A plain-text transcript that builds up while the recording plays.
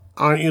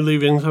Aren't you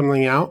leaving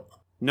something out?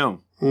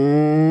 No.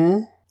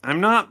 Mm.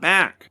 I'm not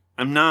back.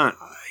 I'm not.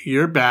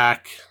 You're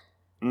back.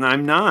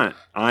 I'm not.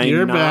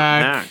 You're not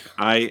back.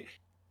 I've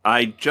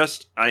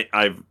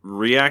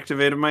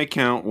reactivated my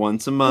account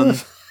once a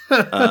month,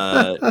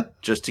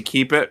 just to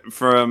keep it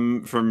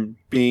from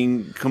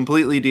being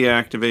completely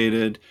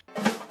deactivated.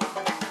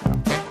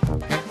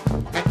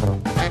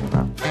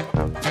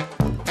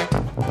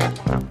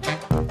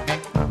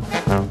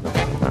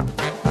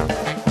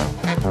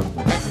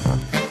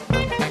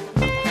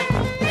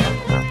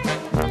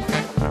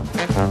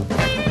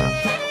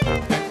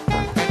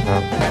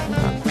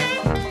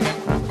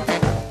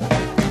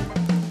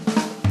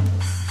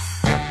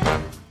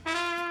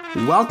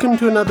 Welcome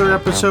to another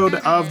episode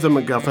of the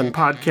MacGuffin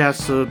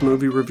Podcast, the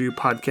movie review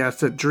podcast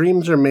that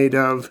dreams are made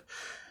of.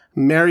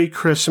 Merry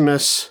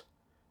Christmas,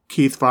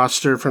 Keith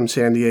Foster from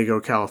San Diego,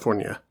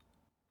 California.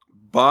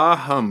 Bah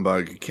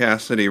humbug,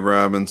 Cassidy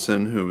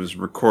Robinson, who is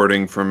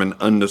recording from an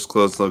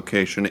undisclosed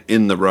location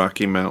in the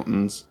Rocky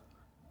Mountains.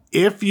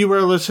 If you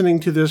are listening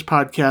to this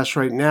podcast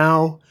right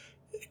now,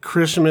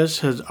 Christmas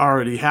has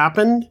already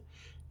happened.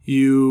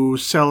 You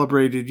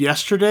celebrated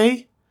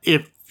yesterday.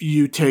 If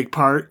you take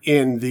part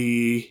in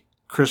the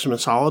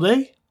Christmas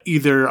holiday,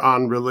 either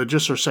on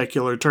religious or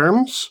secular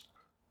terms,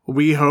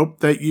 we hope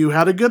that you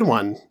had a good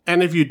one.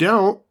 And if you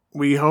don't,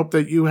 we hope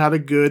that you had a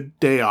good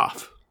day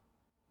off.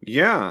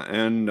 Yeah,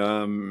 and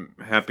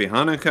Happy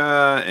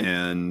Hanukkah,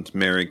 and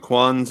Merry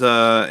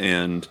Kwanzaa,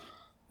 and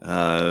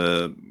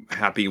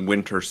Happy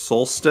Winter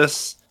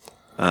Solstice.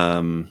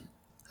 And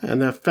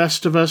a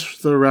Festivus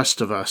for the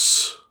rest of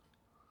us.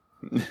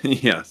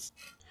 Yes.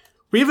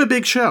 We have a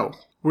big show.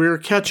 We're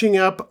catching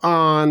up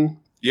on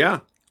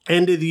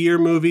end of the year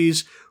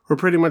movies. We're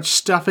pretty much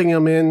stuffing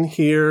them in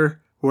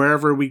here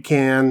wherever we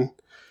can.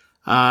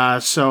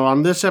 So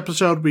on this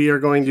episode, we are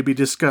going to be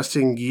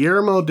discussing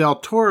Guillermo del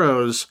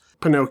Toro's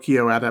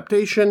Pinocchio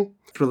adaptation,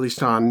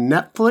 released on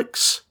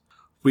Netflix.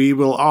 We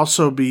will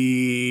also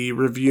be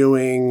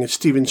reviewing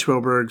Steven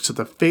Spielberg's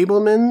The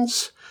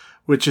Fabelmans,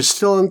 which is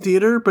still in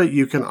theater, but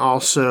you can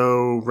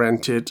also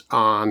rent it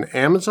on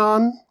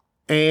Amazon.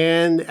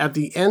 And at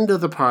the end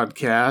of the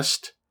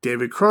podcast,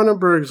 David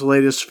Cronenberg's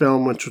latest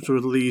film, which was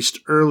released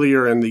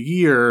earlier in the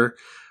year,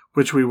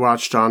 which we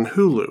watched on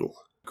Hulu.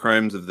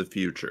 Crimes of the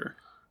Future.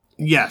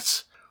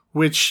 Yes,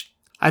 which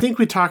I think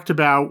we talked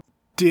about,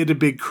 did a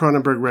big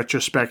Cronenberg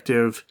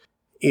retrospective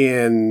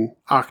in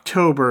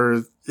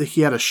October.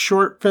 He had a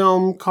short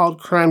film called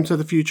Crimes of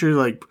the Future,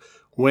 like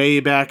way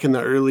back in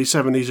the early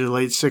 70s or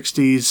late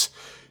 60s.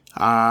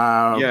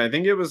 I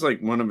think it was like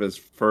one of his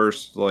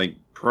first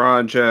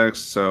projects,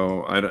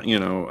 so I don't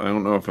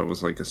know if it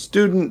was like a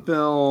student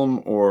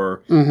film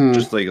or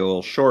just like a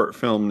little short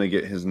film to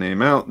get his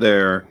name out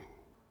there.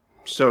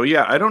 So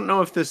yeah, I don't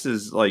know if this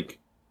is like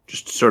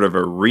just sort of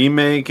a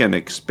remake and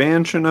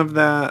expansion of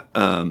that.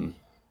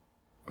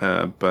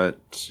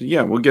 But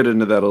yeah, we'll get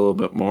into that a little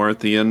bit more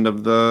at the end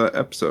of the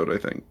episode, I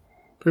think.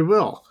 We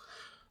will.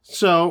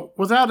 So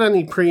without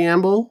any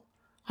preamble,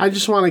 I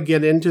just want to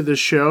get into the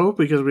show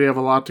because we have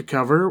a lot to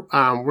cover.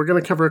 We're going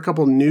to cover a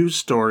couple news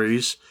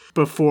stories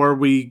before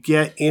we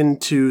get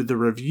into the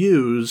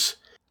reviews.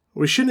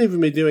 We shouldn't even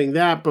be doing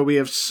that, but we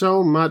have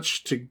so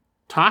much to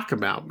talk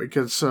about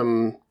because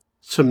some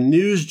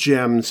news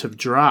gems have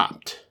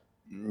dropped.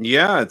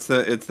 Yeah, it's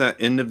that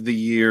end of the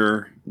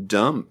year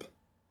dump.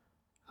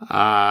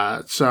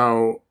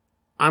 So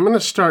I'm going to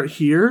start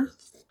here.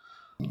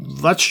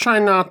 Let's try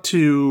not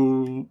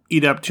to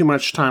eat up too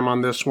much time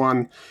on this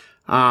one.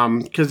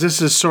 Because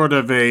this is sort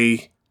of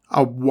a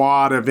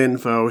wad of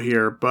info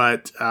here,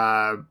 but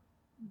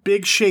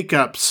big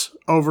shakeups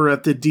over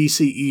at the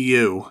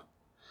DCEU.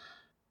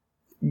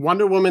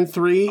 Wonder Woman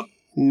 3,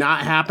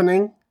 not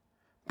happening.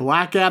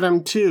 Black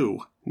Adam 2,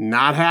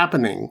 not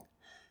happening.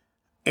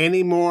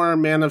 Any more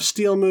Man of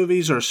Steel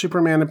movies or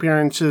Superman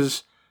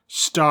appearances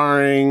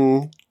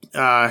starring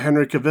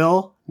Henry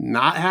Cavill,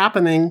 not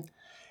happening.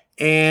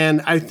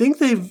 And I think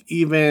they've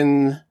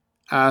even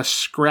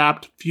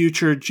scrapped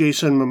future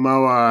Jason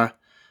Momoa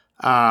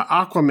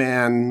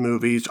Aquaman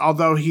movies,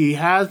 although he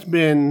has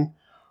been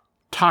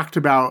talked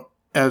about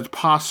as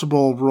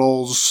possible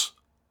roles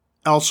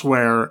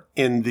elsewhere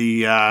in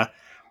the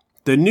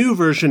new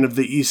version of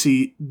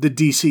the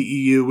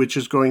DCEU, which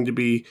is going to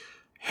be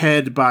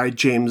headed by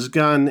James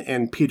Gunn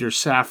and Peter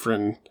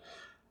Safran.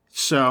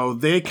 So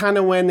they kind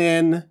of went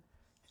in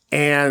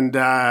and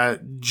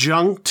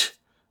junked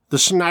the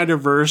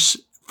Snyderverse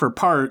for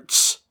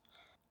parts.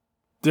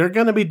 They're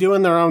going to be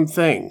doing their own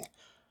thing.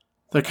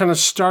 They're kind of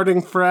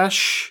starting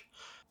fresh.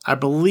 I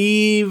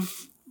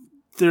believe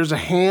there's a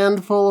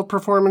handful of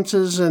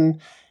performances,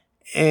 and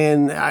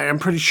I'm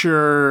pretty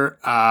sure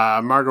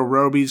Margot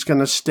Robbie's going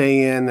to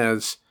stay in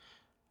as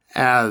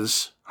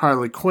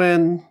Harley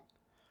Quinn.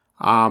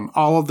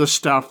 All of the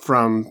stuff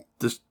from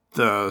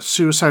the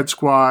Suicide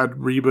Squad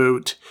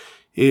reboot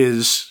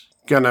is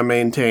going to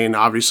maintain.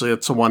 Obviously,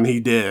 it's the one he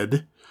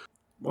did.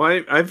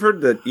 Well, I've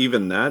heard that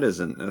even that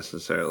isn't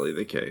necessarily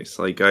the case.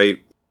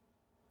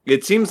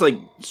 It seems like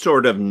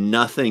sort of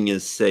nothing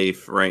is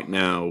safe right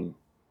now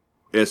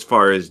as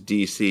far as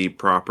DC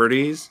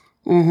properties.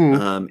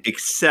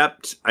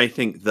 Except I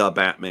think The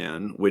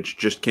Batman, which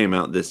just came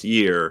out this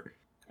year.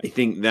 I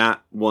think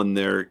that one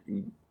they're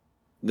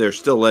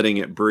still letting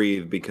it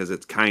breathe because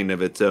it's kind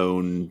of its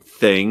own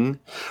thing.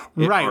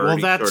 Right. Well,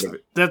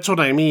 that's what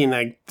I mean.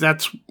 Like,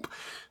 that's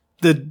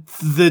the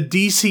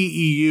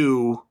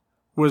DCEU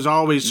was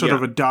always sort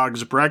of a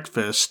dog's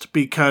breakfast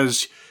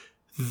because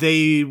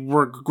they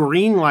were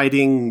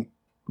greenlighting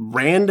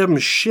random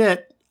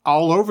shit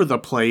all over the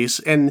place,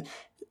 and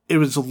it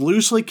was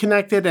loosely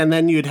connected, and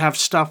then you'd have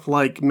stuff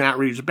like Matt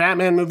Reeves'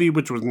 Batman movie,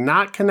 which was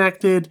not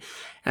connected,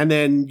 and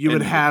then you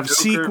would have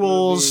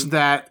sequels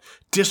that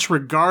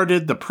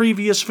disregarded the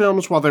previous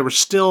films while they were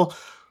still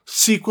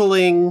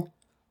sequeling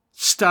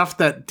stuff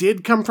that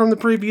did come from the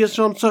previous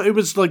film. So it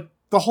was like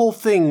the whole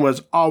thing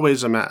was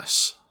always a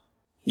mess.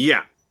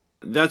 Yeah.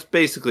 That's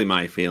basically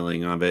my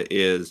feeling of it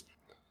is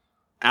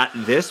at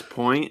this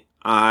point,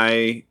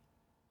 I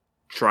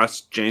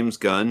trust James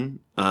Gunn.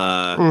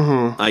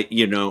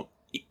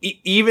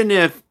 Even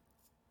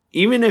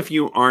if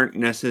you aren't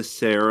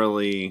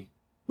necessarily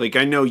like,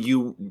 I know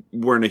you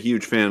weren't a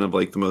huge fan of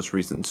like the most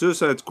recent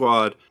Suicide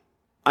Squad.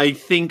 I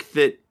think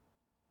that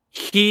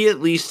he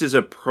at least is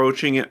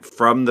approaching it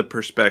from the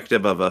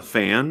perspective of a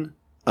fan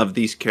of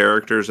these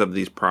characters, of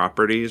these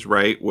properties,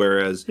 right?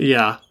 Whereas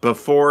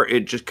before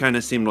it just kind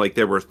of seemed like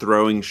they were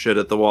throwing shit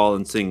at the wall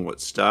and seeing what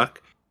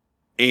stuck.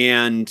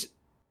 And,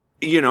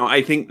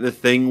 I think the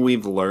thing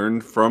we've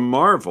learned from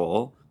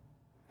Marvel,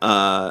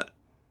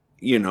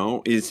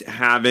 is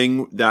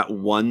having that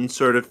one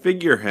sort of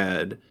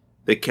figurehead,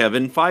 the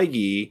Kevin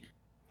Feige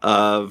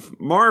of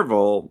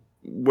Marvel,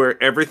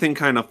 where everything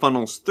kind of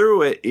funnels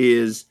through it,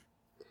 is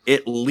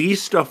at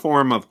least a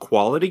form of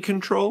quality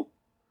control.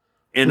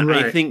 And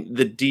right. I think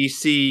the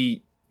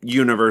DC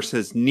universe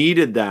has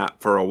needed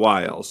that for a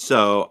while.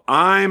 So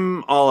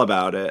I'm all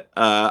about it.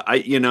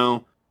 I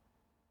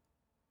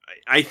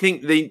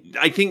think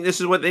this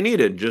is what they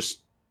needed. Just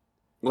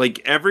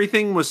like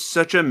everything was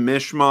such a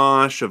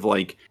mishmash of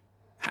like,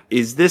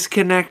 is this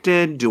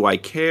connected? Do I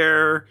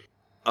care?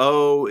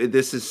 Oh,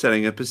 this is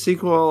setting up a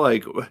sequel.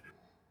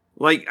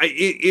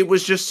 It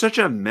was just such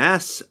a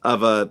mess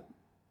of a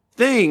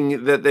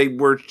thing that they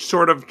were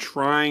sort of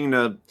trying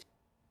to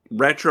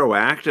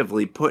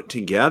retroactively put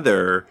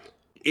together.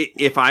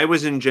 If I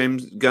was in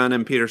James Gunn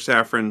and Peter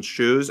Safran's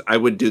shoes, I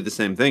would do the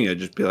same thing. I'd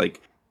just be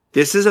like,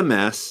 this is a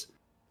mess.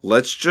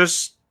 Let's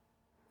just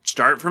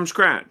start from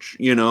scratch.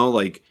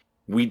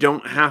 We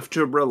don't have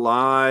to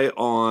rely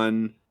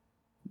on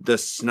the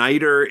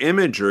Snyder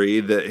imagery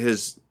that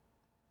has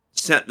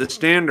set the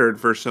standard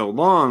for so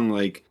long.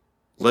 Like,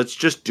 let's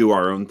just do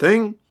our own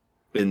thing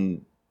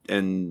and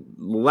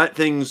let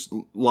things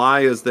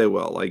lie as they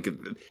will. Like,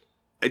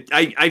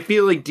 I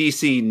feel like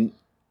DC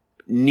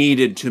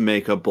needed to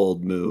make a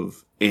bold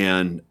move,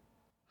 and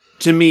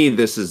to me,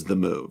 this is the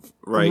move,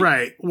 right?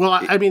 Right. Well,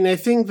 I mean, I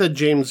think that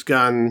James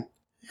Gunn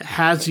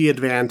has the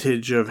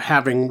advantage of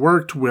having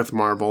worked with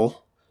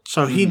Marvel,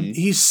 so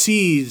he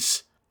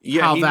sees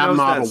how that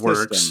model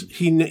works.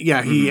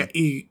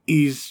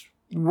 He's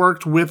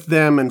worked with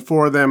them and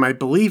for them. I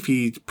believe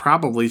he's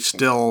probably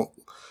still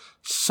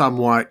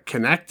somewhat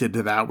connected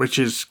to that, which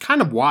is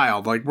kind of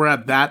wild. Like, we're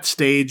at that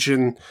stage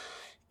in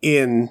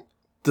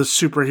the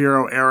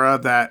superhero era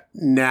that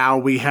now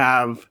we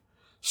have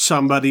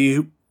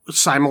somebody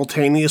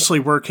simultaneously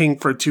working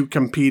for two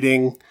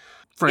competing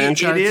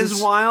franchises. It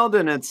is wild,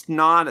 and it's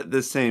not at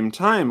the same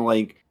time.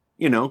 Like,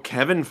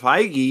 Kevin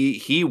Feige,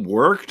 he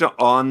worked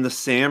on the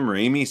Sam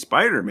Raimi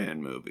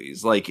Spider-Man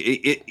movies. Like,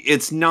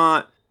 it's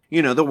not,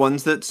 the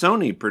ones that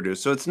Sony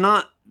produced. So it's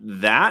not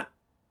that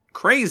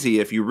crazy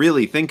if you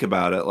really think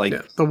about it. Like,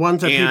 the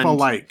ones that people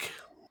like.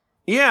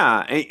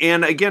 Yeah,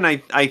 and again,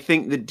 I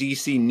think that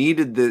DC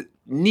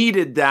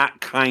needed that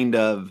kind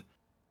of,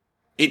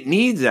 it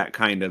needs that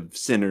kind of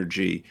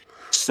synergy.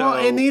 So,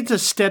 well, it needs a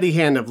steady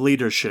hand of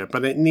leadership,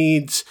 and it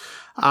needs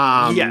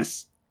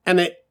yes, and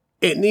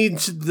it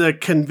needs the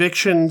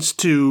convictions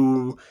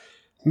to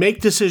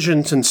make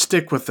decisions and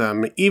stick with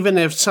them, even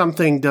if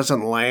something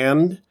doesn't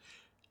land.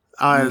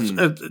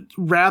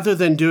 Rather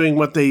than doing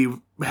what they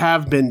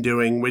have been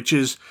doing, which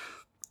is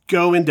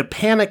go into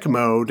panic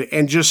mode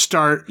and just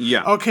start,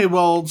 okay,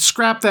 well,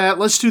 scrap that.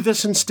 Let's do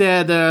this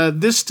instead.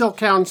 This still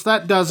counts.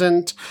 That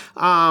doesn't.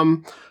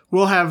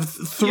 We'll have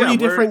three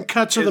different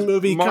cuts of the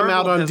movie come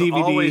out on DVD. Marvel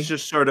has always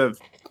just sort of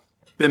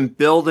been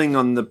building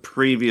on the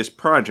previous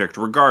project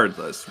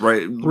regardless,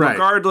 right?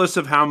 Regardless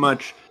of how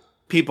much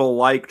people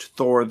liked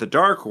Thor: The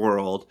Dark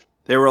World,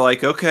 they were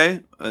like,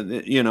 okay,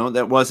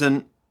 that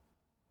wasn't,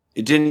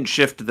 it didn't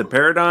shift the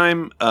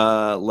paradigm.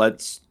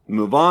 Let's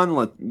move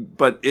on.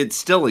 But it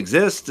still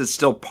exists. It's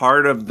still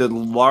part of the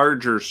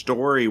larger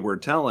story we're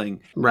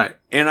telling. Right.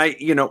 And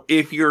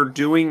if you're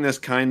doing this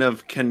kind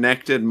of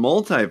connected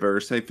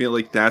multiverse, I feel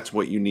like that's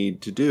what you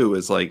need to do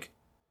is like,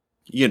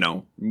 you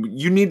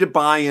need to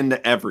buy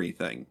into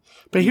everything.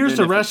 But here's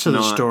the rest of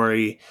the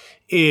story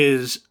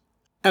is,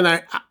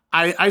 and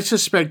I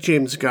suspect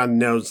James Gunn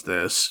knows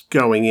this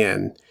going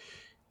in,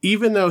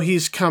 even though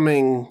he's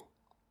coming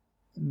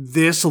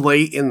this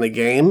late in the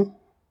game.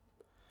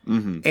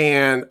 Mm-hmm.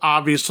 And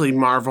obviously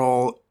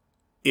Marvel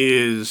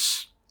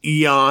is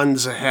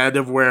eons ahead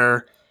of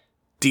where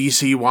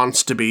DC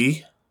wants to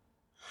be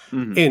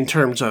in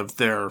terms of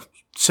their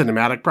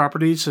cinematic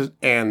properties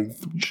and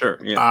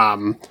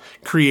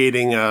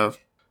creating a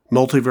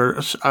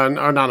multiverse,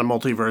 or not a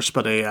multiverse,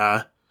 but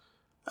a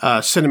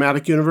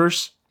cinematic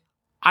universe.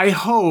 I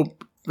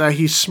hope that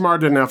he's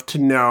smart enough to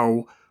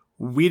know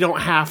we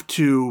don't have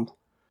to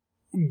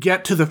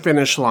get to the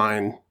finish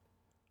line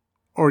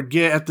or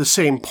get at the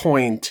same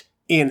point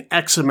in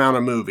X amount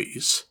of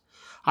movies.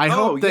 I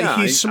hope that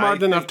he's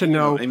smart enough to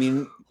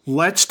know,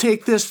 let's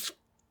take this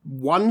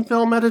one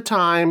film at a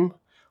time.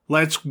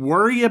 Let's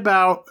worry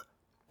about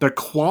the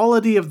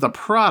quality of the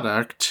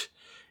product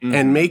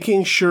and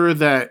making sure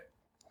that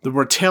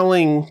we're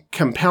telling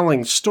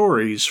compelling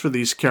stories for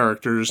these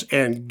characters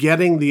and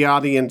getting the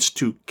audience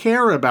to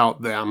care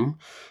about them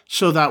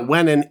so that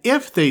when and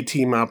if they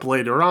team up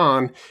later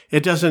on,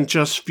 it doesn't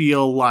just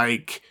feel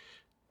like,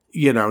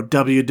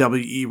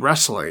 WWE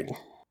wrestling.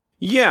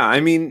 Yeah,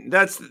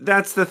 that's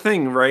the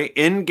thing, right?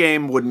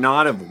 Endgame would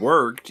not have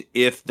worked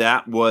if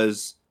that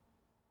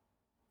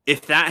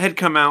had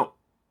come out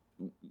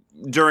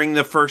during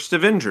the first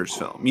Avengers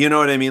film. You know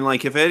what I mean?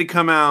 Like, if it had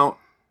come out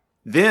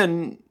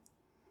then,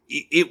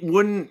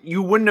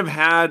 you wouldn't have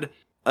had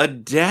a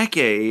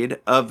decade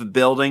of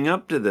building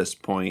up to this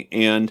point.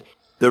 And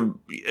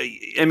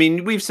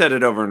we've said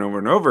it over and over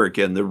and over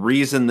again. The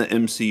reason the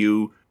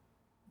MCU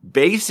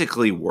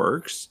basically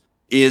works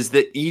is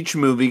that each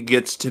movie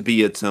gets to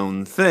be its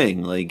own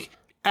thing. Like,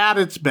 at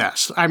its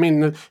best.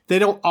 They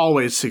don't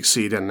always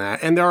succeed in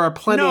that. And there are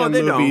plenty of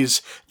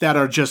movies that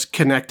are just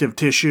connective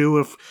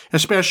tissue,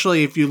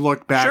 especially if you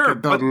look back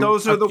at them but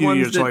those are the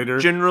ones that later.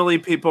 Generally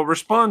people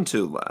respond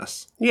to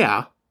less.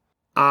 Yeah.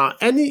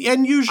 And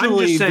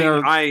usually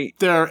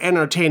they're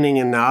entertaining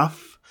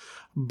enough,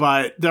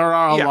 but there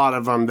are a lot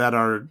of them that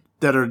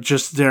are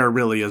just there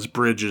really as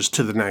bridges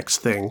to the next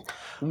thing.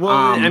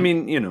 Well,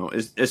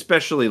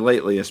 especially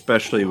lately,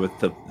 especially with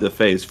the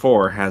Phase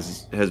 4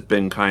 has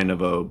been kind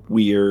of a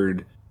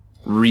weird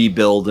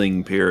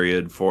rebuilding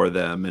period for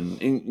them. And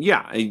you're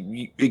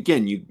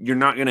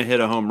not going to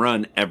hit a home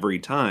run every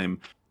time.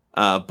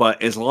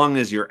 But as long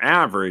as your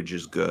average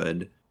is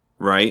good,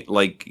 right?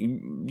 Like,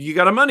 you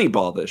got to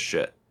moneyball this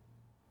shit.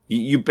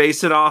 You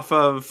base it off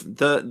of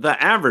the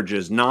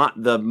averages,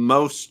 not the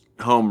most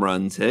home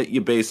runs hit.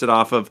 You base it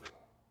off of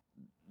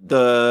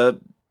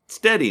the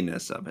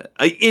steadiness of it.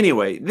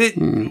 Anyway,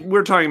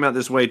 we're talking about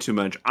this way too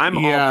much. I'm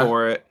all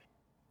for it.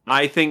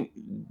 I think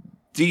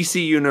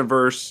DC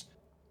Universe,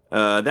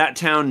 that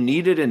town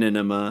needed an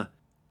enema.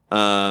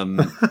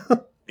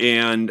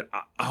 And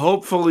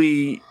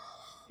hopefully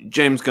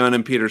James Gunn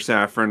and Peter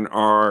Safran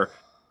are,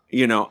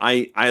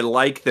 I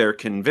like their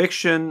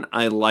conviction.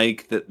 I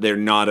like that they're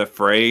not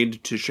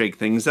afraid to shake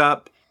things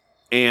up.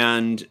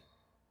 And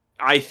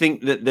I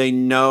think that they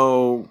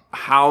know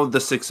how the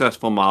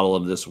successful model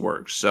of this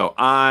works. So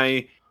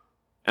I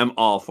am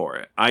all for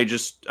it. I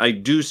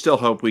do still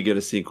hope we get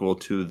a sequel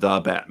to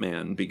The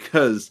Batman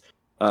because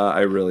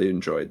I really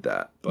enjoyed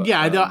that. But,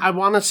 I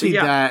want to see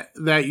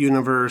that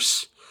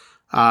universe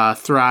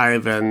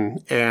thrive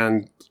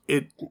and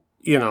it,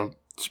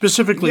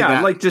 specifically. Yeah,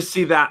 I'd like to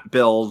see that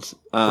build.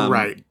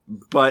 Right.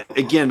 But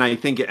again, I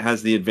think it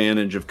has the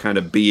advantage of kind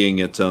of being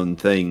its own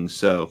thing.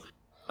 So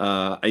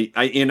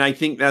I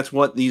think that's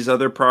what these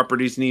other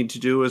properties need to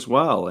do as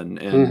well.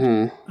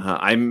 And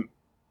I'm,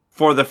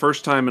 for the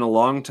first time in a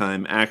long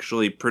time,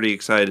 actually pretty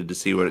excited to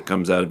see what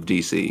comes out of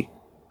DC.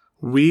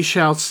 We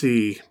shall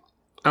see.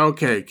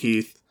 Okay,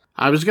 Keith.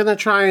 I was going to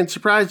try and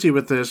surprise you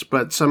with this,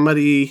 but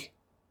somebody,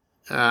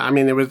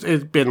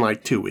 it's been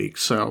like 2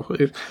 weeks, so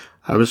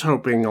I was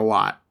hoping a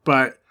lot.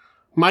 But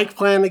Mike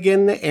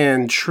Flanagan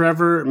and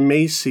Trevor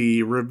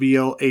Macy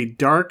reveal a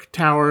Dark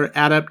Tower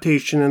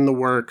adaptation in the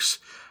works,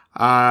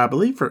 I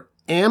believe for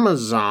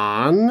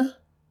Amazon.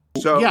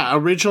 So,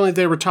 originally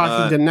they were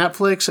talking to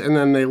Netflix, and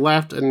then they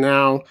left, and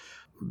now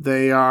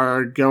they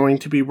are going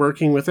to be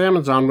working with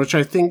Amazon, which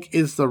I think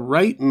is the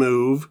right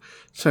move,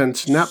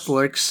 since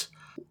Netflix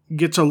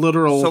gets a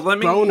literal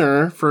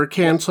boner for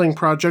canceling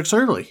projects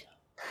early.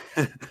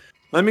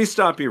 Let me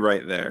stop you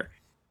right there.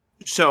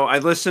 So I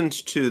listened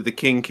to the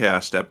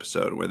KingCast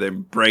episode where they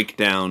break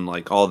down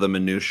like all the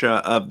minutia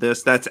of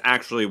this. That's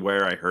actually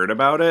where I heard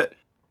about it.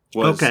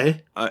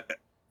 Okay.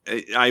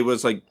 I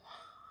was like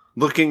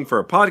looking for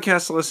a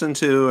podcast to listen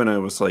to, and I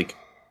was like,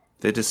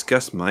 they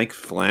discuss Mike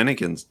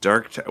Flanagan's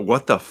Dark Tower.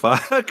 What the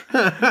fuck?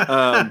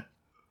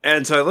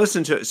 And so I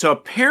listened to it. So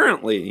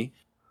apparently,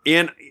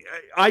 and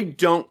I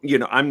don't,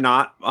 I'm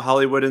not a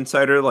Hollywood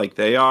insider like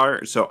they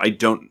are, so I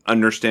don't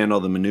understand all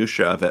the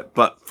minutia of it.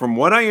 But from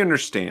what I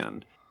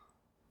understand,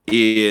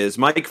 is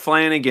Mike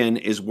Flanagan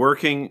is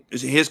working,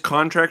 his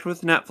contract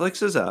with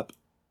Netflix is up.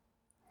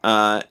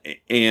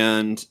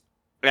 And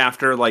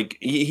after, like,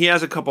 he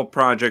has a couple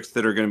projects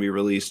that are going to be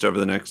released over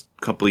the next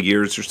couple of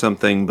years or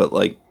something, but,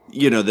 like,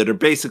 that are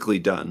basically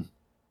done.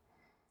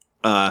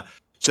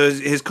 So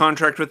his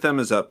contract with them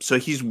is up. So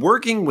he's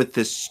working with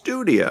this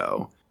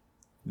studio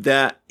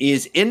that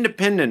is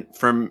independent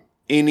from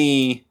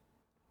any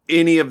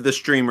of the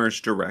streamers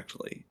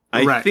directly.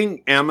 I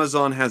think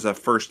Amazon has a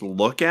first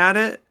look at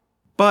it,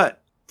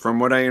 but from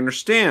what I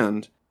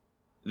understand,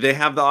 they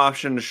have the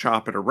option to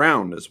shop it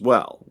around as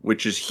well,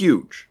 which is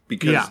huge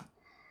because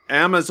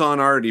Amazon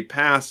already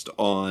passed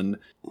on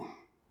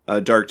a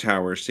Dark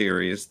Tower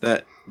series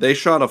that they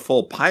shot a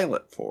full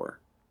pilot for.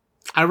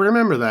 I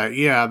remember that.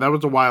 Yeah, that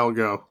was a while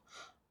ago.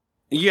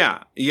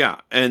 Yeah.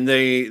 And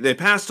they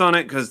passed on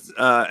it because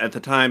at the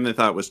time they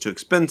thought it was too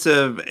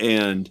expensive,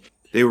 and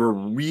they were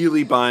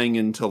really buying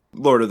into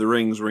Lord of the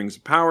Rings, Rings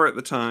of Power at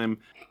the time.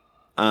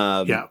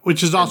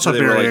 Which is also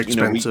very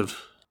expensive.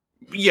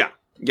 Yeah.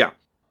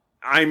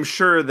 I'm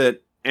sure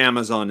that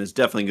Amazon is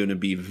definitely going to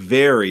be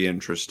very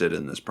interested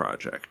in this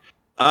project.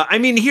 I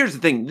mean, here's the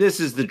thing. This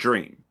is the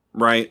dream,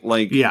 right?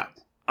 Like,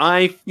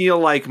 I feel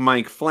like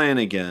Mike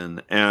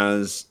Flanagan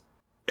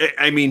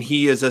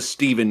he is a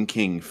Stephen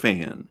King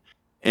fan,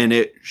 and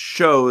it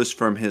shows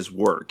from his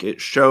work.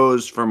 It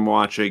shows from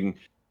watching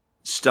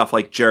stuff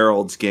like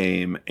Gerald's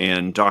Game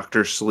and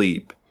Dr.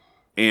 Sleep.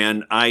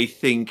 And I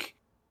think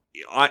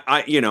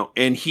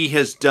and he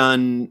has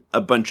done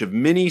a bunch of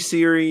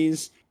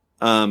miniseries,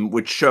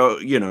 which show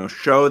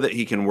that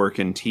he can work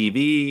in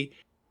TV.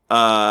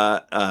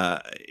 I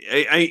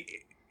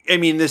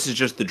mean, this is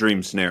just the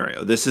dream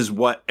scenario. This is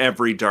what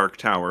every Dark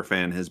Tower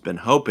fan has been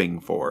hoping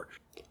for.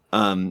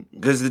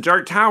 Because the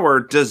Dark Tower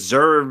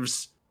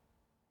deserves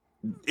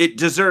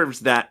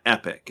that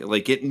epic.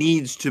 Like, it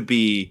needs to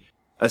be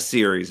a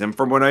series. And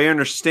from what I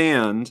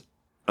understand,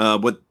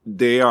 what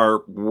they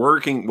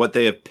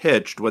have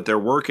pitched, what they're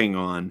working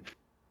on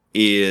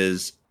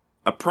is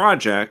a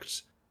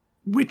project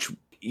which,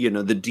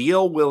 the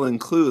deal will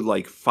include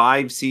like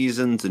 5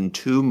 seasons and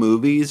 2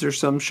 movies or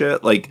some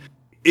shit. Like,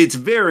 it's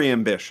very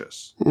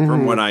ambitious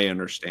from what I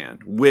understand,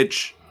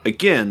 which,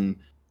 again,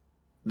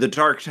 the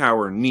Dark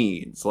Tower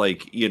needs.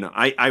 Like,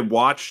 I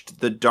watched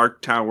the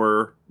Dark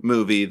Tower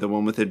movie, the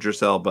one with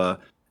Idris Elba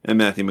and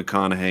Matthew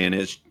McConaughey, and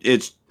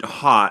it's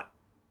hot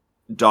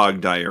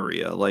dog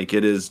diarrhea. Like,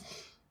 it is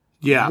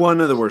one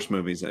of the worst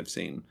movies I've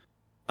seen.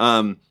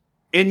 And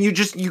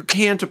you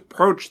can't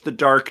approach the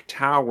Dark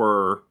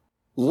Tower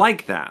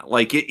like that.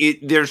 Like,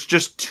 there's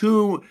just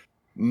too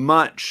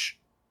much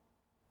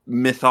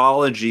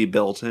mythology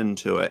built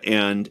into it.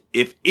 And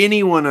if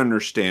anyone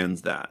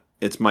understands that,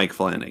 it's Mike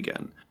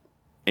Flanagan.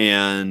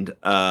 And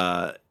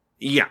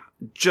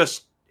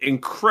just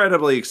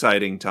incredibly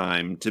exciting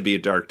time to be a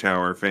Dark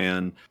Tower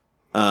fan.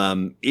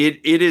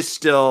 It is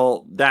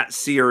still, that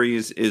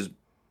series is,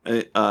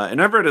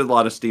 and I've read a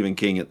lot of Stephen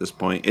King at this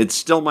point. It's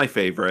still my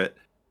favorite.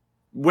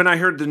 When I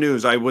heard the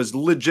news, I was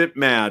legit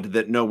mad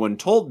that no one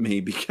told me,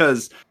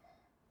 because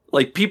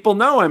like, people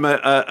know I'm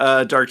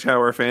a Dark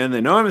Tower fan.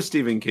 They know I'm a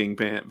Stephen King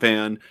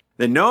fan.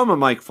 They know I'm a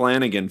Mike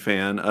Flanagan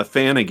fan, a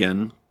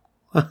Fanigan.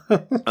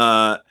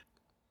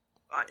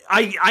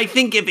 I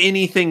think if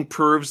anything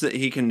proves that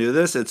he can do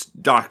this, it's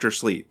Dr.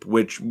 Sleep,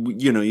 which,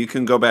 you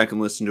can go back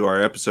and listen to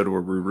our episode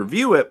where we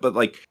review it. But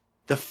like,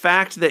 the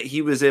fact that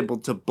he was able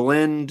to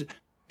blend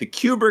the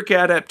Kubrick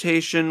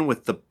adaptation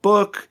with the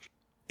book,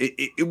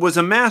 it was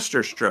a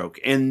masterstroke.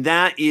 And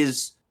that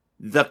is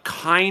the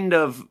kind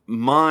of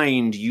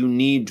mind you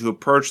need to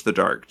approach the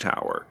Dark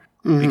Tower.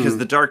 Because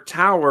the Dark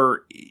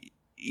Tower,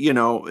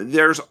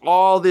 there's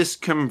all this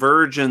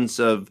convergence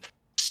of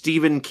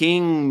Stephen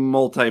King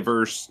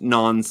multiverse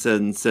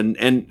nonsense,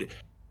 and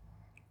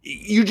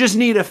you just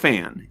need a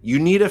fan. You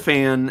need a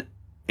fan,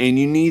 and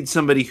you need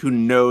somebody who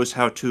knows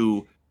how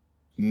to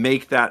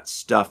make that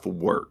stuff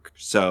work.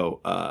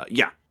 So,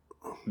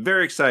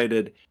 very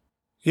excited.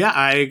 Yeah,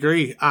 I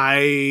agree.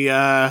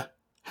 I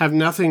have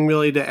nothing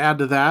really to add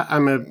to that.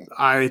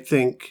 I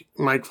think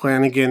Mike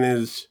Flanagan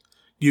is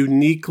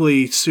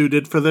uniquely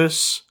suited for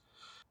this,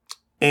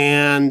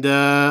 and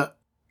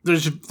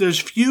there's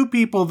few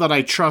people that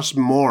I trust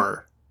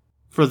more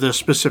for this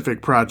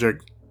specific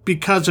project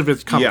because of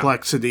its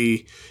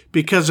complexity,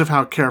 because of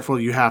how careful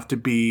you have to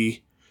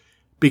be,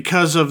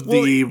 because of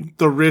the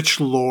rich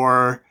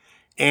lore,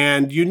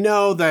 and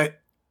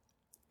that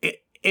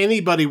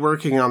anybody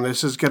working on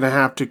this is going to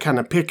have to kind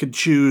of pick and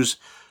choose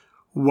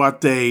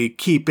what they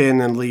keep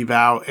in and leave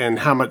out, and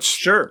how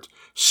much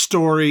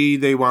story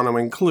they want to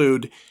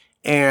include.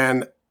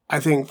 And I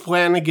think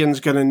Flanagan's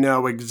going to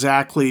know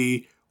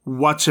exactly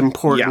what's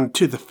important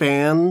to the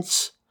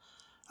fans,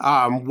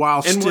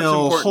 while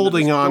still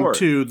holding on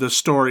to the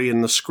story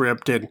and the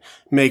script and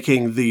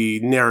making the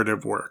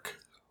narrative work.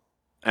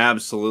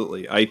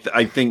 Absolutely. I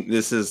think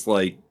this is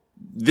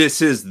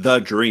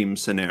the dream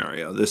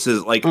scenario. This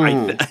is like,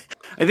 I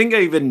think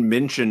I even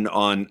mentioned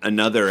on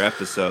another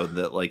episode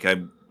that like,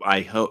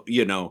 I hope,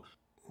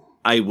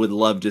 I would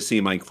love to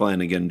see Mike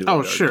Flanagan do.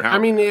 Oh, sure. I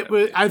mean,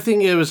 I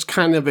think it was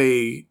kind of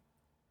a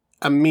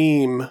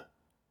meme.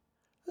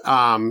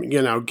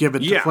 Give it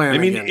to Flanagan. I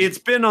mean, it's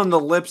been on the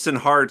lips and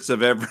hearts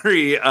of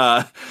every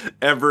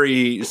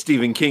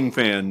Stephen King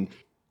fan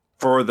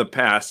for the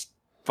past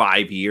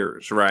 5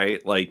 years,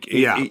 right? Like,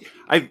 yeah.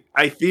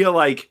 I feel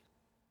like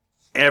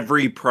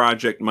every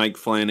project Mike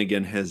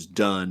Flanagan has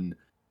done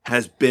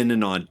has been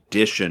an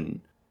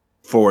audition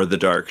for The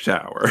Dark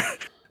Tower.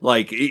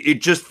 Like,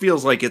 it just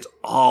feels like it's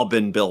all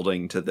been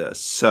building to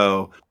this.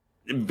 So,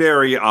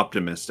 very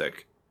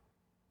optimistic.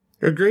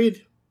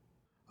 Agreed.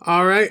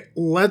 All right,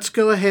 let's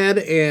go ahead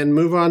and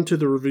move on to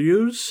the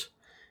reviews.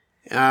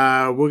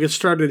 We'll get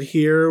started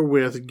here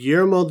with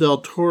Guillermo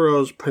del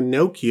Toro's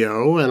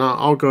Pinocchio, and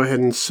I'll go ahead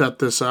and set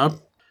this up.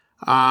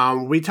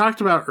 We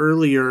talked about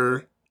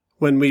earlier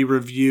when we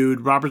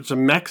reviewed Robert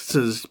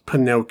Zemeckis'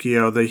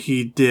 Pinocchio that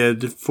he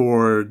did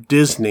for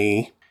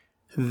Disney,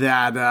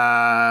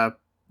 that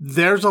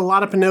there's a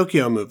lot of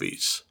Pinocchio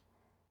movies.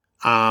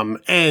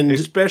 And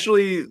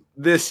especially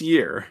this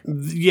year.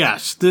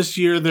 Yes, this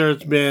year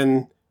there's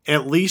been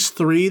at least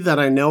 3 that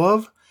I know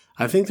of.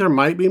 I think there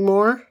might be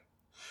more.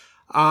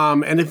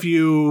 And if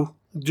you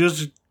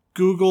just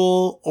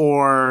Google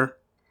or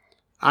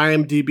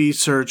IMDb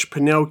search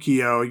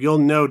Pinocchio, you'll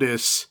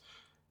notice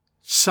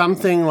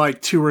something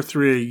like 2 or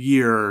 3 a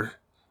year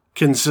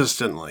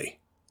consistently.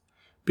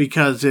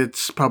 Because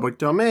it's public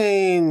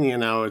domain,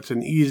 it's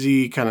an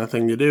easy kind of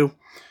thing to do.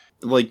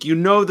 Like,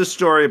 the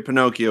story of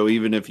Pinocchio,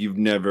 even if you've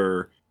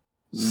never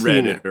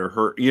read it or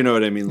heard, you know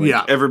what I mean? Like,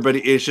 yeah.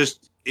 Everybody, it's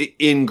just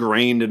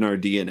ingrained in our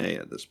DNA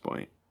at this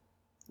point.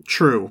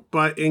 True.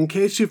 But in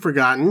case you've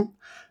forgotten,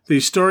 the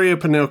story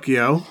of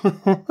Pinocchio,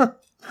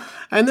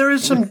 and there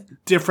is some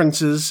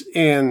differences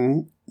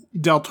in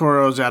Del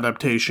Toro's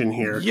adaptation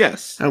here.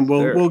 Yes. And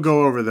we'll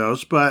go over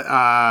those. But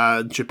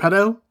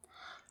Geppetto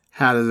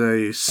had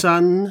a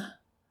son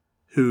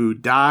who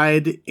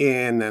died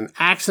in an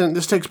accident.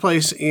 This takes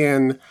place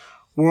in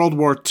World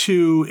War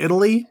II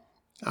Italy,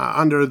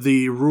 under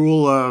the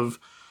rule of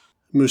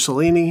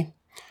Mussolini.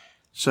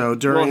 So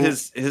during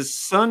his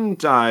son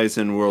dies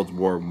in World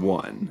War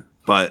I,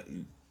 but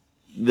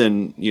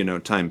then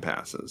time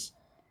passes.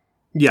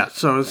 Yeah,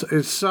 so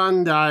his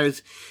son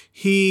dies.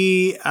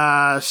 He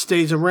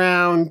stays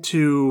around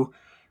to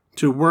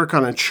work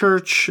on a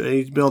church.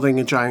 He's building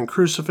a giant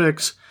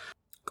crucifix.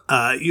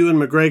 Ewan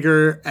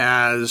McGregor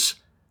as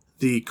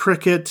the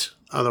Cricket,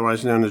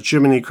 otherwise known as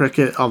Jiminy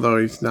Cricket, although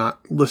he's not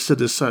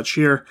listed as such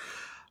here.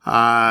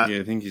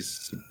 I think he's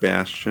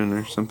Sebastian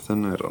or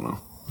something. I don't know.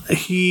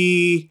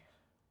 He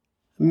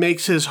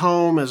makes his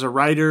home as a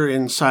writer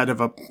inside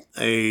of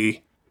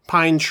a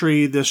pine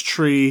tree. This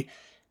tree,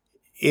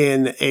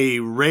 in a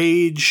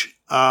rage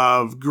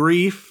of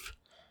grief,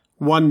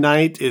 one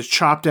night is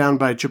chopped down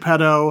by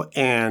Geppetto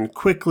and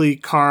quickly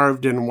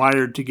carved and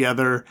wired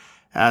together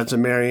as a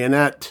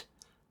marionette,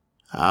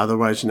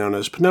 otherwise known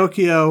as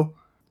Pinocchio.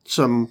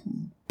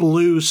 Some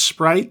blue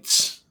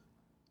sprites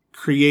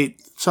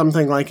create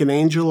something like an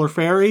angel or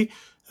fairy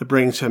that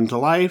brings him to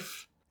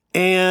life.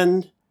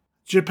 And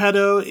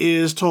Geppetto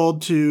is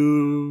told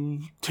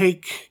to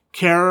take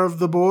care of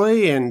the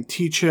boy and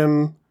teach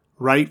him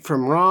right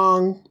from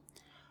wrong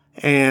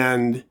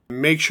and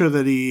make sure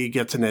that he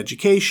gets an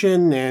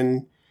education.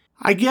 And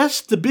I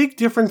guess the big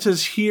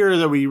differences here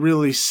that we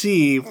really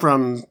see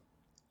from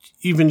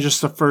even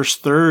just the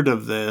first third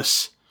of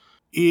this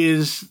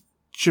is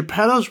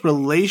Geppetto's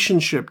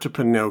relationship to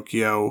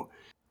Pinocchio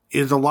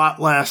is a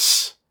lot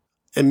less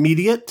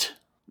immediate.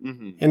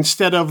 Mm-hmm.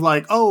 Instead of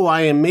like, oh,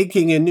 I am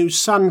making a new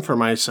son for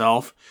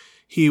myself,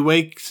 he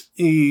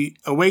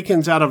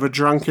awakens out of a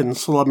drunken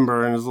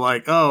slumber and is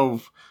like,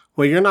 oh,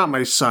 well, you're not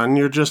my son,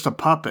 you're just a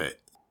puppet.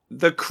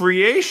 The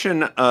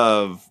creation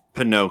of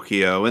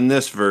Pinocchio in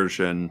this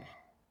version,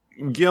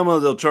 Guillermo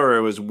del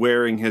Toro is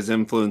wearing his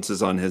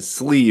influences on his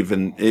sleeve,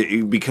 and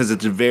because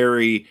it's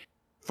very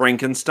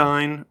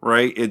Frankenstein,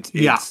 right?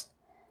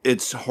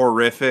 It's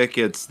horrific.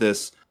 It's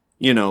this,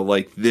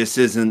 like, this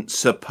isn't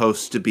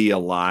supposed to be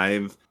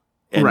alive,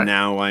 and right.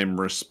 Now I'm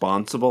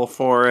responsible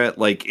for it.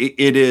 Like,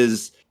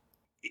 it's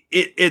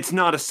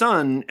not a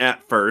son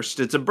at first.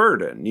 It's a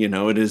burden.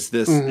 It is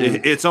this.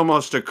 Mm-hmm. It's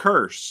almost a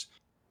curse.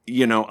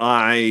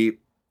 I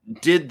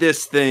did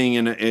this thing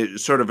in a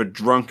sort of a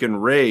drunken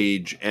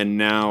rage, and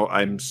now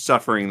I'm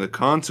suffering the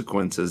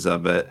consequences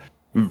of it,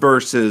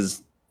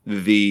 versus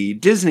the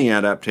Disney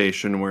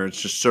adaptation where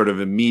it's just sort of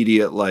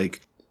immediate,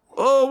 like,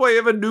 oh, I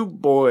have a new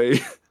boy.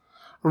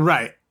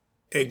 Right.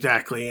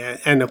 Exactly.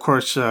 And of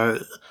course,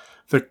 the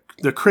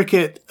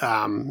cricket,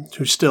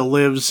 who still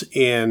lives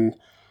in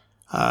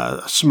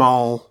a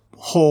small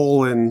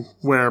hole in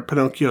where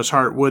Pinocchio's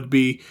heart would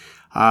be,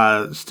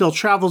 still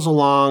travels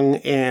along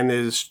and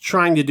is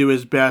trying to do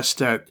his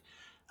best at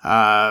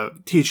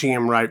teaching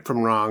him right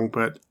from wrong.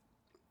 But,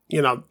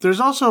 there's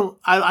also,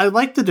 I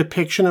like the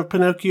depiction of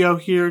Pinocchio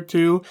here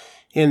too,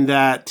 in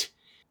that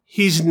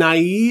he's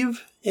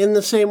naive in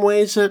the same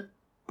ways that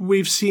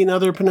we've seen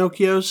other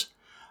Pinocchios.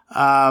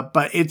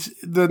 But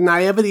the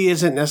naivety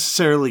isn't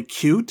necessarily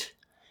cute.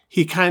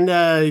 It's kind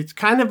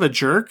of a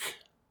jerk.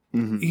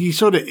 Mm-hmm. He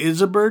sort of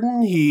is a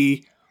burden.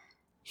 He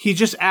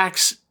just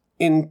acts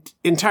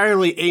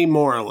entirely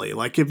amorally.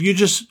 Like, if you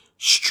just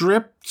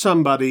strip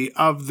somebody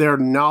of their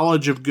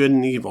knowledge of good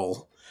and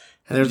evil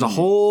And there's a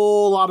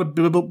whole lot of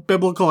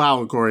biblical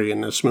allegory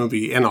in this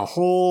movie and a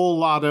whole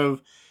lot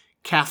of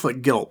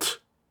Catholic guilt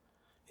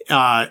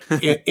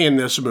in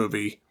this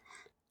movie.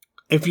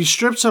 If you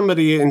strip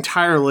somebody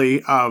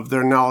entirely of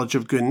their knowledge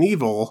of good and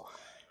evil,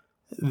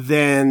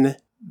 then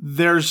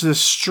there's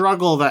this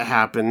struggle that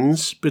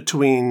happens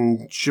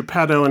between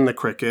Geppetto and the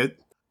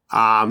Cricket,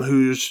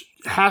 who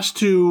has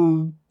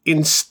to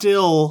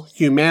instill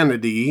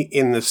humanity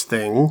in this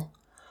thing,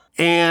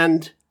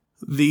 and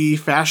the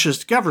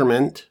fascist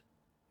government,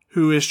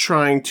 who is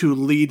trying to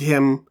lead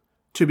him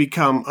to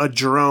become a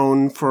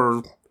drone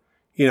for,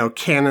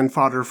 cannon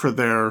fodder for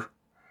their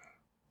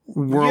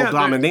world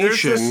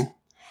domination.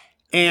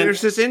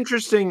 There's this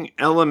interesting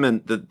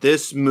element that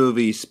this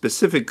movie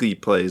specifically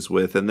plays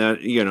with, and that,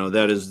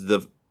 that is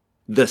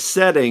the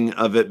setting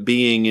of it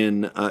being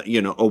in,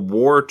 a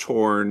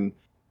war-torn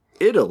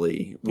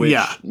Italy, which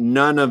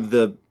none of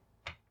the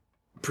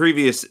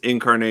previous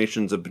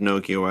incarnations of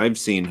Pinocchio I've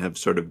seen have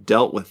sort of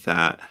dealt with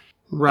that.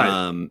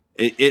 Right.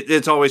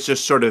 It's always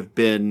just sort of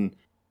been,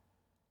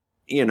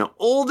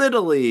 old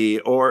Italy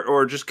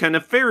or just kind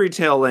of fairy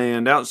tale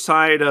land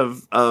outside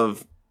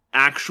of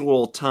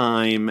actual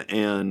time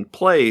and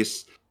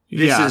place.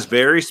 This is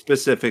very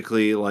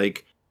specifically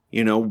like,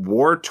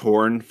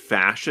 war-torn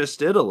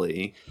fascist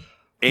Italy.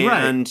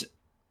 And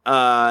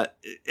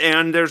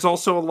and there's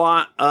also a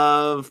lot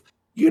of,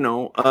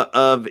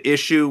 of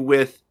issue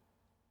with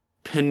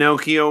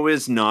Pinocchio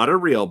is not a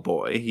real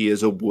boy. He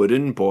is a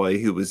wooden boy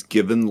who was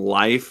given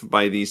life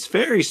by these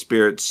fairy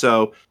spirits.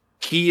 So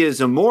he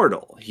is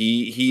immortal.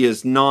 He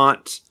is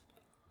not,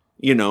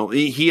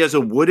 he has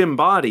a wooden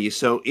body.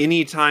 So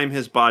anytime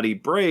his body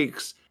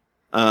breaks,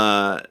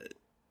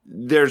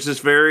 there's this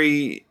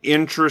very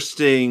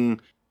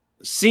interesting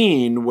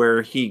scene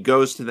where he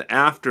goes to the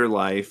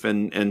afterlife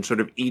and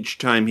sort of each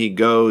time he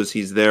goes,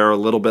 he's there a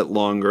little bit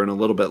longer and a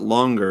little bit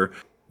longer,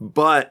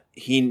 but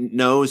he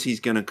knows he's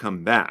going to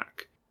come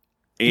back.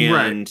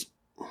 And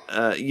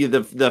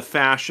the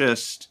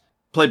fascist,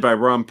 played by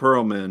Ron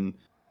Perlman,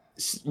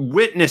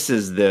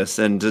 witnesses this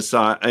and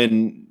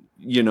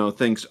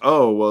thinks,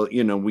 oh, well,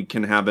 we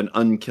can have an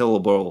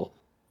unkillable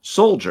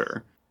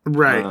soldier.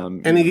 Right.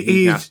 And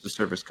he has to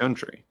serve his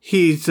country.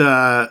 He's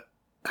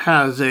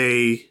has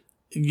a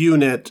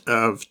unit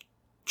of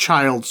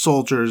child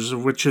soldiers,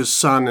 of which his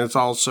son is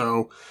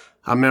also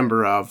a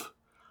member of,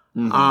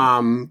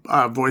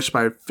 voiced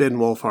by Finn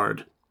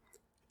Wolfhard.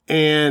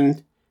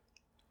 And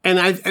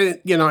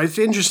it's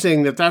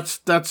interesting that's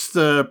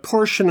the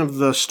portion of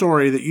the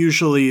story that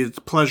usually is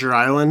Pleasure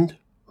Island,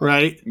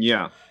 right?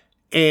 Yeah.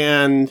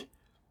 And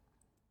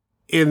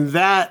in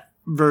that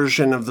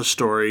version of the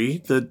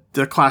story,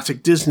 the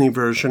classic Disney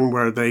version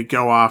where they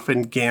go off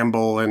and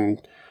gamble and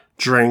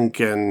drink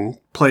and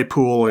play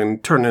pool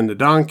and turn into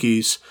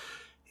donkeys,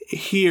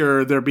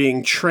 here they're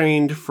being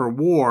trained for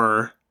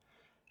war,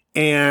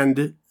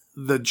 and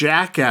the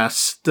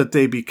jackass that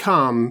they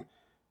become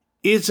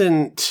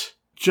isn't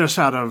just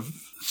out of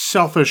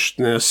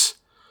selfishness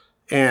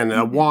and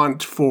a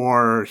want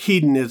for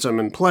hedonism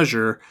and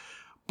pleasure,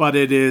 but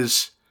it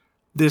is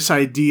this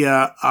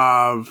idea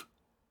of,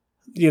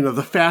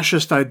 the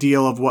fascist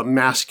ideal of what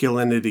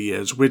masculinity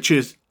is, which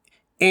is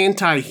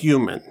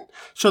anti-human.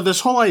 So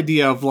this whole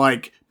idea of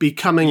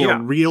becoming a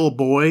real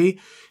boy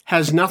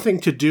has nothing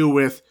to do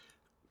with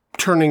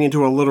turning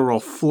into a literal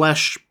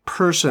flesh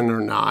person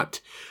or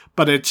not,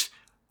 but it's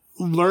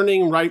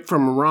learning right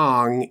from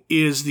wrong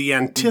is the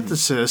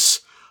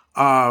antithesis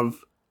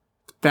of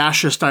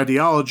fascist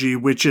ideology,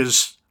 which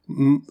is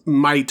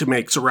might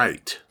makes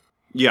right.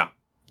 Yeah.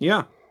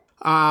 Yeah.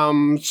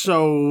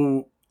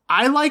 So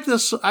I like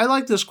this. I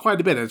like this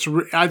quite a bit.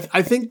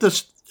 I think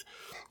this,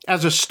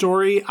 as a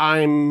story,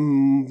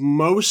 I'm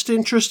most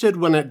interested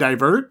when it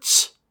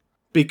diverts,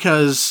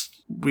 because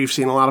we've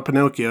seen a lot of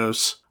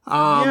Pinocchios.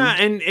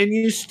 And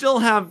you still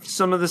have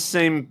some of the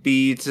same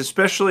beats,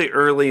 especially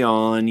early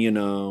on,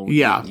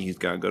 Yeah. He's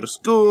got to go to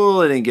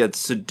school, and he gets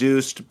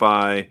seduced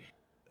by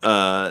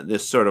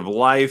this sort of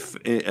life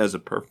as a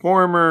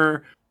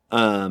performer.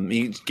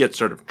 He gets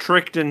sort of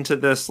tricked into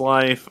this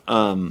life.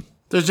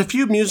 There's a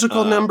few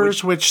musical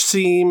numbers which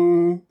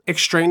seem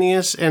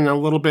extraneous and a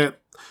little bit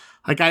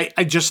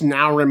I just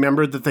now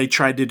remembered that they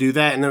tried to do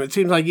that, and it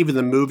seems like even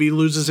the movie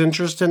loses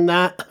interest in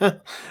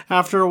that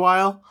after a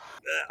while.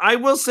 I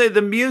will say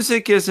the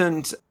music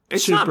isn't.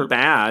 It's not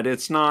bad.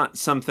 It's not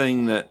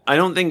something that I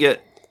don't think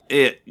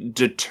it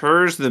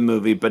deters the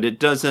movie, but it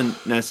doesn't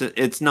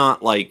it's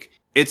not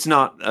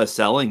a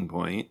selling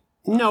point.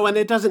 No, and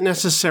it doesn't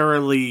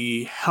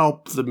necessarily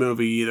help the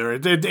movie either.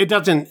 It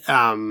doesn't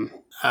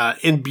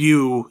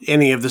imbue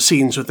any of the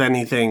scenes with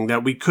anything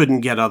that we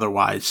couldn't get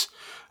otherwise.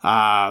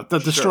 That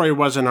the story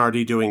wasn't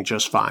already doing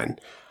just fine.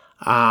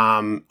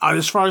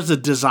 As far as the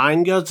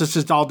design goes, this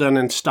is all done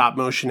in stop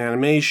motion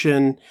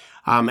animation.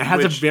 It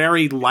has a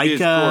very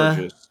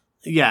Leica.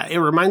 Yeah, it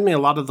reminds me a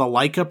lot of the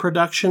Leica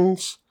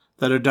productions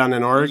that are done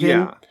in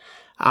Oregon.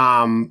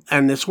 Yeah.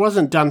 And this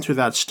wasn't done through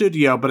that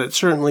studio, but it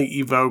certainly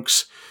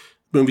evokes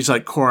movies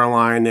like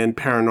Coraline and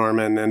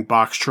Paranorman and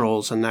Box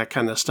Trolls and that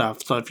kind of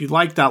stuff. So if you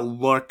like that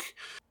look,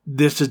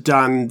 this is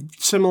done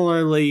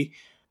similarly.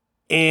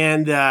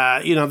 And,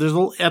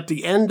 there's at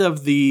the end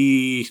of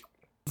the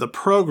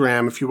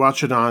program, if you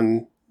watch it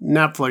on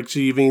Netflix,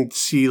 you even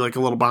see like a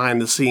little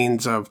behind the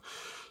scenes of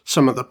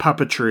some of the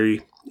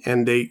puppetry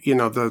and they,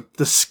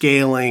 the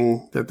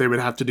scaling that they would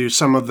have to do.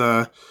 Some of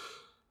the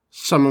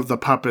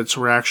puppets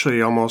were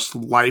actually almost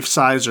life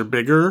size or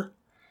bigger.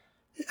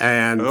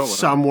 And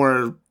some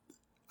were,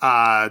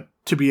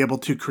 to be able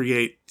to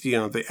create,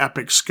 the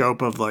epic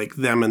scope of like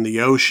them in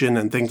the ocean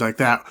and things like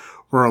that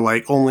were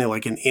like only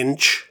like an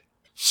inch.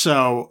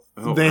 So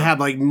they had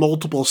like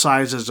multiple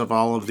sizes of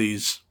all of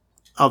these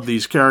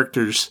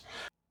characters.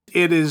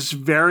 It is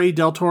very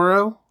Del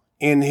Toro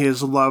in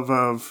his love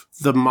of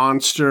the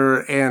monster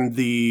and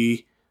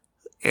the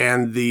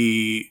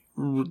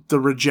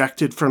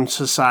rejected from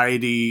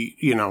society,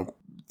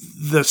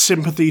 the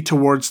sympathy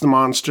towards the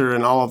monster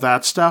and all of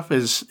that stuff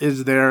is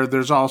there.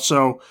 There's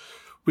also,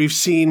 we've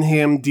seen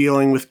him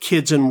dealing with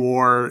kids in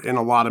war in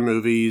a lot of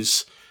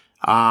movies.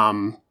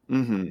 Yeah,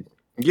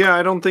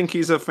 I don't think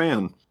he's a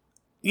fan.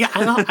 Yeah,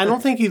 I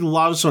don't think he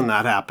loves when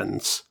that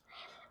happens.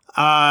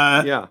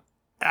 Yeah.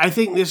 I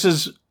think this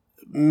is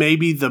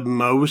maybe the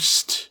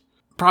most,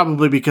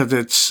 probably because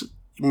it's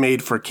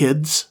made for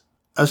kids,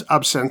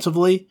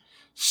 ostensibly.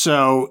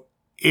 So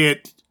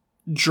it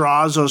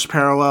draws those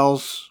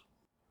parallels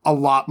a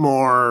lot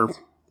more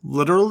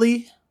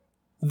literally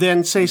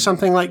than, say,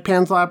 something like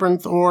Pan's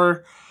Labyrinth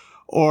or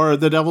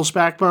The Devil's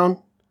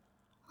Backbone,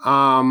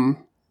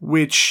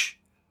 which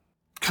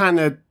kind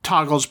of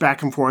toggles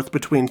back and forth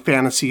between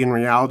fantasy and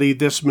reality.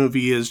 This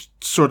movie is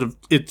sort of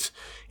its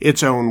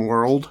own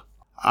world.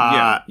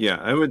 Yeah,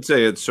 I would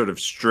say it's sort of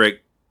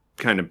strict,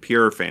 kind of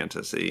pure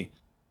fantasy.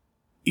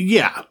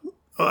 Yeah,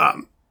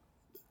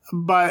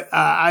 but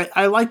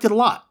I liked it a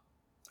lot.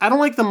 I don't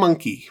like the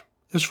monkey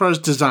as far as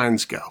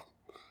designs go.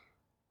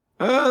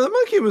 The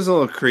monkey was a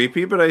little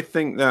creepy, but I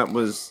think that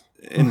was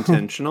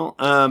intentional.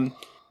 I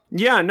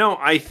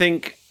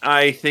think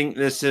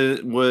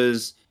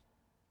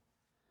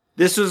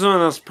this was one of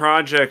those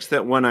projects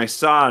that when I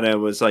saw it, I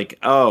was like,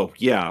 oh,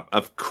 yeah,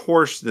 of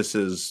course this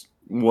is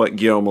what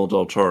Guillermo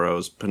del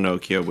Toro's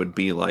Pinocchio would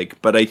be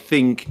like. But I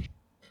think,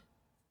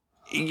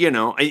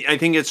 I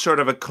think it's sort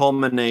of a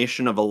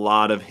culmination of a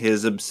lot of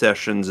his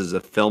obsessions as a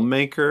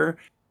filmmaker.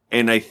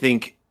 And I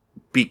think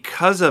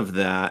because of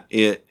that,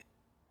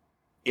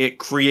 it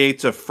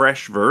creates a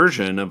fresh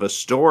version of a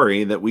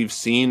story that we've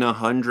seen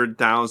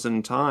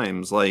 100,000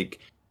 times. Like,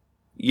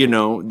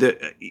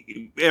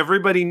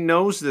 everybody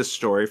knows this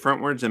story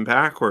frontwards and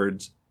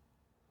backwards,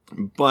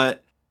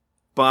 but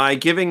by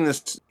giving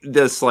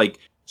this like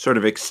sort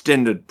of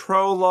extended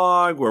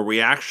prologue where we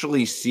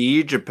actually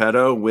see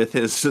Geppetto with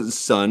his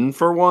son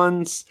for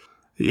once,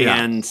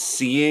 and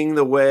seeing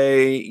the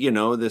way,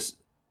 this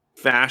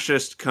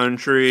fascist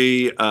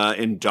country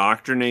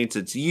indoctrinates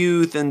its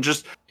youth, and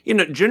just,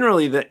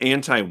 generally the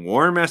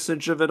anti-war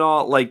message of it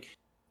all, like,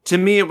 to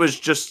me it was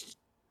just,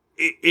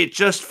 it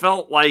just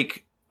felt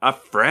like a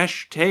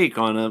fresh take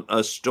on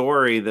a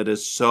story that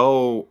is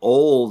so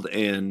old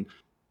and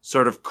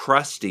sort of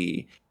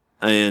crusty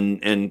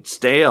and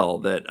stale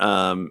that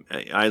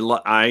I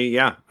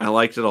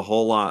liked it a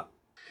whole lot.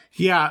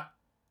 Yeah,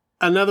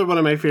 another one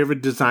of my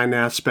favorite design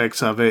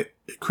aspects of it,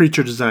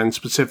 creature design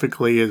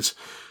specifically, is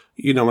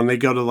when they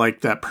go to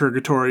like that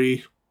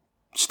purgatory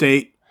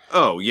state.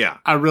 Oh yeah,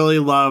 I really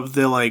love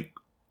the like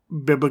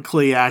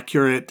biblically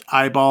accurate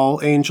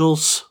eyeball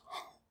angels.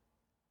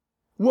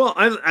 Well,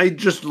 I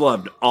just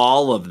loved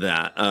all of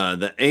that.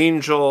 The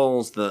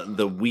angels,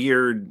 the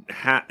weird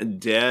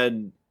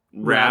dead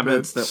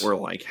rabbits that were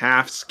like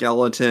half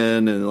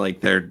skeleton and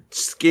like they're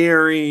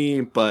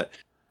scary, but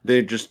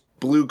they're just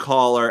blue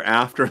collar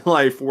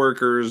afterlife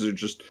workers who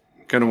just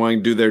kind of want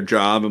to do their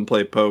job and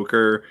play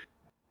poker.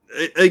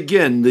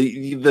 Again,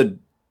 the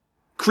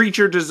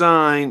creature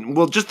design,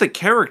 well, just the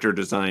character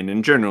design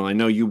in general. I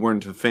know you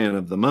weren't a fan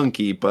of the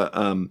monkey, but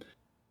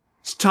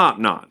it's top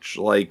notch.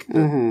 Like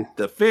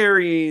the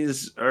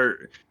fairies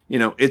are,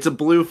 it's a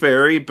blue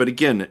fairy, but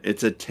again,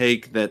 it's a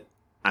take that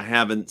I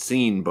haven't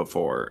seen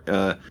before.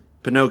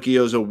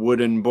 Pinocchio's a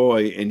wooden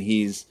boy, and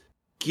he's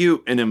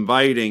cute and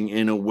inviting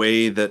in a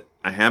way that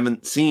I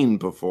haven't seen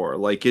before.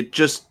 Like it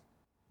just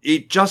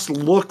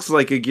looks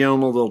like a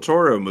Guillermo del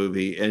Toro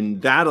movie,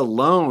 and that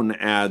alone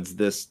adds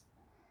this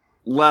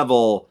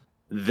level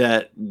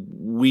that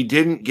we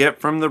didn't get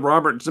from the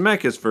Robert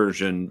Zemeckis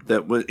version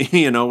that was,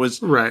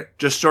 was right.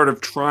 Just sort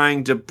of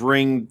trying to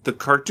bring the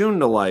cartoon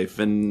to life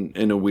in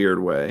a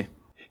weird way.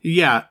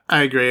 Yeah,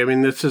 I agree. I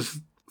mean, this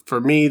is,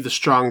 for me, the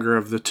stronger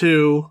of the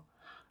two.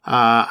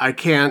 I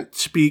can't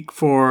speak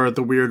for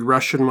the weird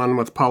Russian one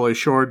with Pauly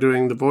Shore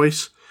doing the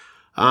voice.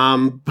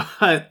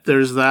 But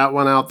there's that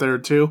one out there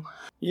too.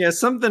 Yeah,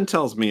 something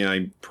tells me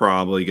I'm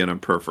probably going to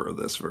prefer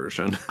this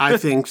version. I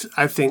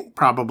think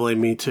probably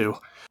me too.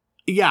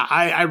 Yeah,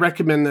 I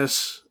recommend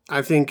this.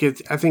 I think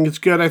it's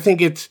good. I think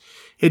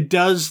it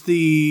does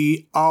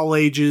the all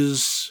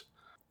ages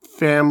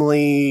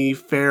family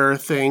fare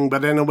thing,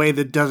 but in a way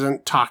that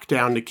doesn't talk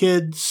down to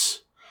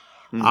kids.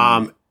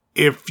 Mm-hmm.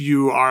 If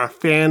you are a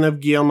fan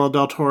of Guillermo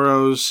del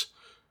Toro's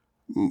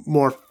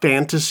more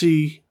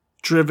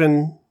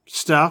fantasy-driven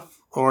stuff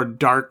or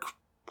dark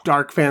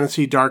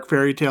fantasy, dark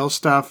fairy tale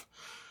stuff,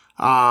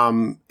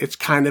 it's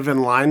kind of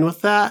in line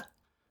with that.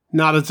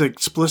 Not as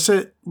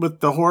explicit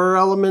with the horror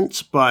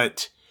elements,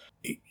 but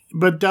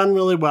done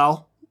really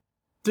well.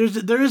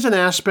 There is an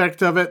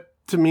aspect of it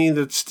to me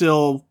that's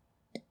still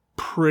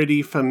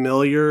pretty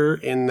familiar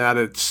in that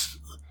it's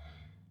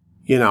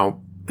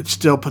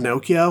still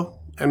Pinocchio,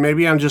 and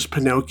maybe I'm just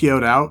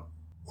Pinocchio'd out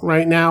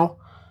right now.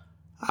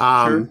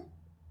 Sure.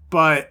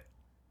 But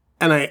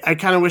I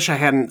kind of wish I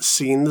hadn't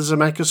seen the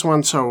Zemeckis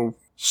one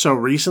so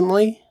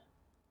recently,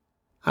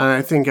 and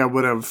I think I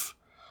would have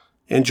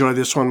enjoyed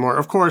this one more.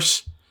 Of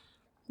course,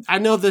 I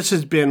know this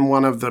has been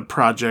one of the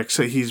projects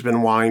that he's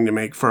been wanting to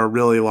make for a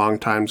really long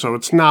time, so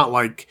it's not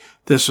like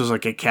this was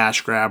like a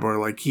cash grab or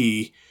like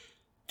he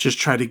just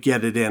tried to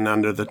get it in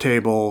under the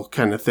table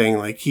kind of thing.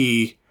 Like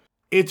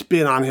it's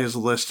been on his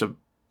list of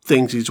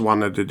things he's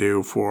wanted to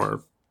do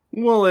for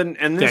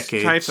and this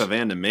decades. Type of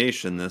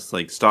animation, this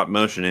like stop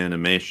motion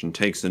animation,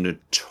 takes a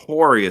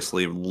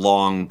notoriously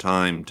long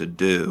time to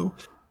do.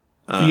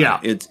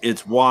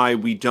 It's why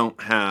we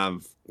don't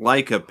have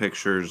Leica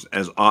pictures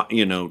as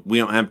we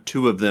don't have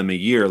 2 of them a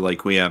year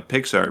like we have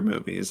Pixar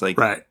movies. Like,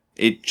 right.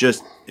 It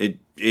just it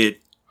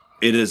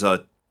is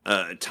a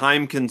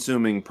time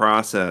consuming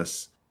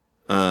process.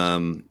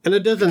 And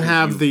it doesn't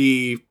have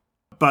the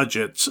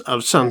budgets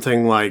of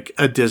something like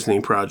a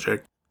Disney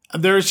project.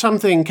 There is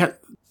something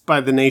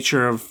by the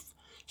nature of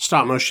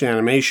stop motion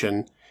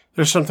animation.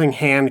 There's something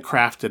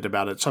handcrafted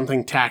about it,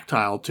 something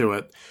tactile to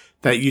it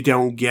that you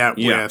don't get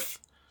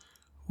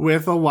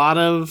with a lot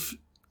of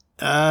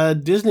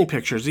Disney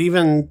pictures,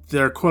 even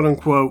their quote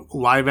unquote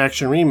live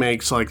action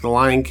remakes like The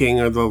Lion King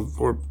or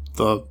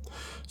the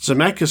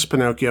Zemeckis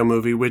Pinocchio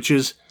movie, which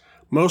is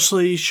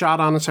mostly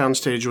shot on a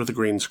soundstage with a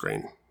green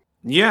screen.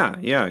 Yeah,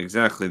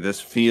 exactly.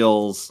 This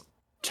feels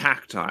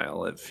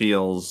tactile. It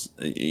feels,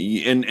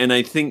 and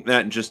I think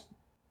that just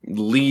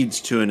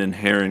leads to an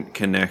inherent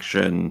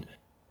connection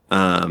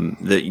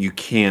that you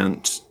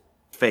can't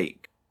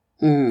fake.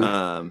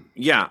 I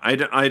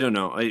don't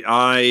know.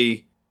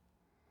 I've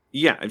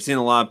seen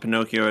a lot of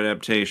Pinocchio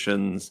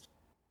adaptations.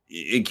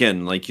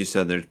 Again, like you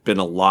said, there's been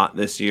a lot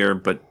this year,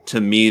 but to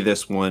me,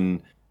 this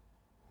one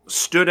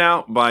stood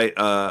out by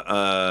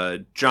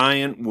a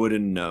giant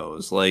wooden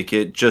nose. Like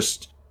the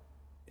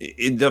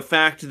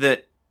fact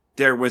that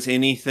there was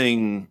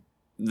even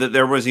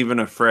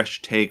a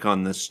fresh take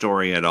on this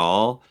story at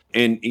all.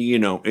 And,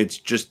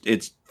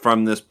 it's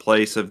from this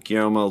place of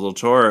Guillermo del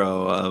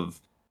Toro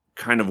of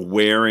kind of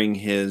wearing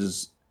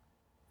his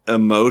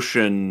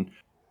emotion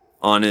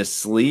on his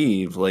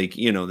sleeve. Like,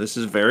 this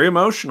is a very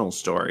emotional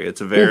story.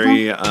 It's a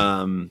very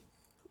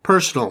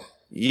personal.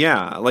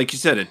 Yeah, like you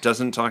said, it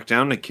doesn't talk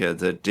down to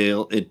kids.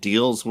 It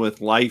deals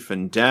with life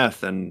and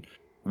death and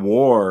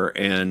war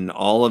and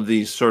all of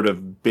these sort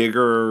of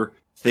bigger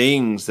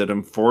things that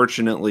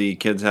unfortunately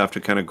kids have to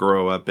kind of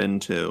grow up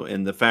into.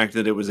 And the fact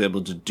that it was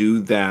able to do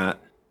that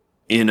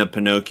in a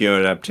Pinocchio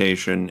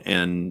adaptation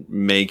and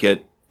make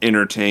it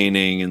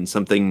entertaining and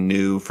something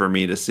new for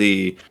me to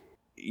see,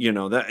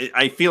 that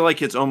I feel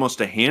like it's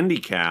almost a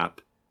handicap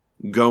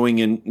going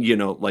in,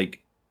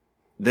 like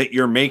that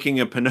you're making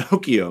a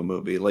Pinocchio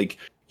movie. Like,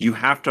 you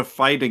have to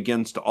fight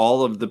against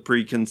all of the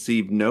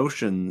preconceived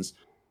notions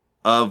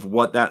of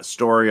what that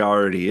story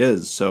already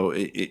is. So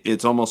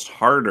it's almost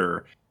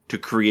harder to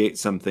create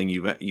something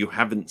you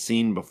haven't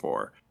seen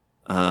before.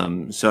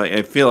 So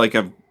I feel like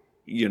I've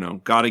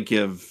got to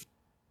give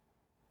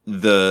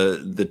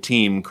the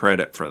team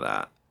credit for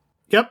that.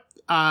 Yep.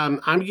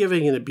 I'm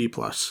giving it a B+.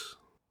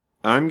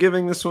 I'm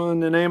giving this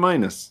one an A-.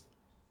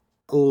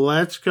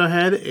 Let's go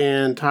ahead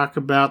and talk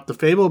about The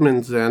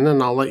Fabelmans then,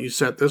 and I'll let you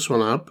set this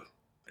one up.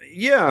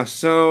 Yeah,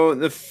 so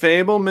The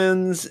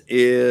Fabelmans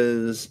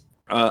is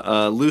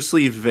a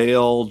loosely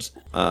veiled,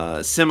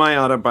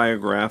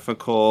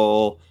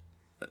 semi-autobiographical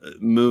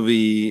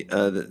movie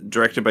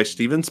directed by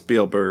Steven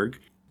Spielberg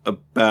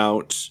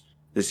about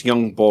this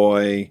young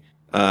boy,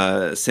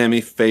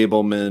 Sammy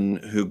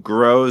Fabelman, who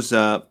grows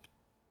up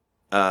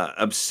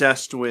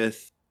obsessed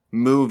with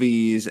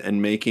movies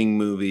and making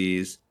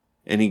movies.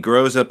 And he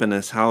grows up in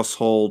this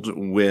household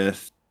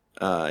with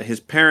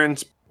his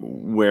parents,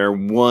 where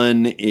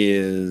one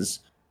is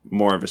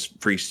more of a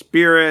free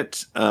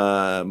spirit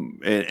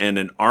and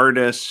an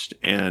artist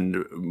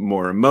and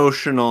more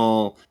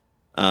emotional,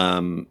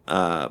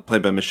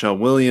 played by Michelle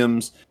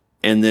Williams,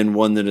 and then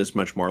one that is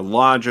much more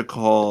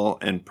logical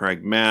and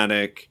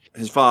pragmatic.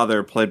 His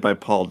father, played by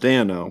Paul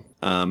Dano,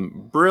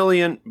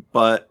 brilliant,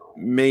 but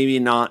maybe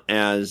not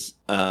as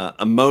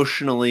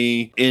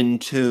emotionally in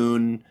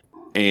tune.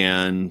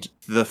 And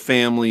the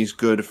family's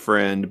good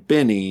friend,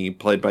 Benny,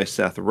 played by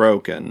Seth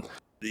Rogen.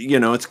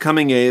 It's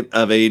coming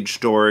of age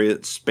story.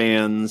 It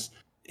spans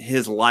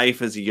his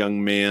life as a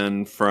young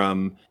man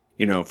from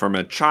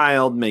a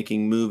child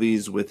making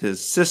movies with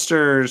his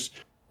sisters,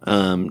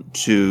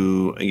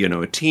 to,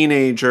 a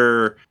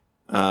teenager,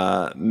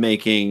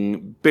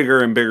 making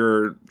bigger and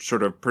bigger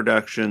sort of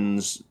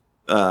productions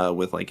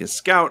with like his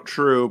scout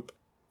troop,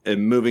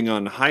 and moving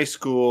on to high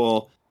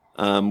school,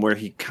 where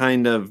he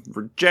kind of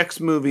rejects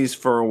movies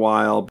for a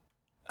while.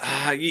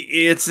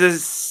 It's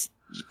this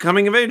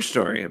coming of age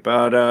story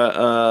about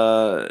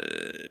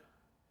a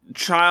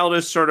child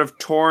is sort of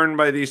torn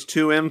by these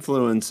two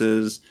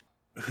influences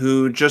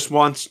who just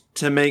wants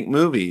to make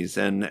movies,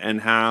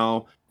 and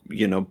how,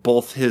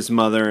 both his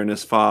mother and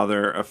his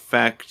father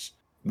affect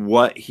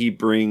what he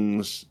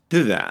brings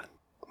to that.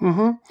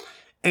 Mm-hmm.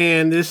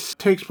 And this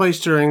takes place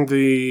during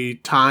the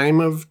time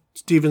of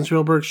Steven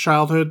Spielberg's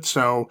childhood,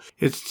 so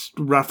it's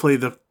roughly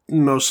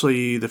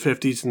mostly the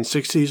 50s and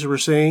 60s we're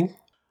seeing.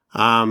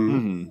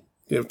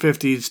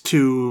 50s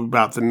to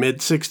about the mid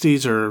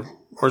 60s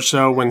or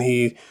so, when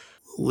he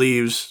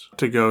leaves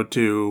to go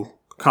to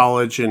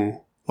college in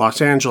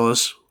Los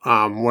Angeles,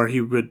 where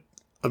he would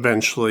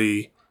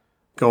eventually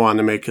go on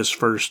to make his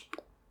first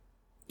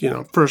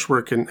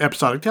work in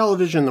episodic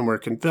television, then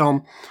work in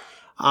film.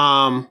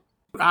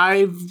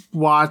 I've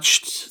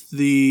watched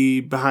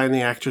the Behind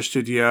the Actor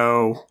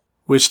Studio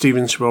with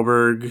Steven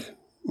Spielberg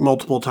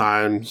multiple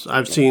times.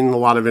 I've seen a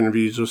lot of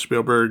interviews with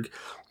Spielberg.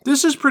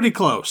 This is pretty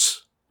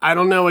close. I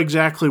don't know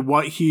exactly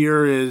what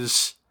here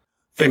is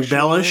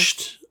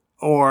embellished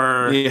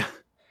or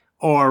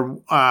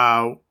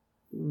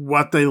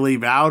what they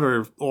leave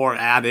out or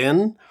add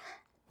in.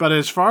 But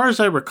as far as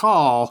I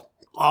recall,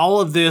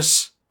 all of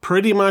this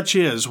pretty much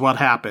is what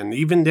happened,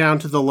 even down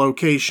to the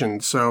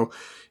location. So,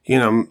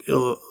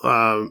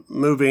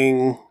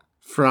 moving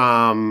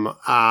from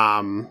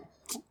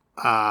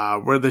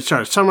where they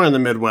started, somewhere in the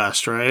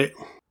Midwest, right?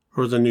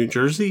 Or was it New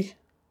Jersey?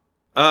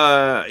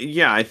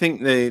 Yeah, I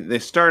think they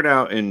start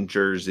out in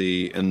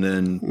Jersey and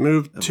then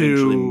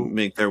eventually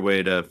make their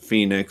way to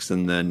Phoenix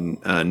and then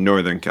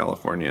Northern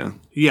California.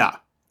 Yeah,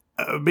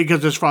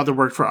 because his father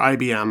worked for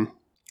IBM,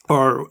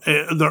 or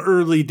the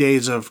early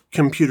days of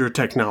computer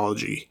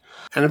technology.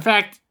 And in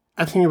fact,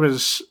 I think it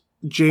was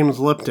James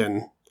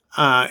Lipton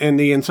in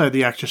the Inside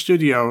the Actor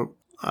Studio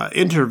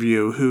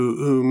interview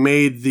who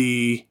made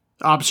the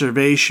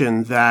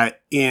observation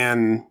that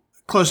in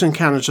Close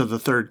Encounters of the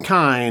Third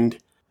Kind,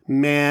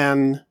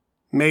 man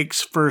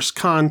makes first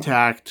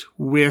contact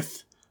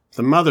with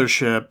the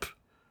mothership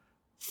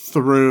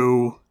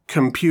through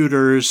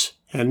computers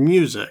and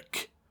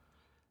music,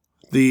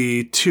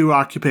 the two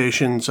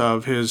occupations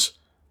of his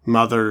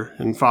mother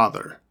and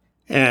father.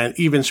 And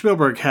even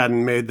Spielberg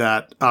hadn't made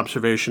that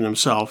observation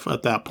himself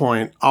at that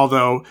point.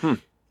 Although,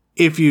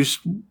 if you,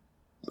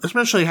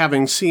 especially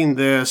having seen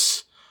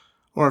this,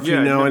 or if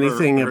you know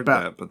anything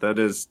about that, but that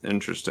is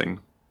interesting.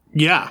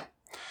 Yeah.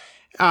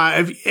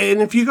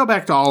 If you go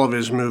back to all of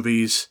his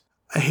movies,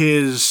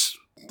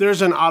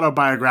 there's an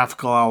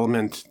autobiographical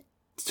element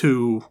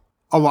to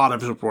a lot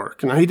of his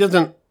work. Now, he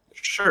doesn't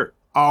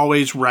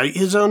always write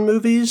his own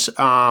movies.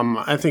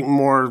 I think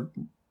more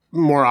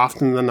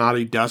often than not,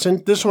 he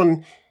doesn't. This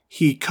one,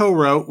 he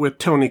co-wrote with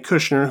Tony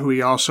Kushner, who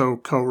he also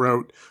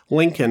co-wrote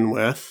Lincoln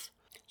with.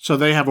 So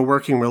they have a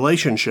working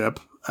relationship.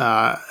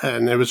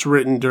 And it was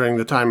written during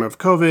the time of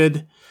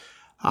COVID,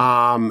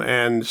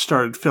 and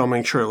started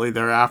filming shortly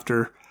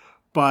thereafter.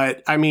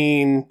 But, I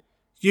mean,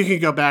 you can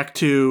go back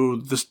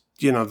to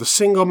the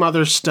single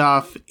mother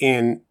stuff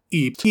in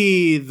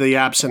E.T., the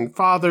absent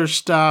father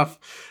stuff,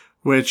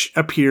 which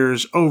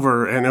appears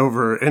over and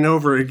over and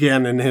over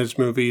again in his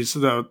movies.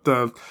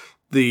 The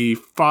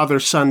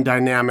father-son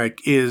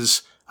dynamic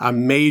is a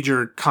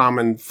major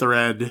common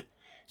thread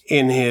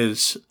in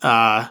his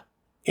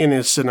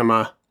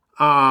cinema.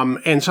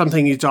 And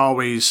something he's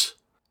always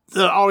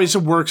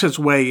works its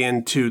way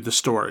into the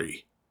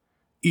story,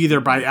 either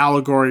by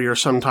allegory or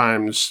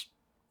sometimes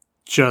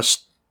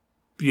just,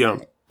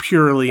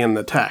 purely in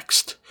the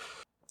text.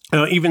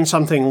 Even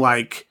something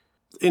like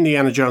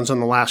Indiana Jones and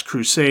the Last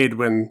Crusade,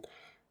 when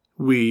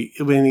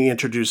he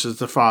introduces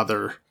the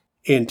father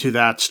into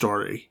that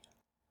story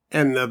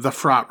and the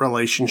fraught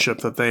relationship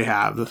that they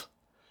have.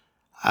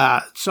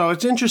 So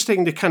it's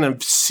interesting to kind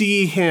of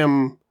see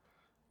him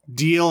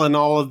deal in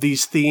all of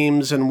these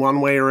themes in one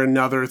way or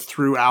another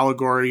through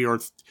allegory, or,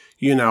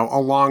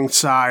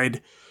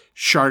 alongside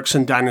sharks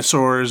and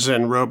dinosaurs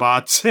and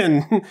robots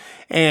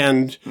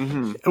and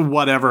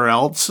whatever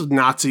else,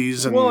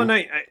 Nazis. And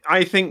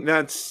I think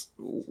that's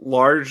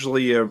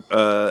largely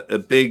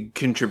a big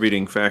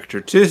contributing factor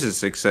to his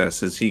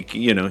success, is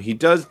he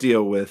does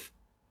deal with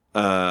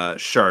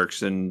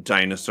sharks and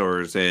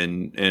dinosaurs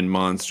and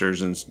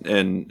monsters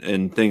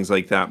and things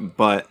like that,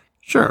 but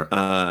sure.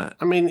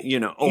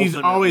 He's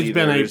always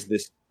been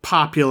this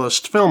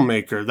populist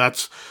filmmaker.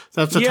 That's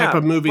the type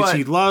of movies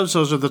he loves.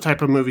 Those are the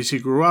type of movies he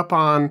grew up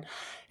on,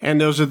 and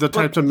those are the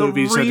types of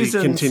movies that he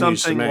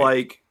continues to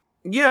make.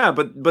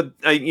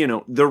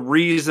 The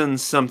reason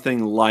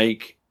something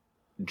like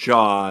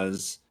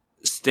Jaws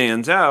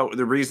stands out,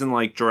 the reason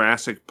like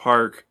Jurassic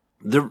Park,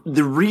 the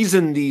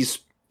reason these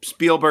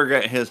Spielberg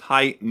at his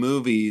height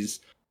movies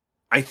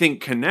I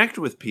think connect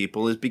with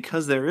people is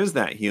because there is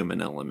that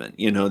human element.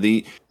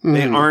 They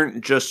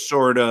aren't just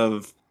sort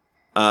of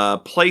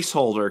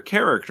placeholder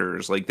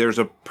characters. Like there's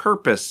a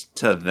purpose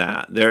to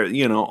that.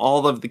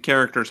 All of the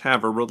characters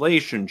have a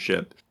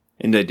relationship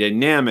and a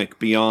dynamic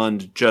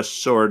beyond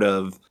just sort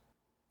of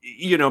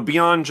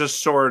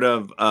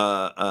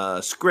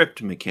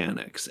script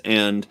mechanics.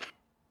 And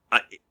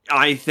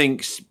I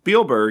think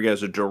Spielberg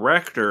as a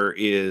director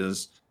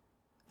is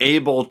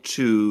able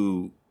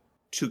to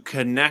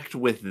connect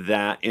with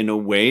that in a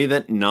way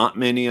that not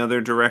many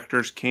other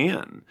directors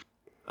can.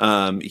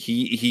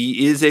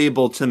 He is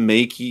able to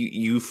make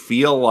you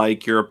feel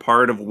like you're a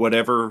part of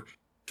whatever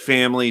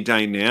family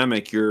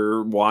dynamic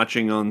you're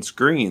watching on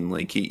screen.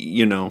 Like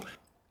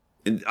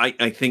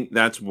I think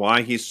that's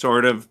why he's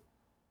sort of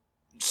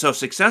so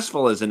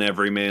successful as an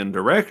everyman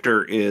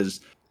director,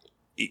 is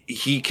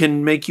he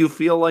can make you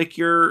feel like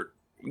you're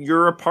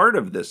a part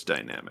of this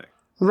dynamic.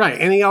 Right.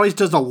 And he always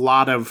does a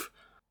lot of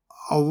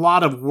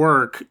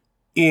work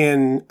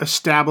in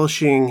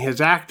establishing his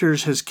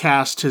actors, his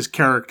cast, his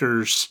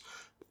characters,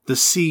 the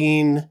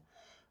scene,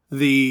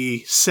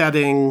 the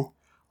setting.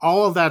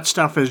 All of that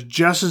stuff is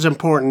just as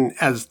important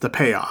as the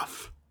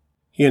payoff.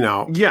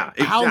 Yeah,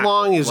 exactly. How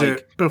long is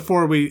it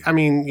before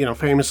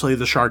famously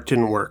the shark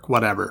didn't work,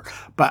 whatever.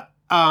 But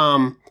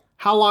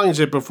how long is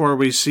it before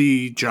we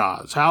see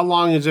Jaws? How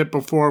long is it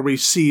before we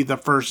see the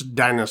first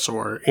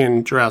dinosaur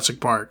in Jurassic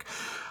Park?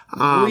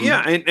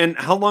 And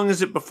how long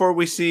is it before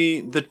we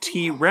see the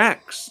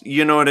T-Rex?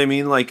 You know what I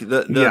mean? Like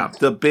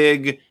the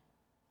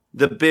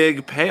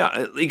big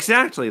payoff.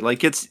 Exactly.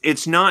 Like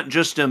it's not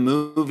just a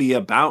movie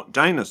about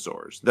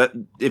dinosaurs. That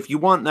if you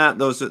want that,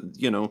 those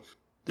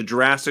the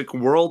Jurassic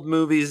World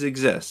movies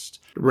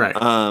exist right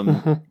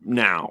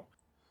now.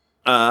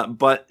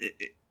 But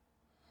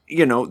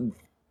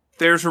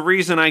there's a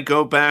reason I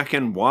go back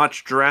and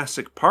watch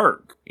Jurassic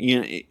Park.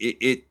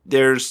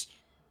 There's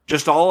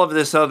just all of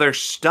this other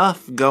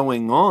stuff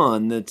going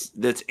on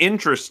that's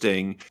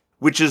interesting,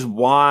 which is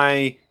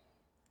why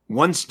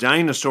once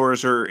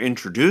dinosaurs are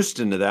introduced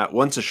into that,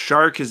 once a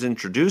shark is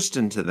introduced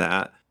into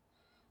that,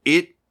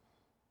 it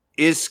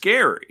is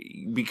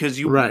scary because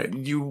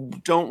you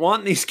don't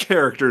want these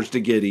characters to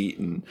get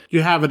eaten.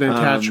 You have an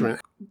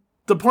attachment.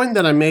 The point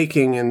that I'm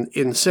making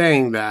in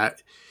saying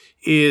that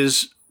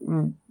is,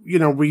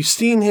 we've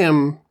seen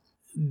him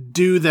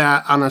do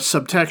that on a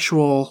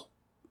subtextual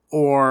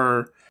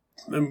or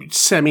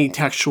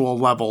semi-textual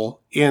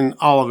level in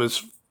all of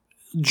his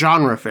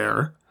genre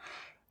fare.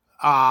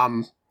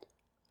 And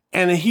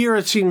here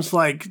it seems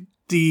like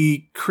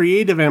the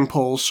creative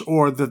impulse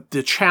or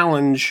the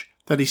challenge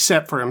that he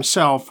set for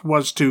himself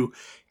was to,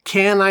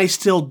 can I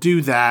still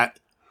do that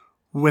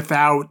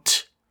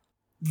without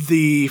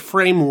the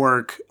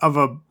framework of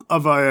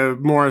a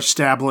more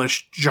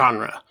established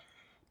genre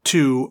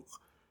to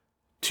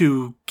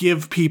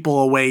give people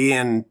a way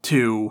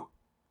into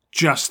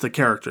just the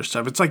character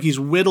stuff. It's like he's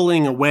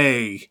whittling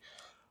away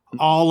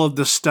all of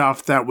the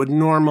stuff that would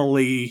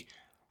normally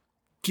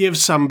give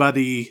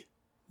somebody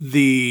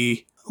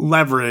the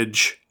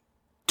leverage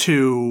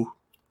to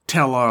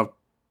tell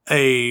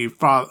a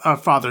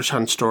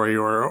father-son story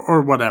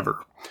or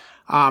whatever.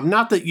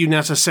 Not that you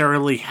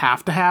necessarily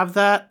have to have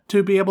that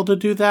to be able to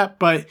do that,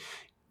 but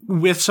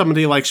with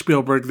somebody like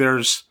Spielberg,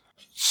 there's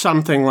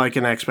something like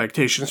an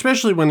expectation,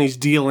 especially when he's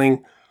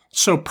dealing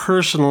so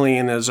personally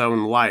in his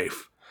own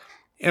life.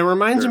 It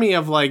reminds me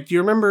of, do you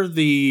remember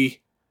the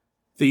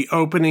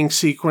opening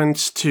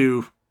sequence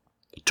to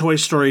Toy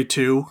Story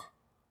 2?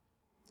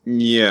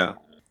 Yeah.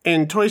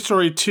 In Toy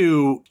Story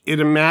 2,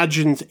 it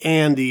imagines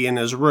Andy in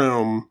his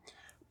room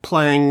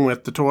playing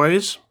with the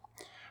toys,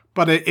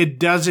 but it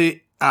does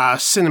it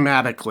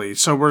cinematically.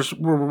 So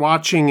we're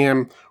watching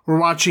him. We're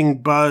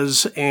watching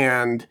Buzz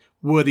and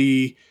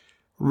Woody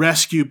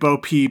rescue Bo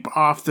Peep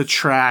off the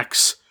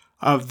tracks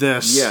of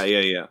this.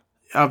 Yeah.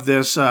 Of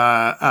this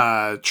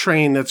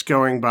train that's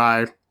going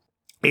by,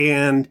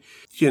 and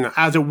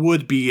as it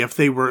would be if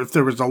there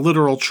was a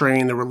literal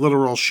train, there were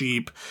literal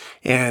sheep,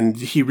 and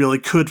he really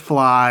could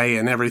fly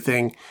and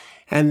everything.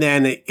 And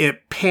then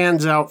it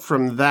pans out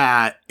from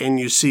that, and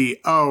you see,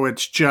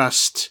 it's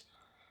just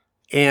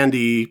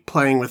Andy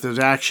playing with his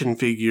action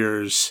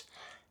figures,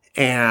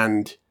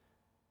 and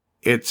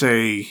it's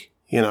a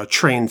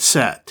train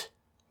set,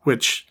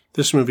 which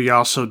this movie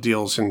also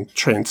deals in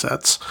train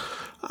sets.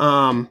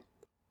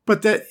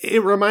 But that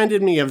it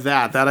reminded me of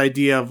that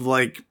idea of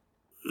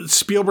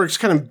Spielberg's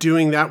kind of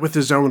doing that with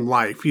his own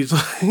life. He's,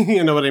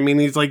 you know what I mean?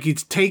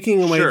 He's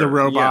taking away the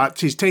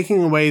robots. Yeah. He's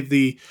taking away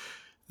the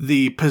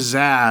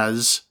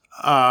pizzazz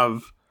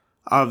of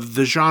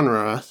the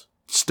genre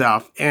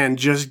stuff and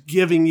just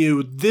giving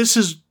you, this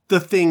is the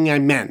thing I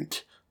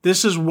meant.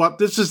 This is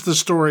the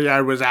story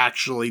I was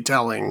actually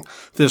telling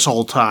this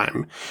whole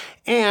time.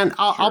 And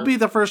I'll be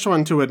the first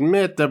one to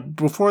admit that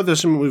before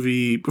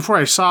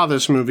I saw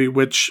this movie,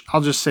 which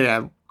I'll just say,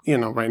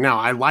 right now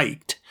I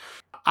liked,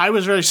 I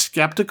was very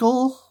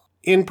skeptical,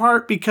 in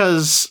part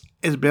because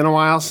it's been a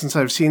while since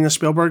I've seen a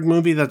Spielberg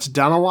movie that's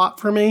done a lot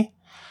for me.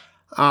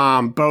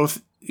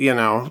 Both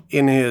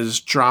in his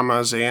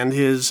dramas and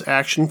his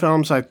action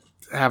films. I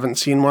haven't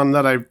seen one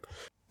that I've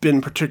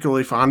been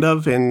particularly fond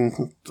of at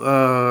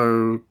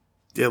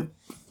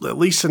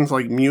least since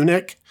like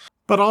Munich,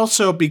 but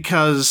also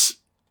because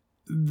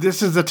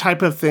this is the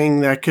type of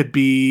thing that could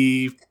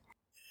be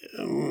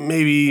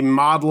maybe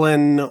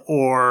maudlin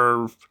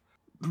or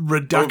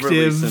reductive.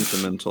 Overly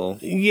sentimental.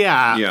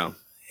 Yeah. Yeah.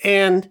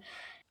 And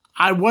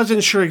I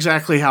wasn't sure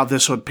exactly how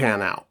this would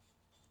pan out.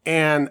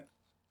 And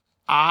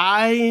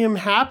I am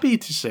happy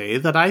to say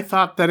that I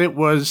thought that I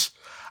was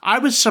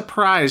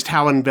surprised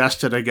how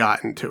invested I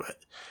got into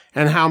it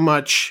and how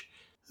much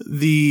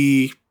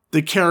the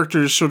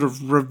characters sort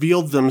of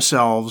revealed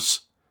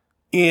themselves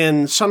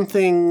in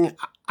something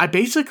I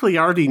basically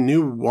already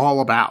knew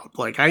all about.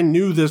 Like, I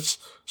knew this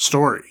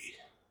story.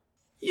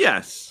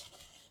 Yes,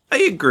 I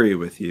agree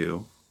with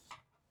you.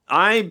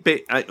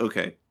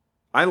 Okay.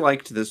 I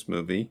liked this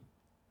movie,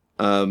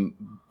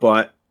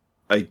 but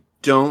I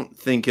don't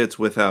think it's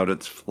without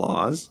its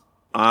flaws.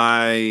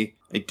 I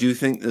do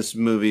think this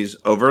movie's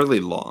overly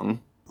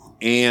long,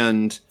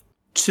 and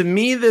to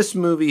me, this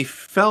movie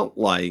felt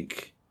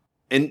like,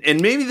 and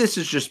maybe this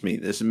is just me.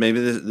 This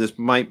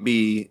might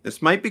be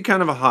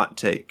kind of a hot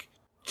take.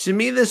 To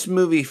me, this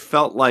movie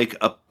felt like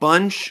a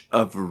bunch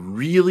of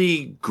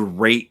really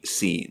great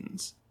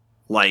scenes,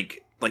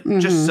 like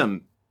just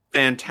some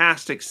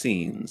fantastic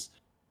scenes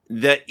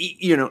that,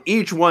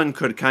 each one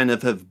could kind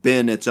of have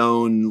been its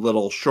own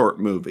little short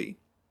movie.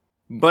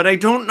 But I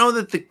don't know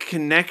that the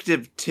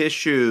connective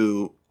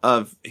tissue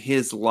of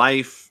his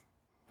life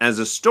as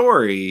a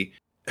story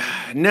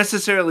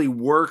necessarily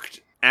worked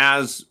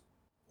as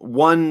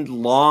one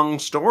long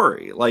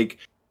story. Like,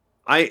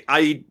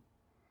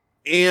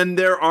 and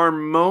there are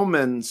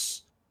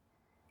moments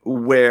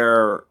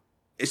where,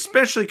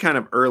 especially kind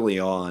of early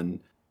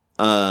on,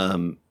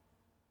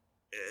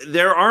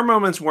 there are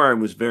moments where I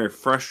was very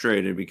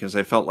frustrated because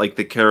I felt like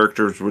the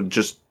characters were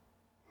just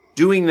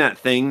doing that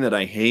thing that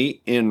I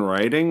hate in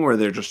writing, where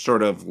they're just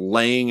sort of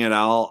laying it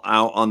all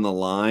out on the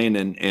line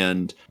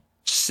and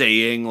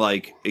saying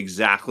like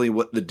exactly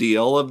what the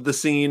deal of the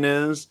scene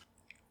is.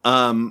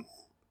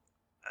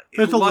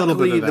 There's a little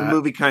bit of that. The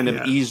movie kind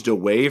of eased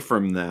away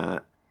from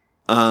that.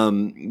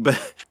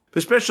 But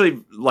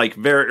especially like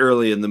very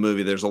early in the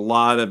movie, there's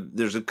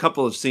a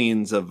couple of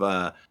scenes of,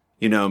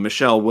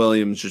 Michelle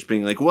Williams just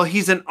being like, well,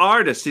 he's an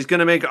artist, he's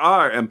going to make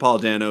art. And Paul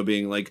Dano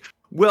being like,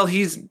 well,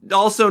 he's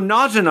also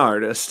not an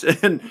artist.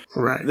 And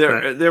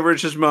there were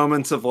just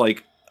moments of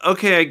like,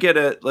 okay, I get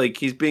it. Like,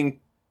 he's being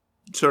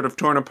sort of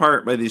torn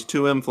apart by these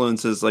two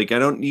influences. Like, I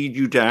don't need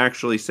you to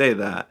actually say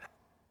that.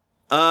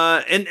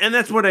 And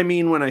that's what I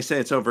mean when I say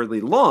it's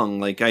overly long.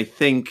 Like, I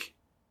think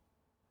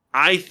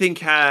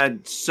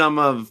had some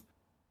of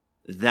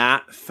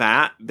that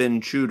fat been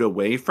chewed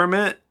away from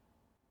it,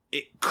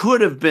 it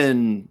could have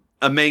been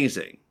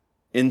amazing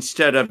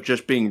instead of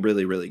just being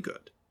really, really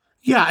good.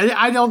 Yeah,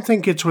 I don't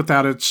think it's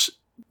without its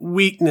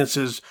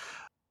weaknesses.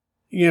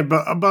 Yeah,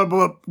 but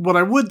what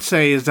I would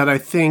say is that I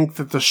think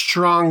that the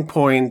strong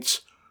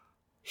points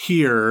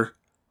here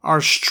are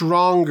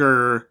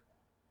stronger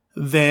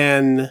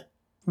than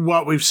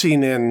what we've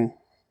seen in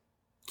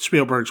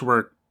Spielberg's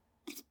work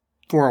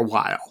for a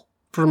while,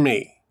 for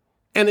me.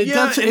 And it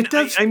does kind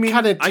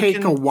of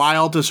take a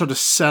while to sort of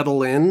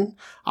settle in.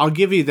 I'll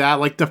give you that.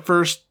 Like the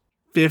first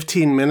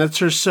 15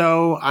 minutes or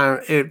so,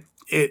 it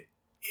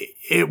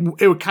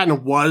kind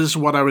of was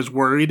what I was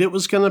worried it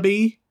was going to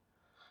be,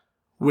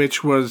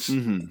 which was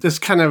this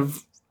kind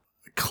of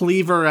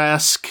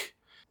Cleaver-esque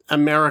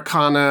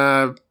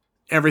Americana,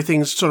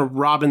 everything's sort of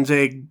robin's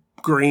egg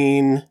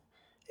green,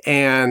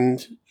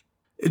 and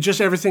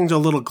everything's a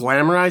little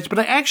glamorized. But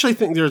I actually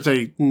think there's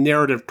a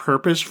narrative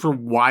purpose for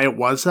why it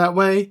was that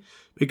way.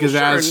 Because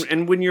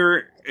and when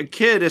you're a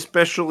kid,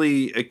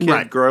 especially a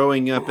kid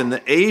growing up in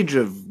the age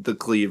of the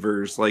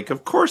Cleavers, like,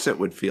 of course it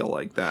would feel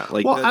like that.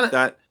 Like,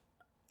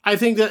 I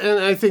think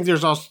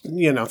there's also,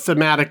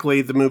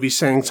 thematically the movie's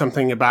saying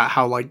something about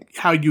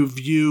how you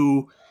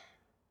view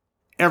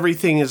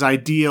everything as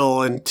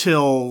ideal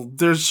until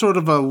there's sort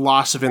of a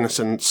loss of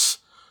innocence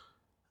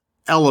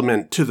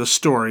element to the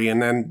story.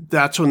 And then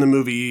that's when the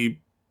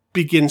movie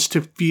begins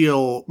to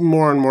feel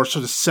more and more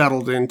sort of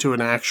settled into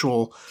an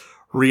actual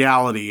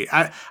reality.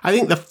 I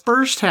think the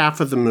first half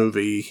of the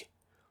movie,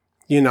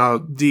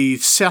 the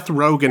Seth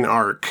Rogen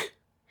arc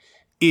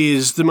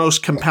is the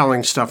most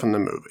compelling stuff in the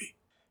movie.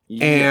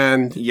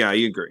 And I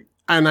agree.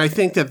 And I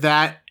think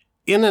that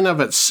in and of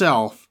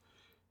itself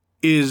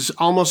is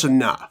almost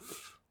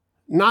enough.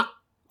 Not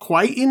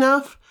quite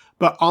enough,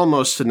 but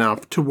almost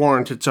enough to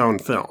warrant its own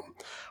film.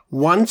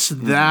 Once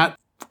that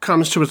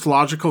comes to its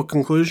logical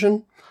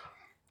conclusion,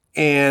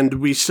 and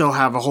we still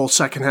have a whole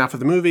second half of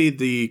the movie,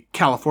 the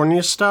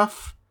California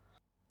stuff,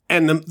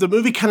 and the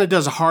movie kind of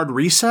does a hard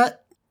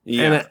reset,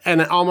 and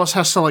it almost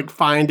has to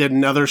find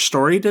another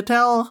story to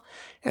tell.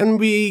 And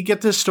we get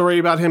this story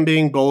about him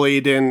being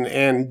bullied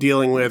and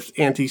dealing with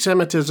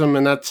anti-Semitism,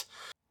 and it's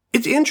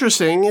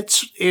interesting.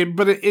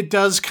 But it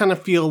does kind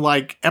of feel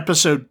like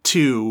episode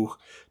 2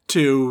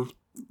 to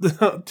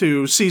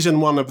to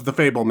season 1 of The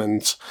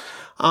Fabelmans.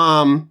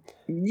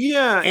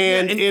 Yeah,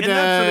 and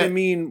that's what I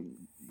mean.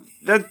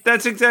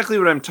 That's exactly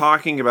what I'm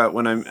talking about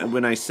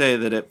when I say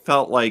that it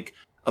felt like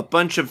a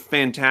bunch of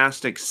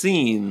fantastic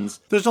scenes.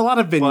 There's a lot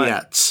of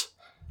vignettes.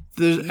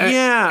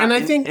 And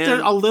I think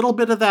a little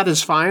bit of that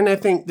is fine. I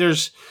think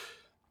there's,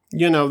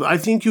 I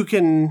think you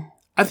can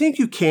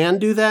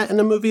do that in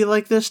a movie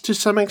like this to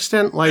some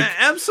extent. Like,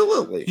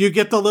 absolutely, you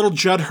get the little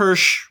Judd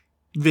Hirsch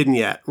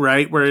vignette,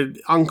 right, where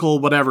Uncle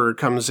whatever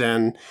comes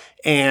in,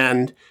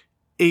 and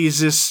he's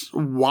this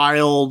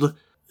wild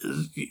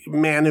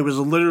man who was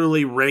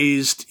literally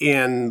raised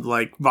in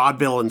like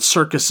vaudeville and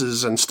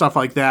circuses and stuff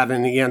like that,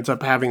 and he ends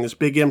up having this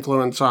big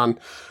influence on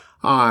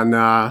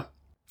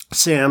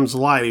Sam's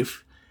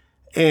life.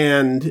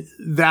 And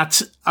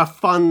that's a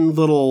fun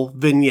little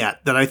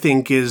vignette that I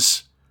think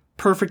is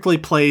perfectly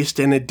placed,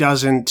 and it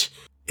doesn't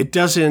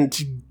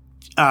muddy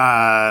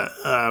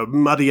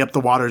up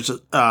the waters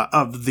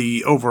of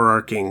the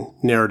overarching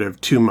narrative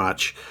too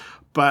much.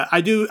 But I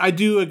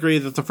do agree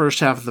that the first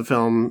half of the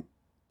film,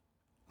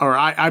 or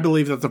I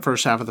believe that the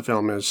first half of the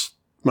film is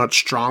much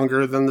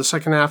stronger than the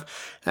second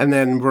half, and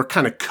then we're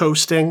kind of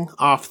coasting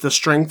off the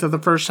strength of the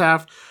first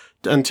half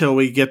until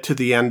we get to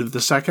the end of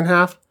the second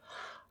half.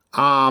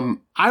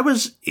 I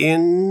was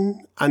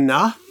in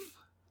enough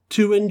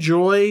to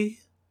enjoy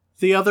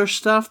the other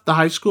stuff, the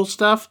high school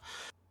stuff.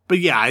 But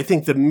yeah, I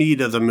think the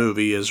meat of the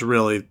movie is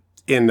really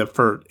in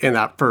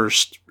that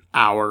first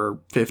hour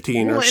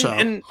 15 or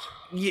so.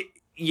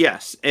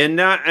 Yes, and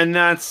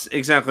that's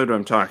exactly what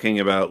I'm talking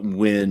about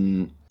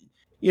when,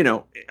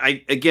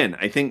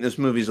 I think this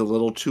movie's a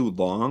little too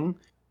long,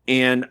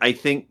 and I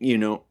think,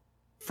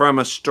 from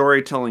a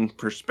storytelling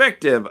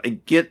perspective, I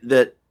get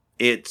that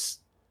it's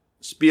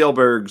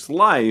Spielberg's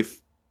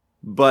life,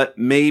 but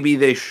maybe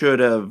they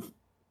should have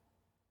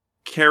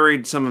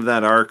carried some of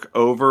that arc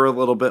over a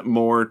little bit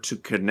more to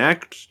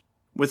connect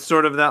with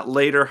sort of that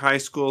later high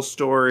school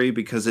story,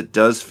 because it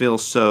does feel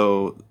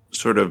so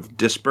sort of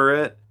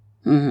disparate.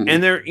 Mm-hmm.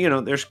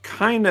 And there's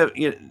kind of,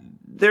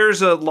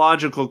 there's a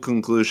logical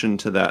conclusion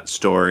to that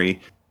story,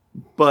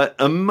 but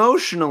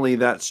emotionally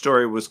that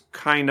story was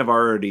kind of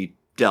already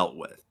dealt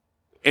with.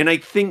 And I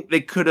think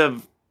they could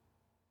have,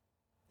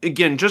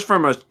 again, just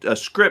from a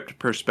script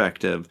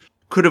perspective,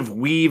 could have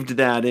weaved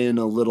that in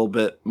a little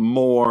bit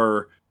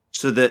more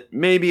so that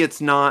maybe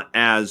it's not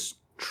as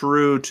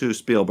true to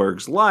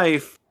Spielberg's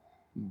life,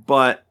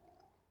 but,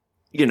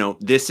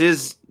 this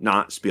is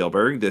not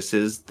Spielberg. This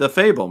is the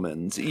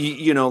Fabelmans.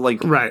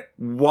 Right.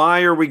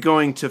 Why are we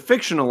going to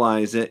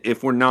fictionalize it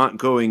if we're not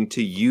going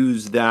to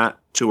use that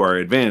to our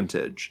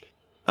advantage,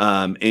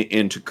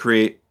 and to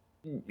create,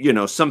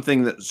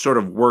 something that sort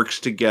of works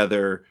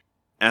together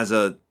as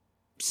a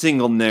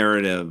single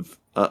narrative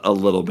a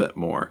little bit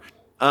more.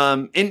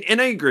 And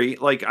I agree,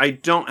 like, I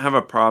don't have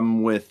a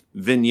problem with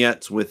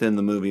vignettes within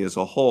the movie as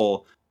a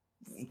whole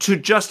to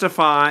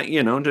justify a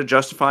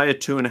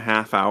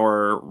 2.5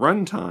 hour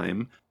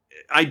runtime.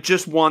 I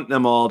just want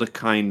them all to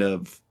kind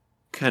of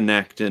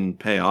connect and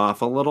pay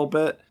off a little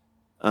bit,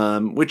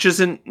 which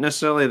isn't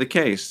necessarily the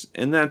case.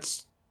 And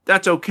that's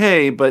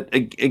okay. But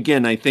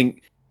again, I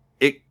think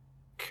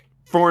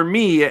for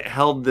me, it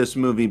held this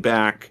movie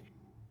back,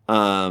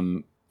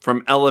 from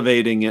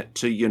elevating it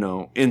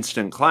to,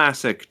 instant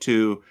classic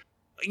to,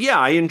 yeah,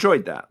 I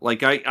enjoyed that.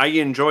 Like, I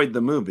enjoyed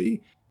the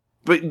movie.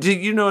 But do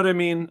you know what I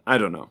mean? I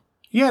don't know.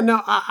 Yeah,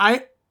 no,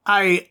 I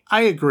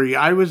agree.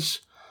 I was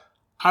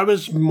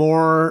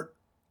more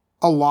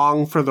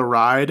along for the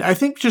ride. I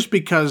think just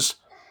because,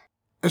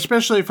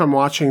 especially if I'm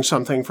watching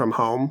something from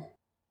home,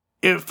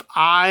 if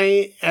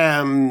I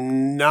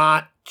am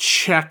not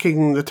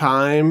checking the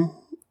time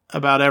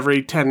about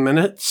every 10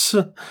 minutes,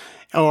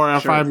 or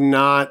if I'm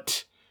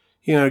not,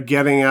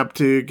 getting up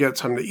to get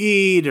something to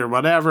eat or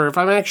whatever, if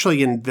I'm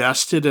actually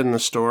invested in the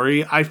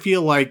story, I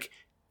feel like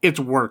it's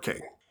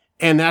working.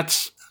 And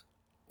that's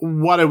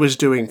what it was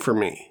doing for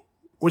me,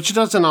 which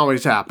doesn't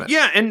always happen.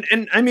 Yeah,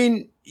 and I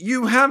mean,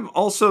 you have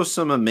also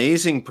some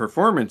amazing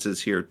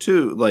performances here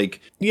too. Like,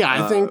 yeah,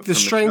 I think the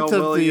strength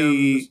of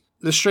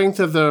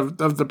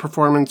the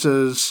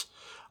performances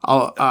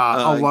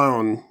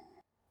alone.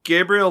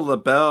 Gabriel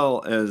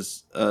LaBelle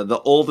as the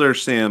older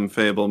Sam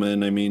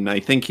Fabelman. I mean, I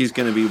think he's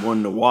going to be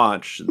one to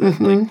watch.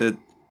 Mm-hmm.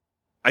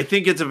 I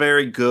think it's a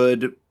very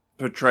good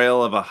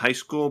portrayal of a high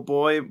school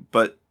boy,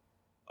 but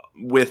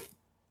with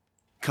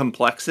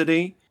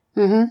complexity.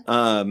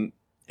 Mm-hmm.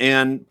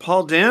 And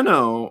Paul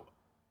Dano,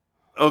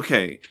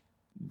 okay,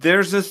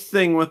 there's this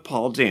thing with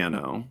Paul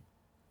Dano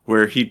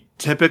where he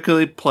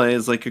typically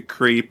plays like a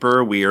creep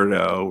or a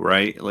weirdo,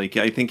 right? Like,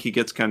 I think he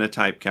gets kind of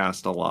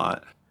typecast a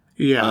lot.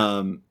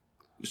 Yeah.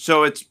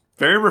 So it's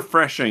very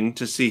refreshing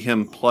to see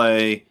him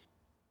play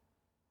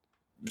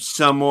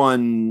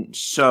someone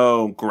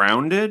so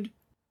grounded,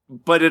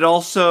 but it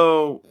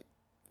also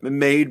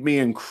made me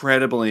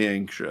incredibly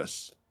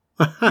anxious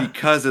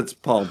because it's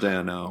Paul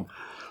Dano.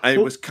 I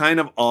was kind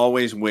of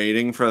always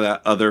waiting for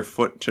that other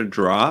foot to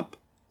drop.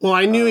 Well,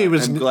 I knew he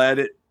was. I'm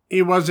glad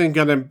he wasn't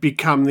going to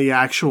become the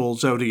actual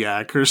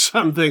Zodiac or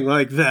something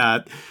like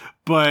that.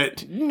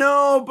 But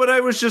no, but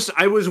I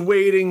was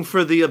waiting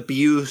for the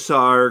abuse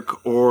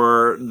arc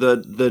or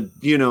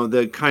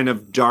the kind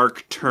of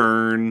dark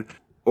turn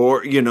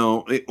or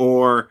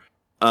the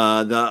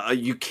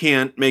you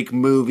can't make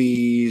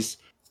movies.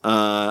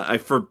 I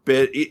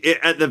forbid,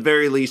 at the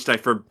very least, I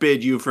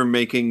forbid you from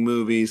making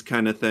movies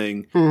kind of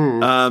thing.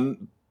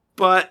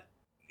 But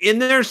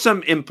there's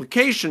some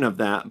implication of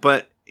that,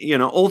 but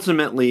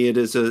ultimately it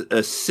is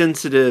a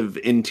sensitive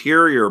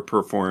interior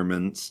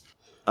performance.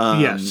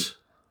 Yes.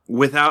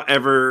 Without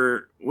it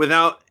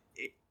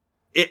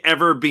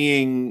ever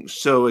being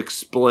so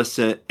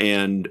explicit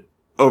and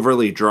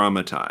overly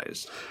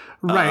dramatized.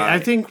 Right. I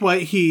think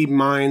what he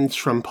mines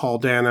from Paul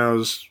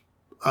Dano's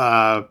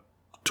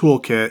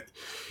toolkit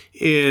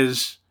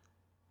is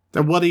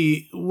that what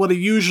he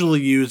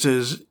usually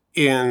uses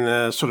in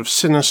a sort of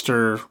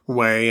sinister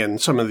way in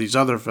some of these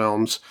other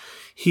films,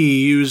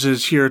 he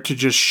uses here to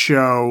just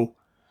show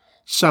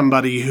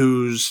somebody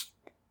who's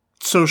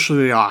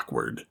socially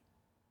awkward.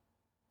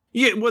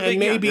 Yeah, well,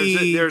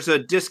 maybe there's a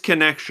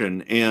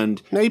disconnection,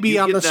 and maybe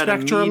on the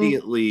spectrum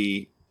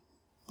immediately.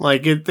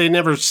 Like they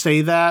never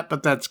say that,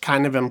 but that's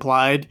kind of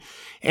implied,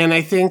 and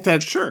I think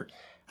that sure,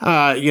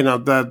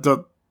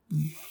 the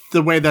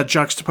way that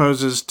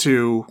juxtaposes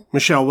to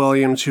Michelle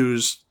Williams,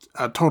 who's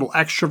a total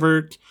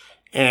extrovert,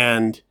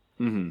 and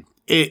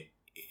it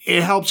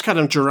helps kind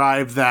of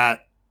derive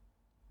that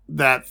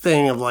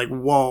thing of like,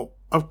 well,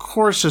 of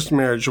course this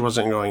marriage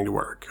wasn't going to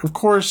work. Of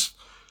course,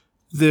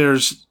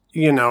 there's.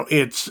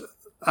 It's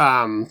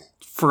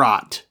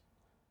fraught.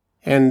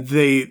 And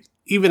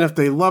even if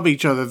they love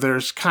each other,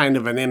 there's kind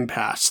of an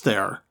impasse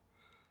there.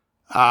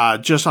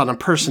 Just on a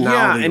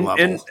personality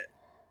level.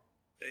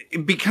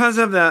 And because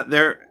of that,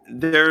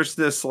 there's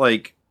this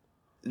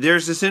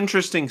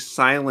interesting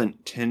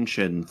silent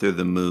tension through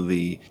the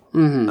movie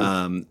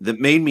that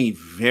made me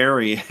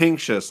very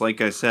anxious, like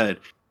I said,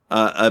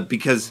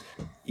 because,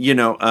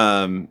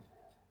 Michelle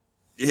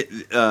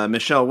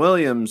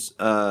Williams,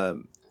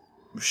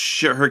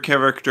 her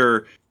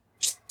character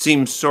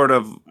seems sort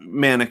of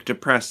manic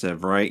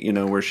depressive, right?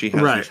 Where she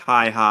has these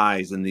high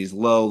highs and these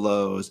low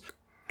lows.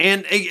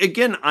 And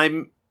again,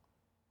 I'm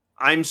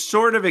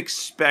sort of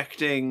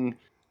expecting,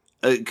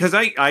 because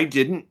I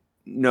didn't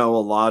know a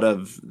lot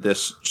of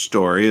this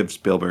story of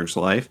Spielberg's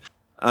life.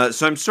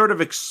 So I'm sort of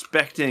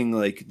expecting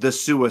like the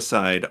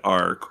suicide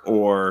arc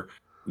or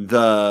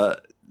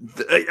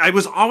I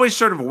was always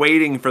sort of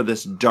waiting for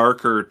this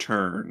darker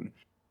turn.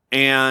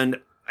 And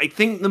I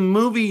think the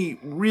movie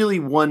really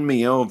won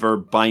me over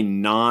by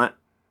not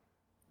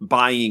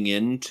buying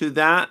into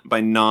that,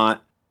 by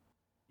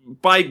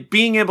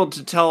being able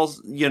to tell,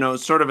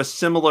 sort of a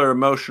similar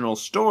emotional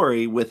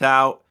story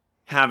without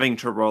having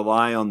to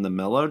rely on the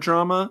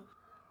melodrama.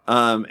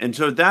 And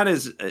so that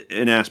is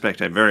an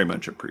aspect I very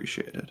much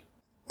appreciated.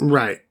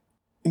 Right.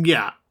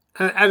 Yeah.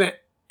 And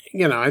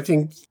I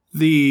think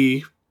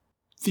the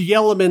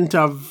element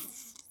of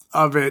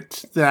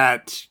it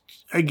that,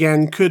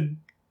 again, could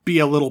be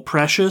a little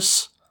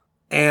precious,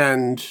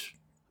 and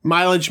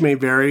mileage may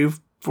vary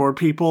for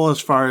people as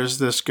far as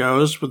this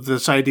goes, with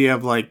this idea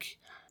of like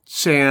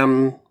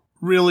Sam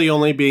really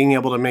only being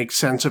able to make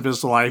sense of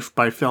his life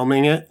by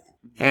filming it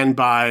and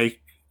by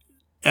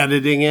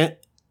editing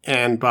it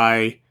and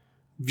by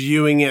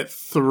viewing it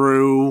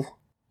through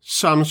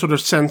some sort of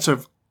sense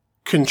of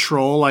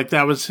control. Like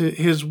that was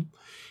his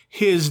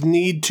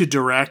need to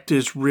direct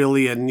is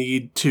really a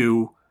need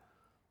to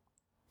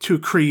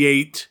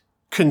create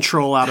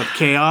control out of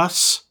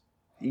chaos.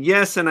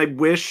 Yes, and I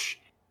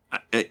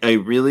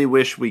really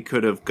wish we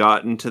could have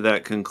gotten to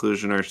that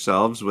conclusion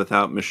ourselves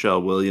without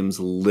Michelle Williams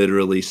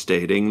literally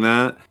stating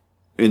that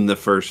in the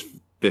first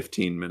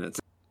 15 minutes.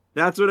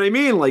 That's what I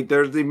mean. Like,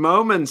 there's the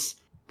moments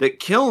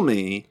that kill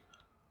me,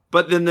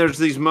 but then there's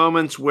these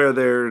moments where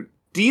they're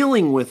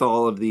dealing with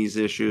all of these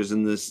issues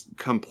and this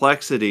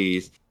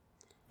complexities.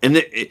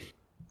 And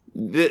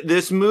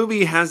this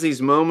movie has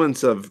these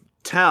moments of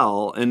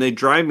tell, and they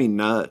drive me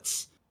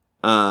nuts.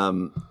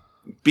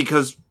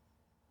 Because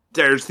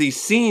there's these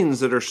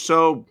scenes that are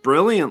so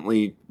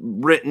brilliantly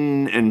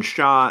written and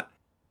shot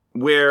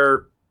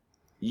where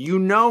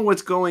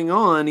what's going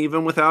on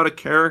even without a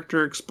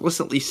character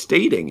explicitly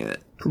stating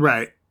it.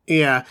 Right.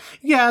 Yeah.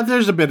 Yeah,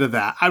 there's a bit of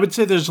that. I would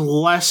say there's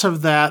less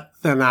of that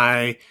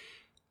than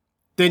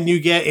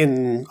you get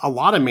in a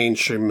lot of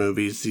mainstream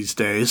movies these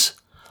days.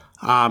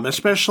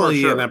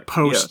 Especially in a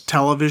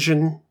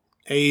post-television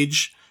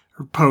age.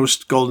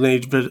 Post golden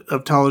age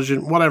of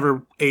television,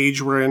 whatever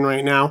age we're in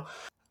right now,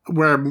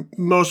 where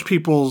most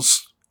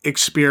people's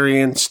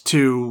experience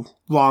to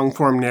long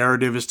form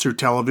narrative is through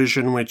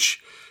television,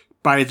 which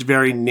by its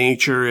very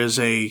nature is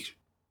a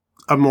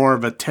more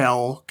of a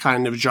tell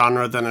kind of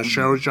genre than a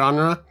show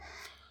genre.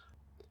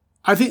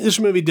 I think this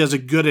movie does a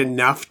good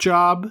enough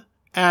job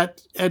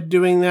at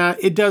doing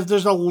that. It does.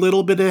 There's a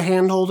little bit of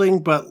hand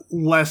holding, but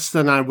less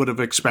than I would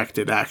have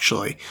expected,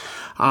 actually.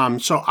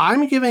 So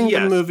I'm giving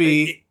the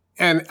movie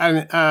and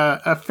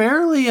a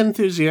fairly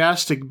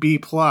enthusiastic B+.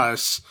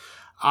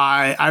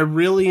 I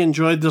really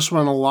enjoyed this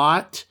one a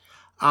lot.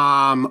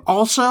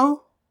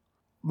 Also,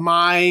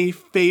 my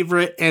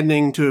favorite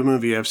ending to a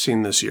movie I've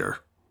seen this year.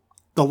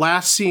 The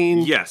last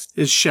scene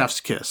is Chef's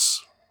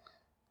Kiss.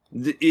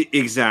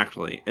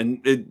 Exactly.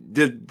 And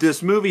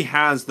this movie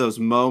has those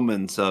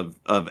moments of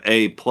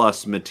A+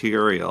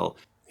 material.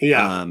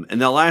 Yeah.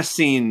 And the last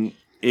scene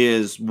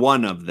is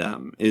one of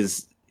them.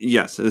 It's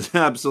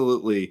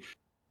absolutely,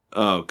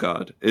 oh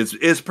God,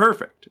 it's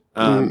perfect.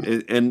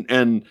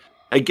 And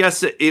I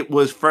guess it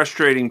was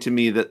frustrating to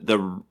me that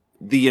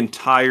the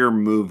entire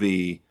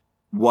movie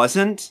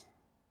wasn't,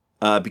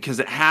 because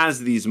it has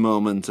these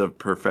moments of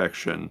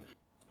perfection.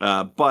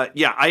 But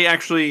yeah, I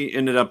actually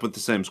ended up with the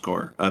same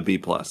score,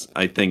 B+.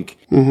 I think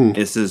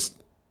this is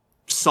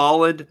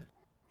solid,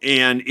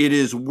 and it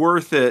is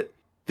worth it.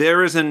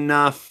 There is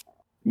enough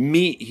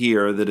meat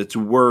here that it's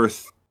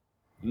worth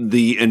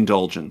the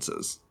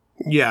indulgences.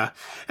 Yeah,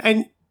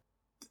 and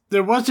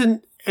there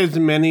wasn't as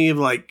many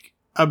like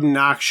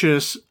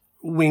obnoxious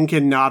wink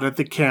and nod at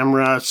the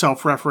camera,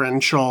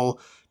 self-referential,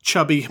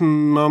 chubby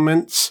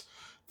moments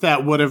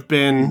that would have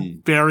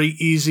been very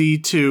easy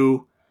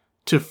to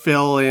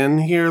fill in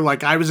here.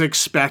 Like, I was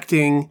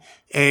expecting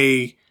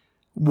a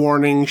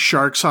warning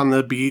sharks on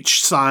the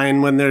beach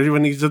sign when they're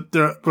doing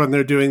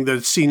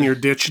the senior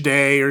ditch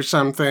day or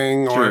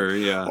something,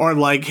 or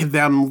like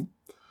him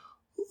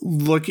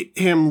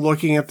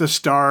looking at the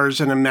stars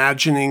and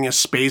imagining a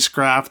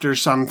spacecraft or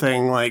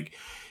something. Like,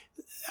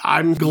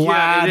 I'm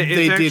glad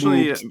they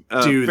didn't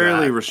do that.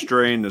 Fairly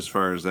restrained as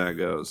far as that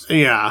goes.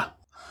 Yeah.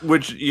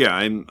 Which,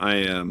 I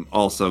am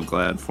also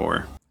glad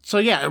for. So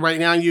yeah, right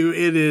now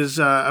it is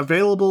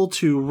available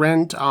to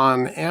rent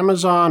on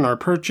Amazon or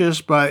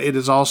purchase, but it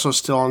is also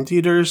still in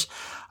theaters.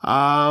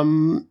 I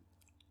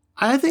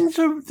think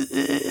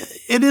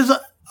it is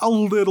a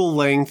little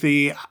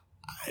lengthy.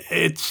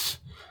 It's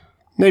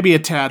maybe a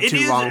tad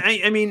too long.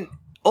 I mean,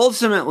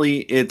 ultimately,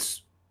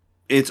 it's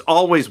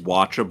always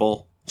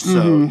watchable.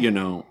 So,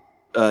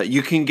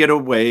 you can get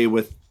away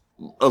with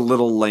a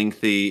little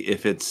lengthy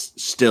if it's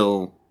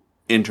still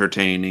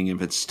entertaining,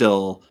 if it's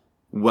still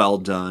well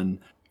done.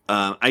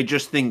 I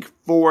just think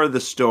for the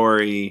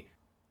story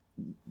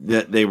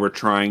that they were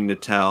trying to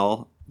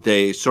tell,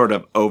 they sort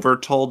of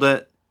overtold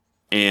it,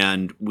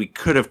 and we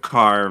could have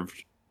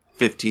carved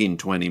 15,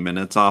 20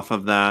 minutes off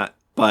of that,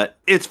 but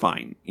it's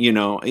fine.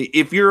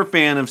 If you're a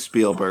fan of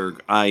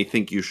Spielberg, I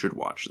think you should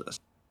watch this.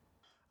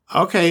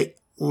 Okay,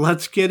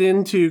 let's get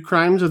into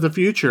Crimes of the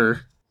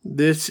Future.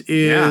 This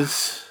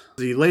is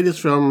the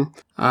latest film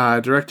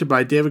directed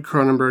by David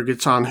Cronenberg.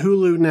 It's on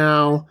Hulu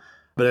now,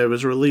 but it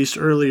was released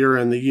earlier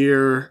in the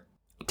year.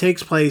 It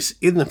takes place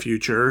in the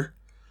future,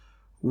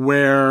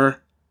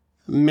 where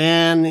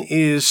man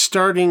is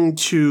starting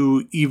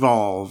to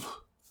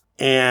evolve,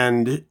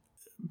 and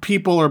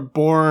people are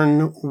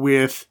born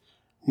with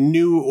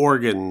new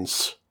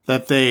organs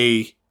that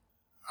they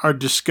are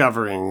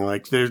discovering.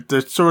 Like,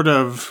 they're sort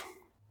of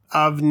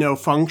no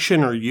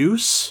function or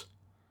use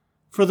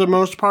for the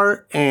most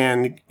part,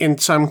 and in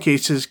some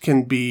cases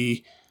can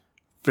be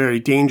very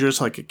dangerous,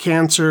 like a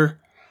cancer.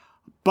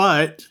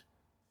 But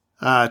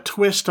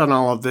twist on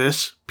all of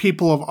this,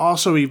 people have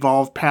also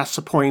evolved past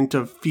the point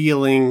of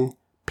feeling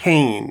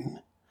pain.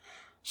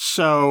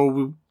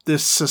 So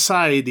this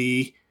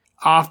society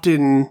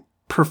often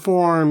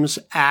performs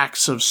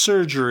acts of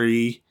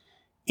surgery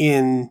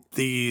in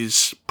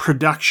these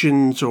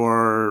productions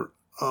or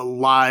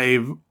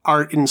live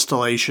art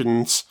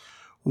installations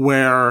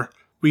where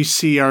we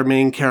see our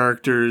main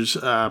characters,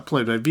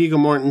 played by Viggo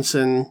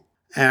Mortensen,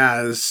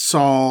 as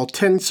Saul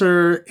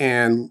Tenser,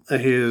 and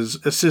his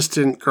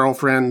assistant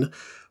girlfriend,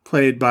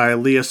 played by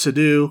Léa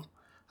Seydoux,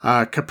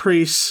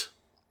 Caprice.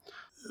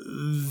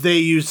 They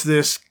use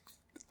this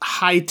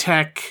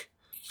high-tech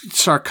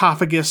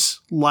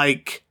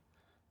sarcophagus-like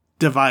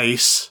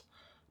device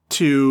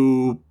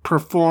to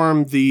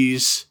perform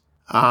these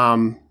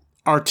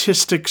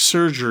artistic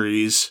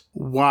surgeries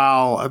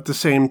while at the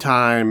same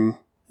time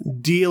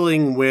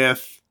dealing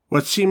with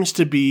what seems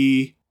to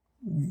be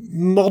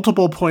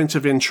multiple points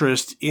of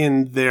interest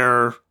in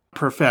their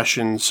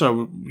profession.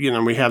 So,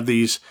 we have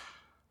these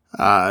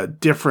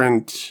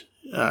different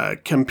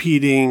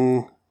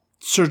competing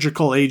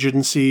surgical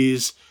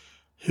agencies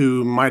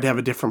who might have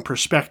a different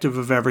perspective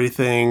of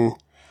everything.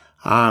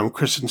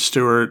 Kristen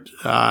Stewart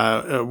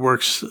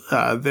works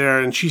there,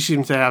 and she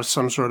seems to have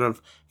some sort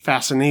of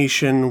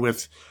fascination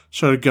with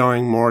sort of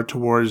going more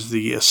towards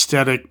the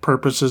aesthetic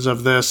purposes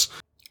of this.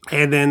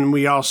 And then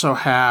we also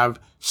have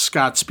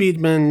Scott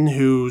Speedman,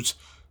 whose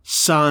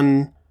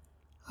son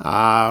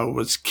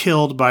was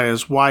killed by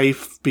his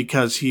wife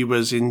because he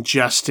was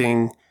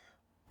ingesting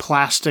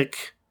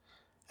plastic,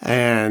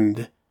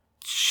 and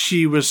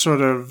she was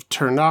sort of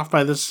turned off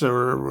by this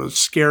or was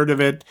scared of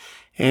it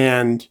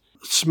and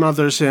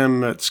smothers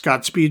him.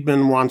 Scott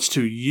Speedman wants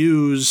to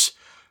use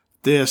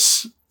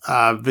this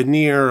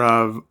veneer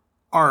of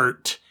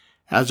art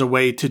as a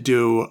way to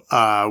do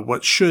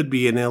what should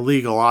be an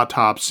illegal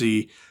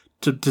autopsy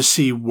to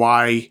see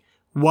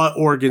what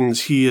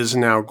organs he is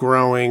now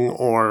growing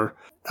or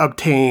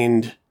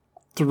obtained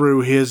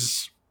through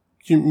his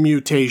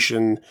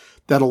mutation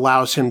that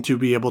allows him to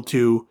be able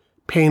to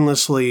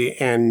painlessly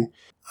and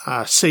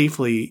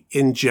safely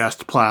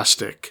ingest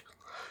plastic.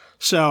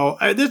 So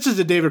this is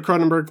a David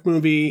Cronenberg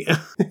movie.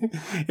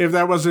 If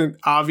that wasn't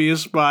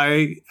obvious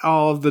by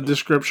all of the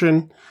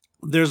description,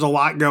 there's a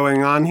lot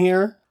going on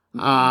here.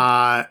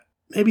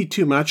 Maybe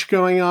too much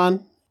going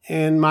on,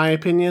 in my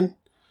opinion.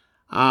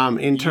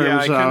 In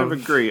terms I kind of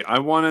agree. I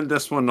wanted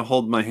this one to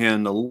hold my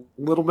hand a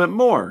little bit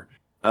more.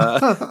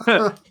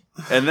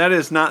 And that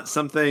is not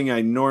something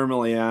I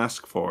normally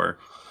ask for.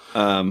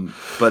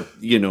 But,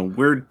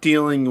 we're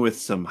dealing with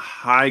some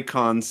high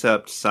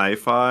concept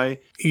sci-fi.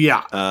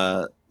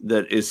 Yeah.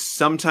 That is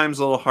sometimes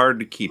a little hard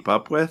to keep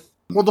up with.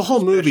 Well, the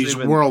whole movie's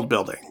world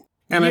building.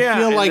 And I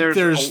feel like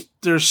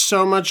there's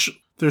so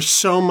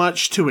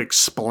much to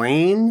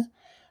explain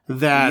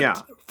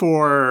that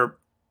for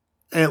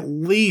at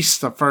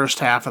least the first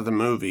half of the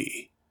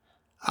movie,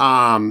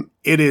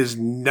 it is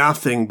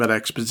nothing but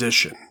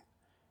exposition.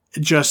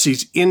 Just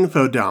these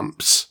info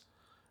dumps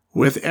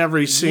with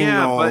every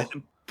single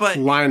but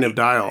line of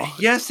dialogue.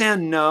 Yes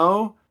and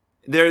no.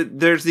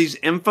 There's these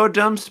info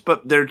dumps,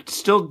 but they're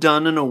still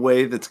done in a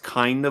way that's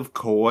kind of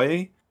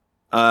coy.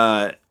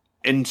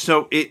 And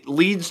so it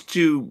leads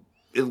to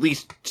at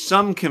least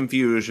some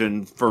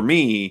confusion for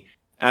me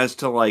as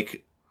to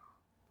like,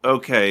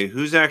 okay,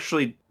 who's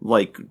actually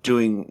like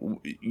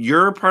doing,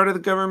 you're a part of the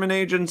government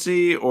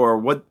agency, or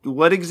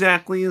what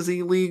exactly is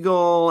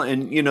illegal?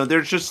 And,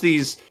 there's just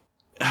these,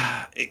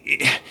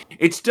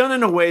 it's done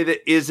in a way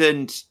that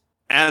isn't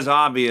as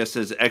obvious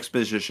as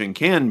exposition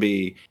can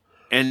be.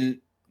 And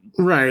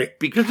right,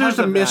 because there's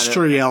a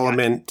mystery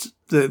element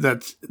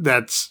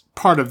that's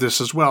part of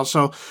this as well.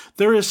 So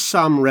there is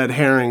some red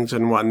herrings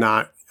and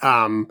whatnot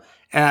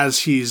as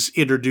he's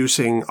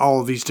introducing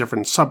all of these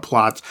different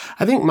subplots.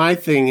 I think my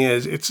thing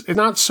is it's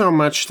not so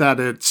much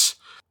that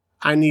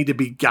I need to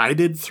be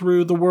guided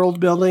through the world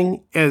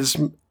building, as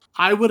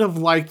I would have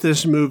liked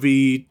this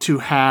movie to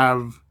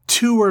have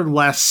 2 or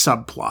less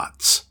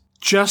subplots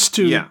just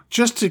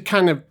to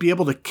kind of be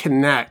able to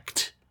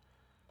connect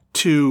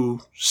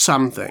to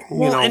something.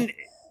 Well,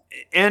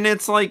 and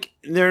it's like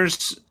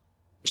there's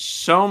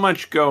so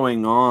much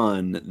going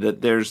on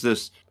that there's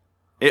this.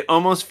 It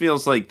almost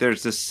feels like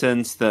there's this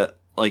sense that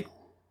like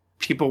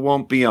people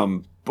won't be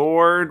on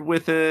board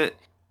with it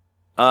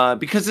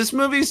because this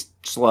movie's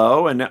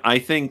slow, and I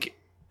think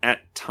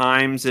at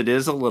times it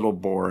is a little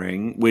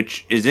boring,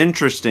 which is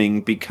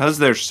interesting because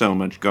there's so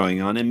much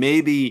going on, and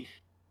maybe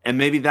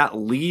that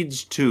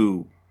leads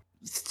to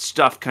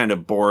stuff kind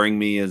of boring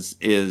me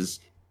is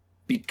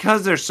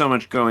because there's so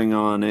much going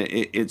on.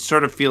 It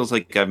sort of feels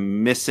like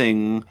I'm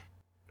missing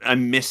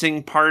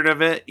part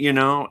of it,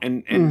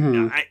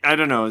 and I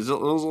don't know.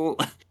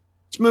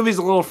 This movie's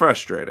a little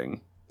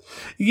frustrating.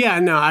 Yeah,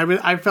 no,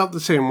 I felt the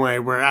same way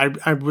where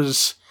I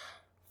was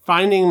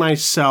finding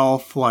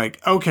myself like,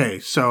 okay,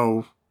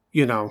 so,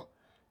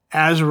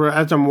 as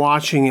I'm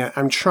watching it,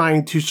 I'm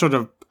trying to sort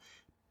of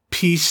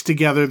piece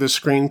together the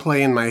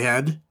screenplay in my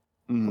head.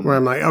 Where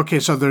I'm like, okay,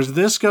 so there's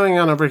this going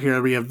on over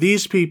here. We have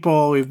these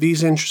people, we have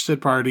these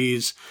interested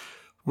parties.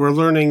 We're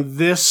learning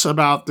this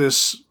about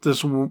this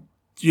conception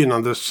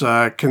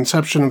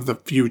of the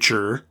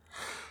future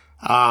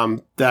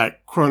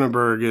that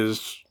Cronenberg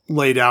is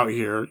laid out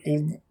here.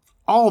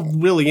 All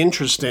really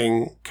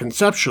interesting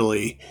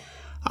conceptually.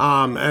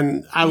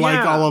 And I like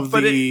all of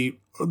the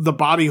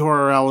body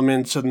horror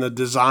elements and the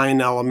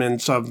design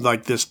elements of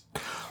like this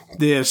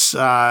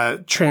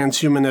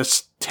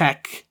transhumanist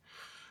tech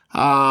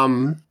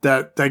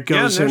that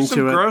goes into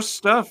some it. Gross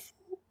stuff.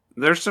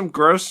 There's some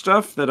gross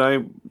stuff that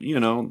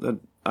that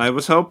I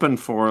was hoping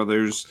for.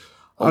 There's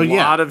a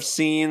lot of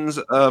scenes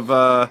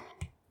of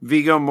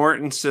Viggo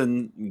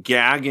Mortensen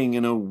gagging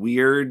in a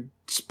weird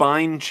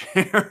spine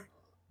chair.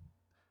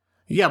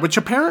 Yeah, which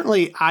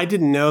apparently I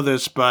didn't know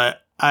this,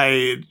 but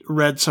I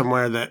read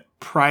somewhere that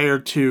prior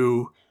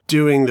to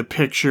doing the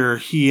picture,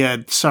 he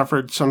had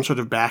suffered some sort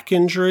of back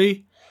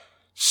injury.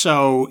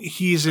 So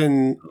he's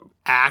in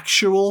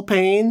actual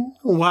pain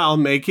while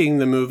making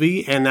the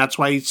movie, and that's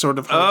why he's sort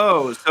of...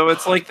 Oh, so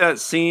it's like that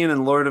scene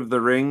in Lord of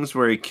the Rings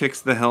where he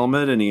kicks the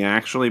helmet and he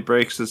actually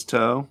breaks his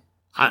toe?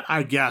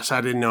 I guess I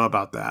didn't know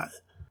about that.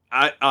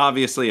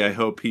 I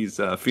hope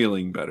he's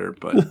feeling better,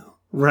 but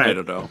right. I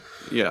don't know.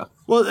 Yeah.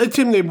 Well, it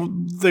seemed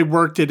they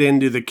worked it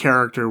into the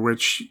character,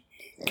 which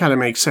kind of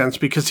makes sense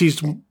because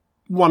he's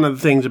one of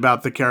the things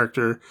about the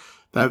character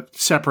that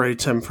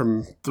separates him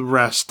from the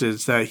rest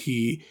is that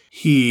he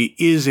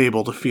is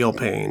able to feel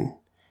pain,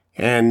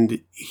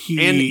 and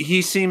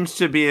he seems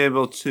to be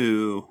able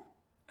to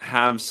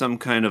have some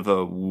kind of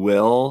a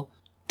will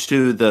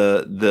to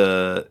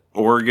the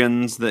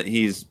organs that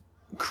he's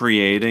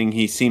creating.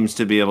 He seems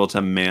to be able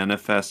to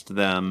manifest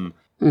them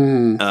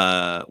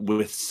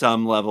with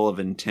some level of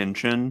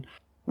intention.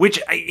 Which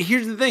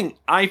here's the thing: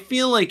 I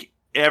feel like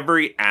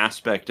every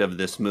aspect of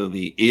this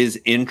movie is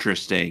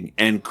interesting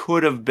and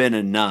could have been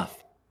enough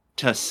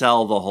to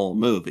sell the whole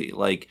movie.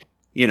 Like,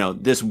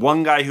 this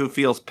one guy who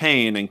feels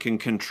pain and can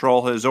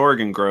control his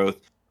organ growth,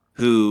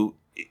 who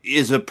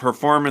is a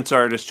performance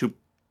artist who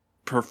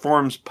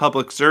performs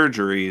public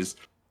surgeries,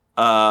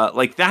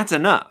 like that's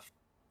enough.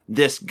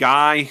 This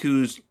guy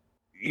who's,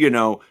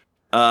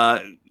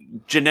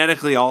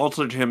 genetically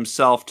altered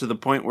himself to the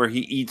point where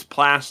he eats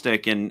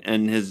plastic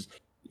and his,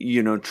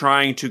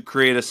 trying to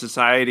create a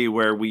society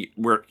where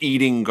we're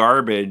eating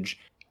garbage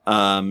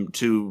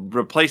to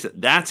replace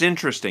it. That's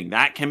interesting.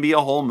 That can be a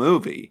whole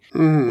movie.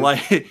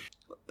 Like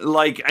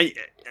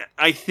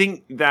I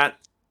think that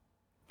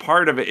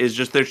part of it is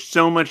just there's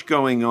so much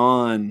going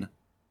on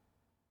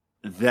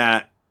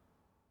that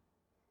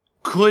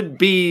could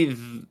be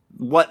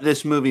what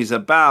this movie's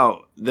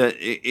about, that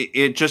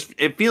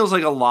it feels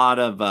like a lot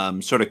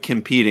of sort of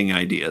competing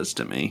ideas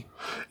to me.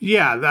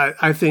 Yeah,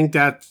 I think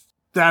that's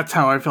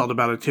how I felt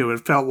about it too.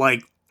 It felt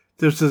like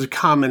this is a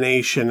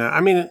combination. I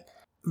mean,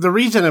 the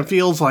reason it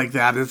feels like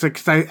that is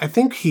because I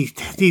think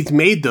he's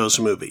made those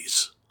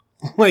movies.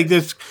 Like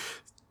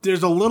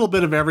there's a little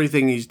bit of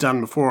everything he's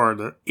done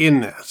before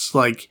in this.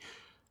 Like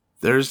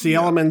there's the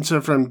elements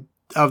of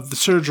the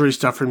surgery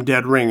stuff from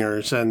Dead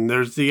Ringers, and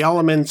there's the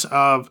elements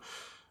of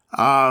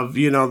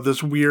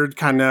this weird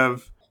kind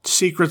of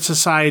secret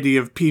society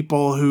of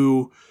people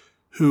who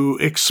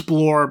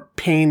explore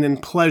pain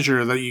and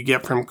pleasure that you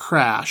get from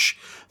Crash.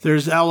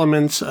 There's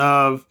elements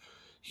of,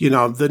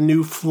 the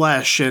new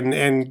flesh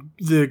and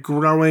the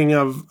growing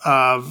of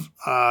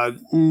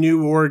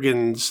new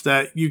organs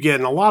that you get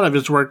in a lot of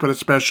his work, but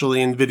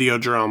especially in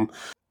Videodrome.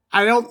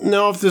 I don't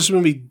know if this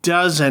movie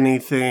does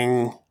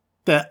anything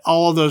that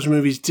all of those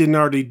movies didn't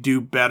already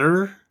do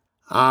better.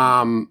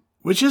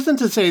 Which isn't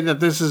to say that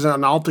this is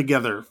an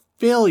altogether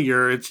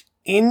failure. It's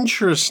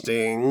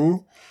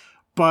interesting,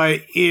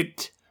 but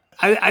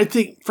I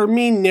think for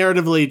me,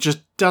 narratively, it just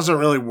doesn't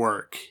really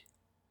work.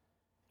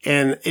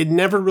 And it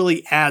never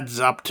really adds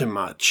up to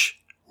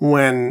much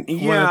when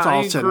it's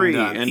all said and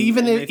done. And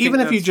even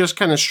if you just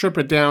kind of strip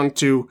it down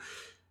to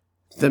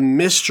the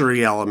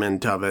mystery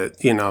element of it,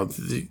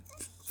 the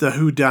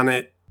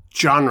whodunit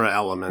genre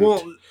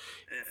element,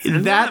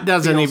 that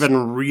doesn't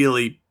even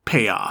really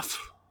pay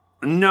off.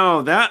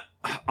 No, that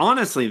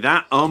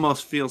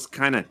almost feels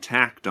kind of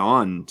tacked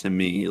on to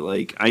me.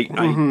 Like I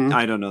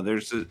don't know.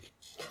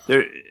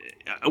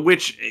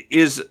 Which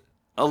is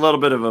a little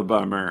bit of a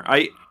bummer.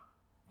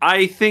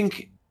 I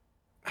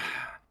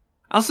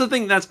also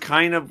think that's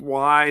kind of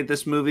why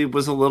this movie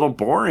was a little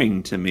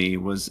boring to me.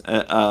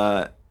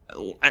 I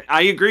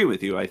agree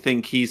with you. I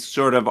think he's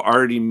sort of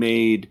already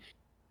made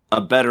a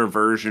better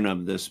version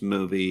of this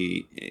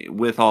movie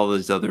with all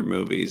these other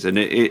movies, and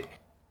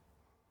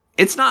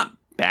it's not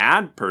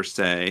bad per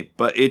se,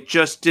 but it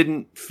just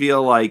didn't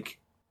feel like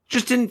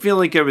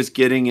I was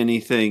getting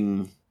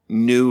anything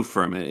new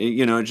from it.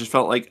 It just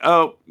felt like,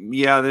 oh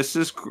yeah, this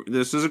is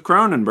a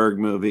Cronenberg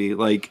movie.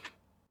 Like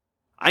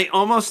I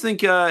almost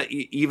think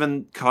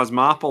even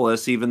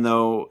Cosmopolis, even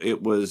though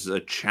it was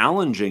a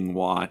challenging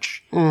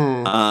watch,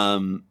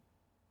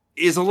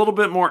 is a little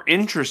bit more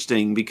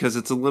interesting because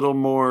it's a little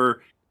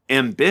more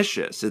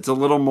ambitious. It's a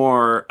little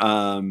more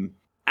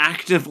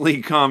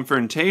actively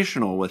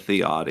confrontational with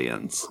the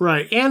audience,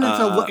 right? And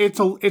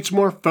it's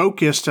more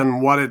focused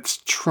on what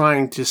it's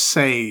trying to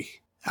say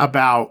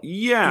about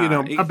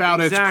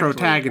about its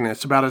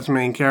protagonist, about its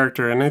main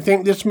character. And I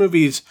think this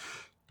movie's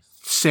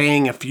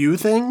saying a few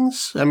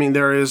things. I mean,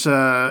 there is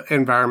a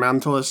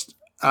environmentalist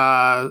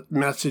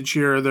message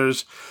here.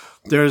 There's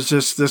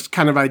this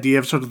kind of idea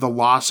of sort of the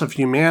loss of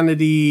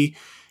humanity,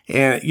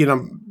 and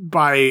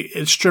by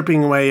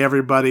stripping away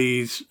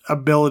everybody's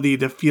ability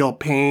to feel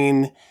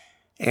pain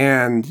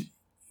and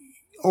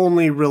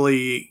only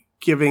really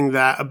giving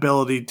that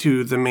ability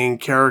to the main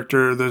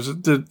character.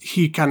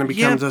 He kind of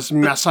becomes this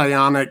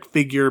messianic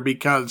figure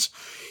because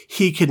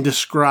he can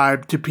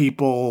describe to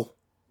people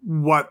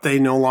what they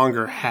no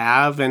longer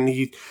have.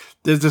 And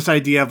there's this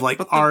idea of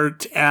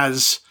art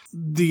as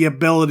the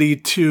ability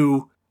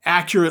to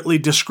accurately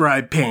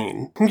describe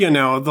pain, in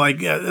a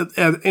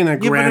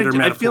grander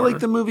metaphor. I feel like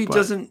the movie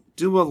doesn't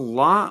do a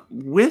lot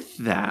with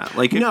that.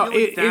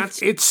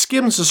 It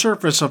skims the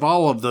surface of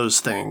all of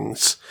those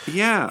things.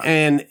 Yeah.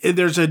 And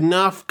there's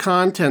enough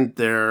content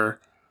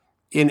there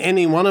in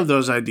any one of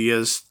those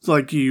ideas,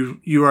 like you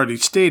already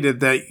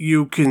stated, that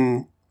you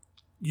could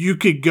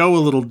go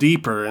a little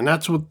deeper. And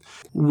that's what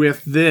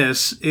with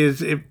this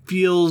is, it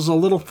feels a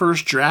little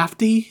first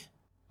drafty.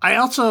 I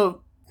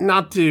also,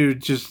 not to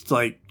just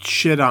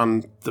shit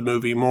on the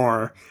movie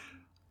more,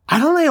 I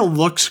don't think it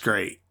looks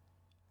great.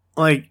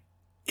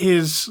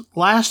 His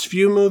last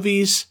few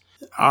movies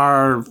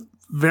are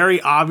very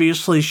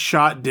obviously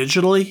shot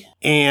digitally,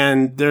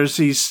 and there's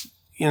these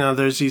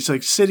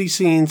city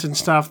scenes and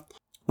stuff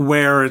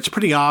where it's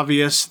pretty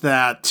obvious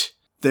that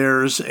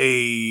there's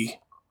a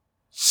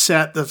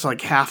set that's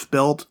half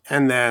built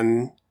and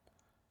then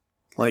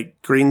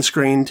green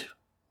screened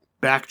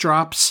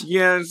backdrops.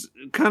 Yeah, it's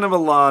kind of a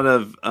lot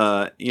of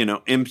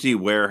empty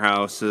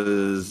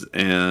warehouses,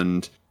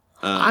 and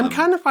I'm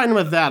kind of fine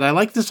with that. I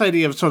like this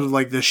idea of sort of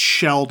this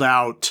shelled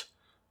out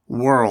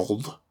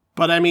world.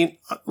 But I mean,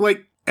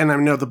 and I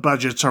know the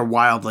budgets are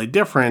wildly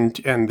different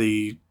and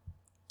the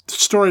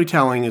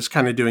storytelling is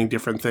kind of doing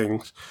different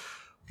things.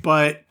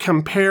 But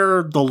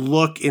compare the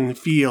look and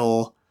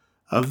feel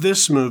of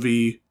this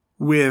movie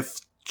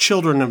with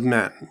Children of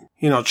Men.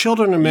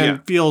 Children of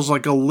Men feels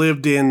like a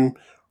lived-in,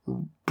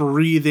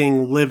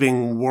 breathing,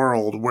 living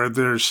world where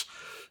there's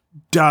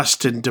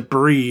dust and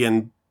debris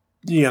and,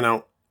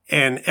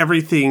 and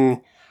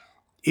everything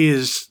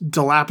is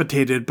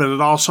dilapidated, but it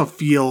also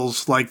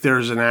feels like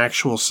there's an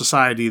actual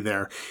society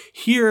there.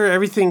 Here,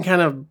 everything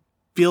kind of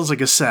feels like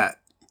a set.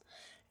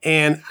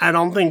 And I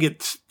don't think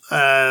it's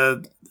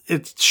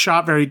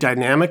shot very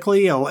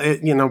dynamically.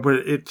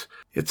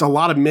 It's a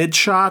lot of mid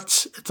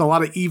shots. It's a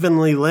lot of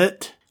evenly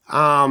lit.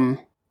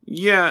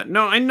 Yeah,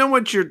 no, I know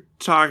what you're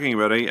talking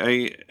about.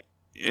 I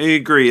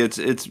agree.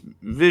 It's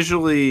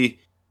visually,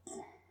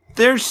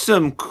 there's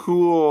some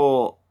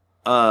cool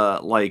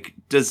like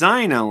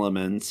design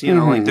elements,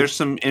 like there's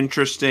some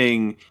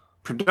interesting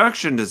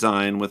production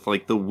design with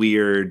like the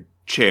weird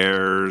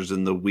chairs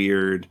and the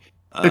weird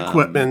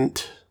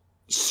equipment,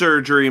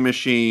 surgery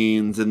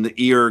machines and the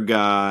ear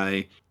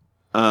guy.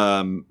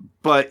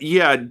 But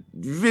yeah,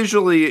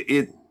 visually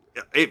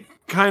it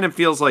kind of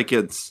feels like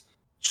it's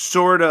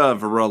sort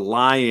of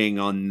relying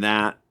on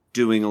that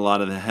doing a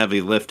lot of the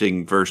heavy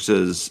lifting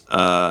versus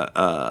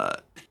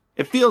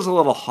it feels a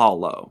little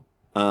hollow.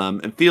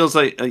 It feels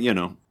like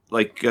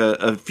like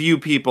a few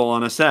people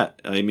on a set.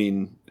 I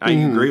mean, I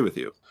agree with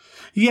you.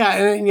 Yeah,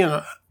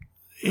 and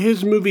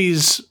his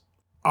movies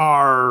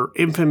are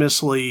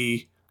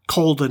infamously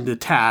cold and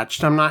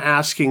detached. I'm not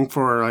asking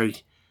for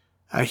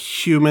a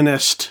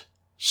humanist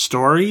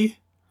story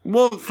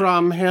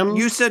from him.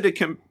 You said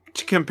to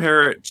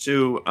compare it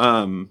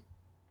to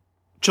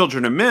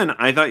Children of Men.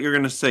 I thought you were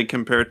going to say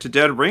compare it to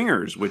Dead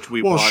Ringers, which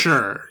we watched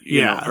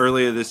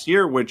earlier this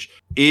year, which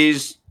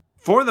is,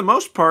 for the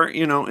most part,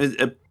 is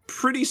a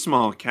pretty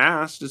small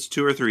cast. It's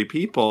 2 or 3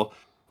 people,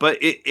 but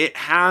it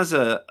has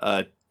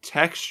a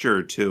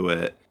texture to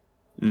it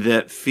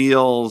that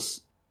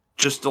feels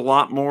just a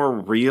lot more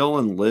real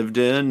and lived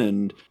in,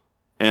 and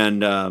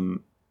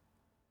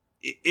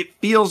it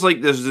feels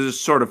like there's this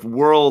sort of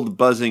world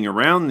buzzing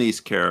around these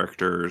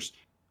characters,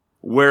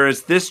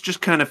 whereas this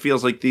just kind of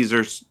feels like these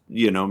are,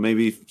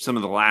 maybe some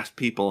of the last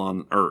people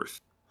on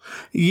Earth.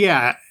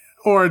 Yeah,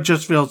 or it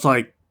just feels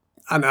like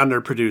an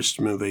underproduced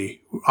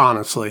movie,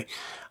 honestly,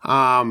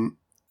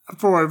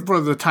 for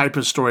the type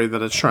of story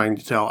that it's trying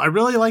to tell. I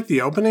really like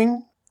the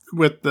opening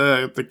with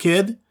the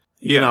kid,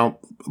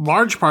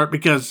 large part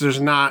because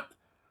there's not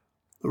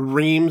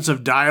reams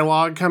of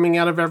dialogue coming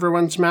out of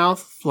everyone's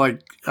mouth,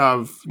 like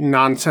of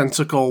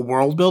nonsensical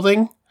world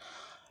building.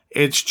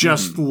 It's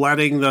just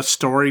letting the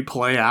story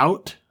play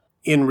out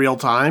in real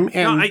time.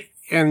 And I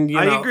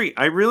agree.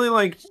 I really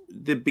liked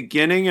the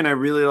beginning and I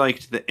really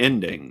liked the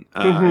ending.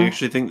 I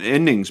actually think the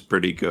ending's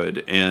pretty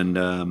good.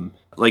 And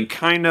like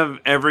kind of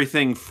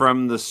everything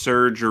from the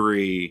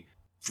surgery,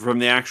 from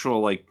the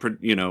actual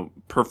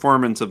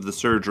performance of the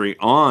surgery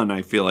on,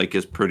 I feel like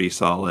is pretty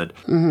solid.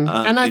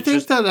 And I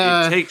think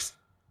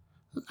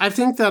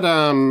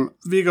that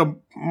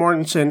Viggo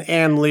Mortensen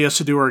and Lea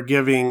Seydoux are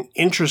giving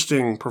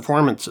interesting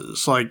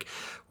performances. Like,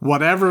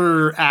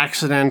 whatever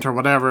accident or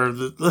whatever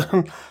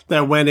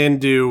that went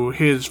into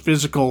his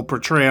physical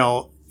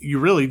portrayal, he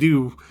really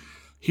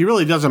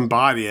does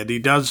embody it. He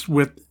does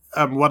with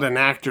what an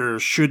actor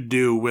should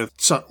do with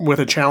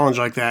a challenge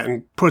like that,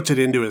 and puts it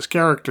into his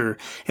character.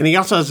 And he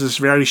also has this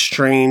very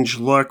strange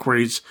look where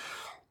he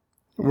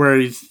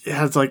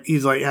has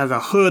a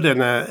hood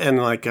and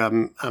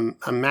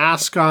a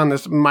mask on.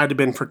 This might have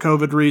been for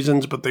COVID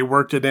reasons, but they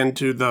worked it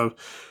into the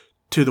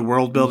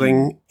world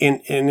building in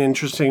an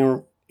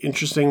interesting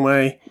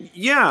way.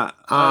 Yeah.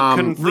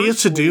 Lea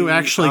Seydoux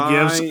actually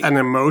gives an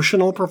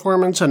emotional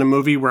performance in a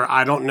movie where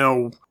I don't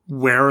know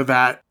where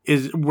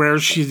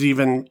she's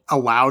even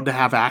allowed to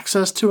have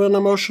access to an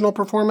emotional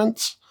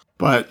performance,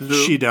 but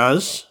she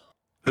does.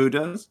 Who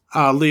does?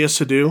 Lea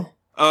Seydoux.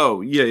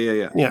 Oh,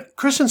 yeah. Yeah,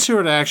 Kristen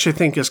Stewart I actually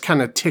think is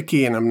kind of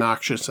ticky and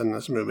obnoxious in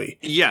this movie.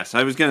 Yes,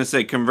 I was going to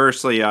say,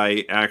 conversely,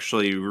 I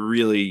actually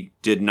really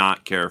did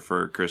not care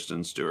for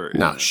Kristen Stewart.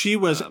 No, she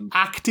was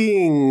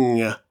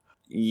acting.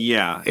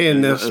 Yeah.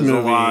 In this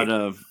movie. A lot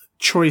of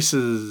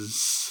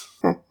choices.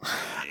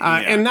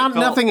 And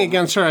nothing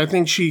against her. I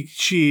think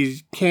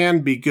she can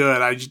be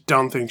good. I just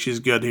don't think she's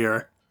good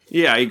here.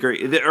 Yeah, I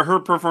agree. Her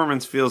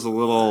performance feels a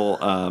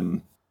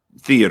little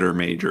theater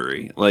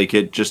majory. Like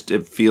it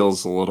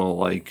feels a little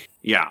like,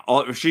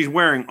 she's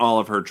wearing all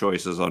of her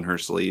choices on her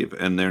sleeve,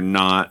 and they're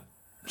not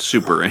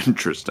super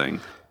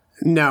interesting.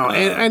 No,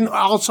 and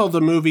also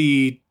the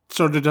movie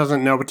sort of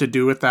doesn't know what to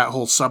do with that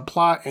whole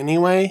subplot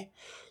anyway,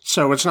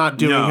 so it's not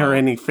doing her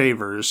any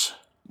favors.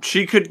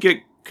 She could get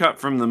cut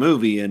from the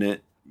movie, and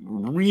it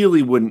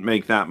really wouldn't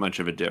make that much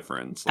of a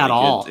difference. At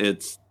all.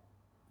 It's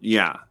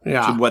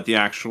to what the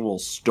actual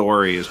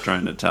story is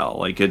trying to tell.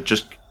 Like it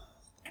just...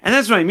 And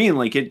that's what I mean.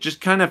 Like, it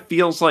just kind of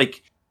feels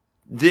like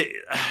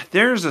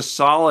there's a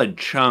solid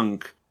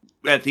chunk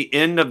at the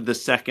end of the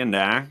second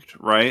act,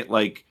 right?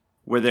 Like,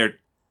 where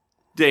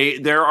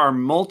there are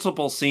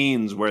multiple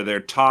scenes where they're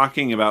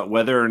talking about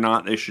whether or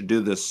not they should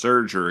do this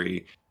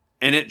surgery.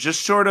 And it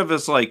just sort of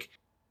is like,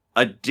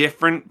 a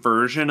different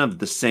version of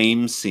the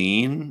same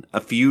scene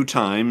a few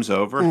times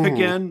over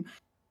again.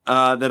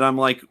 That I'm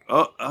like,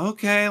 oh,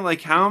 okay,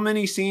 like how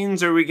many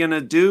scenes are we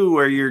gonna do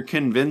where you're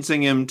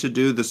convincing him to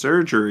do the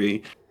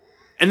surgery?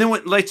 And then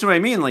that's what I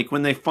mean. Like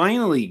when they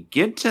finally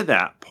get to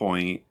that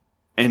point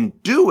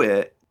and do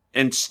it,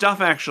 and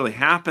stuff actually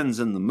happens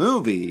in the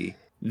movie,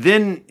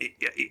 then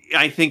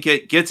I think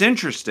it gets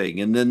interesting,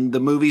 and then the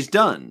movie's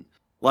done.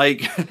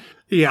 Like,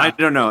 yeah, I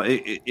don't know.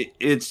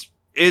 It's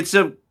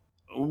a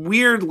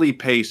weirdly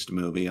paced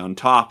movie on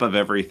top of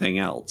everything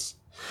else.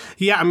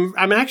 Yeah,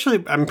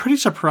 I'm pretty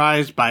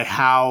surprised by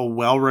how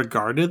well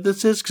regarded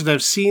this is, because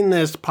I've seen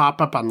this pop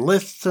up on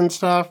lists and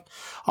stuff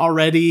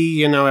already.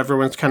 You know,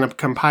 everyone's kind of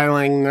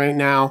compiling right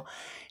now.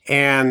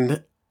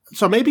 And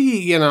so maybe,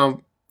 you know,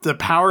 the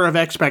power of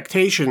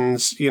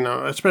expectations, you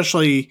know,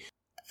 especially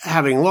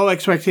having low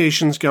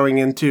expectations going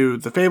into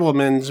The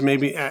Fabelmans,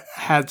 maybe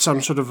had some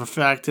sort of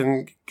effect,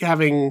 and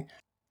having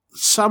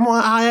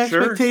somewhat high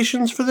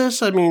expectations for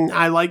this. I mean,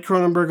 I like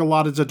Cronenberg a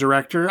lot as a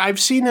director. I've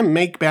seen him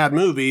make bad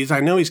movies. I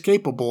know he's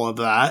capable of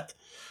that.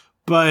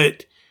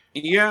 But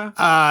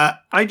yeah,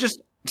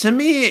 to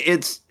me,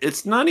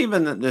 it's not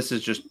even that this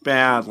is just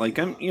bad. Like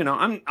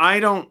I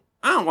don't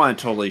want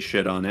to totally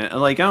shit on it.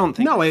 Like I don't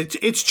think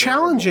it's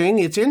challenging.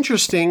 It's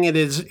interesting.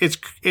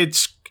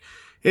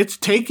 It's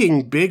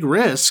taking big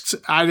risks.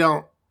 I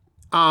don't.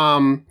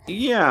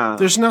 Yeah.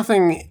 There's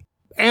nothing.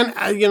 And,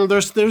 you know,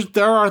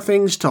 there are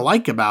things to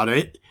like about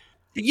it.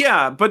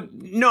 Yeah, but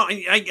no,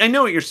 I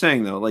know what you're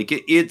saying, though. Like,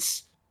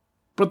 it's...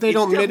 But they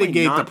don't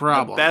mitigate the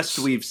problems. The best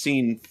we've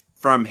seen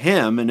from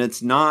him, and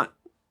it's not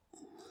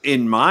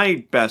in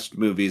my best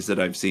movies that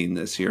I've seen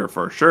this year,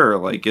 for sure.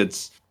 Like,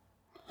 it's...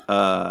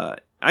 I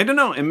don't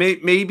know. And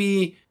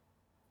maybe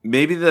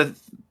the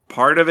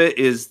part of it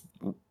is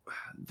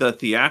the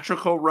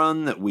theatrical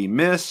run that we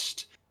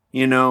missed.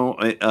 You know,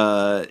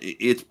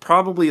 it's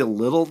probably a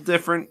little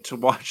different to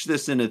watch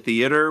this in a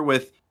theater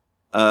with,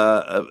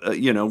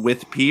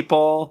 with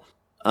people.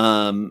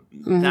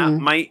 That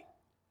might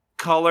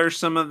color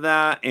some of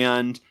that.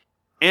 And,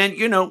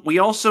 you know, we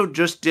also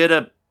just did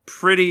a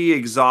pretty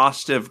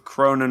exhaustive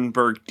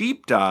Cronenberg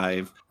deep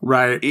dive.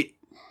 Right.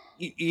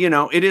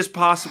 It is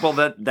possible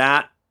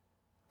that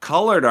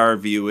colored our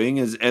viewing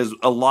as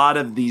a lot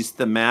of these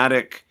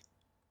thematic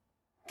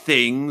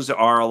things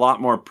are a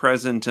lot more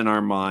present in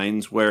our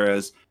minds,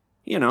 whereas,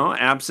 you know,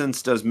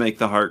 absence does make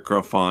the heart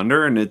grow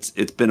fonder, and it's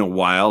been a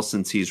while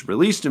since he's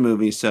released a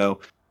movie, so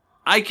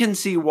I can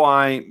see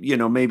why, you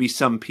know, maybe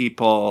some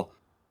people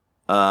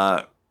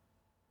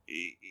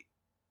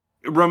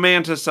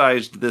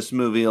romanticized this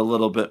movie a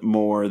little bit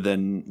more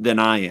than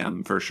I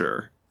am, for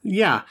sure.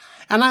 Yeah,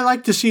 and I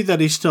like to see that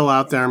he's still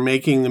out there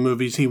making the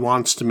movies he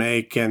wants to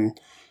make, and,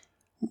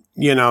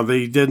 you know,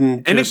 they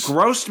didn't And it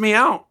grossed me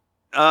out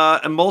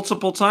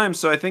multiple times,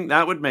 so I think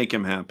that would make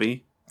him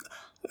happy.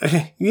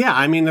 Yeah,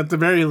 I mean, at the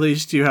very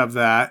least, you have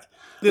that.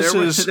 There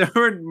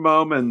were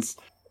moments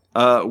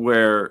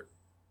where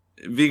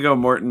Viggo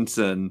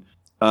Mortensen,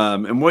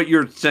 and what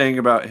you're saying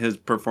about his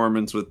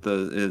performance with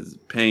his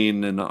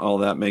pain and all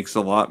that makes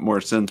a lot more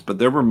sense, but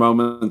there were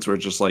moments where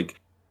just like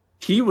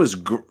he was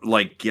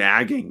like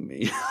gagging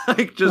me,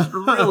 like just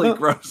really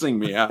grossing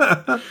me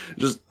out.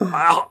 Just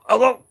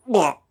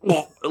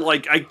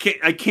like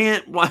I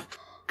can't.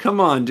 Come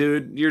on,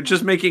 dude. You're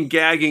just making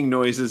gagging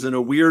noises in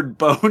a weird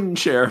bone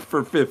chair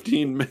for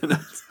 15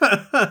 minutes.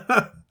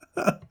 I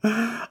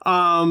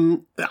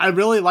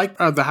really like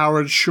the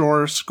Howard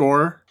Shore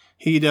score.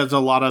 He does a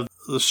lot of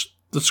the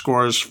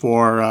scores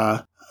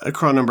for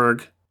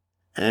Cronenberg.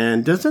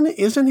 And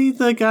isn't he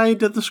the guy who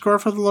did the score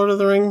for The Lord of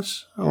the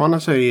Rings? I want to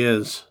say he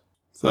is.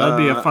 So that'd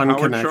be a fun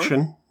Howard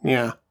connection.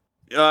 Shore?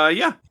 Yeah.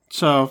 Yeah.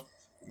 So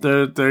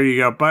there you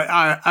go. But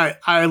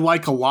I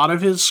like a lot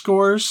of his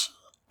scores.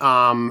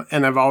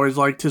 And I've always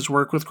liked his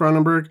work with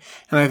Cronenberg,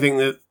 and I think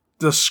that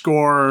the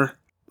score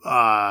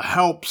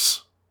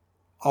helps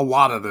a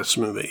lot of this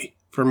movie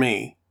for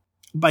me.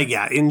 But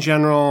yeah, in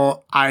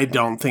general, I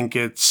don't think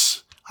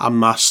it's a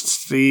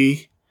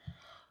must-see.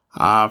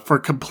 For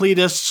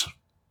completists,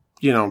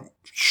 you know,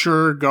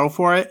 sure, go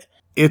for it.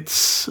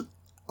 It's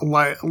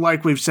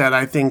like we've said,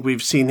 I think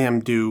we've seen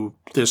him do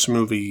this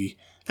movie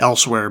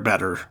elsewhere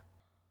better.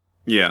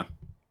 Yeah.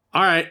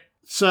 All right.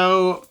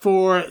 So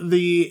for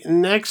the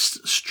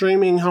next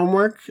streaming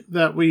homework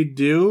that we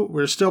do,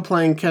 we're still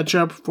playing catch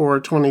up for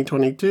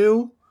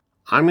 2022.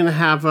 I'm going to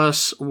have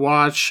us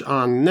watch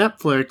on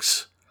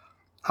Netflix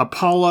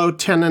Apollo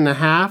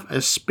 10.5,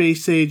 A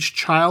Space Age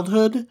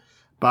Childhood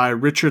by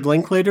Richard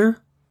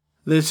Linklater.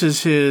 This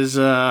is his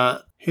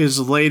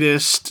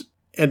latest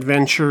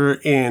adventure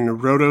in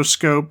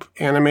rotoscope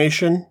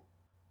animation.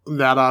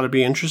 That ought to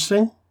be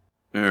interesting.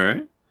 All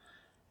right.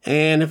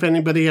 And if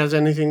anybody has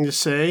anything to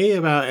say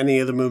about any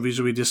of the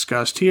movies we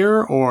discussed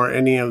here or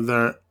any of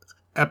the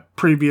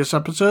previous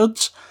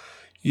episodes,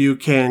 you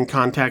can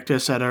contact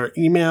us at our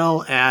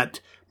email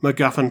at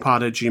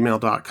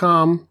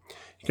MacGuffinPod@gmail.com.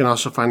 You can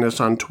also find us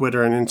on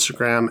Twitter and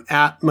Instagram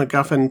at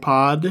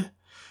MacGuffinPod.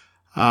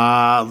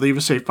 Leave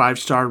us a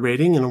 5-star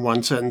rating and a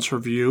 1-sentence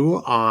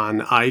review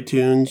on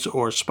iTunes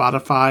or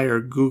Spotify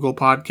or Google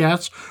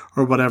Podcasts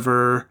or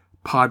whatever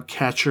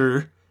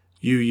podcatcher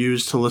you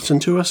use to listen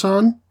to us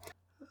on.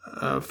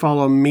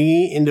 Follow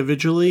me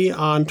individually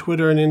on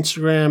Twitter and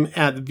Instagram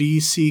at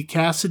VC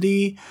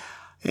Cassidy,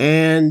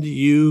 and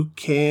you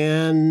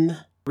can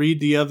read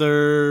the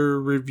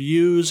other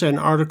reviews and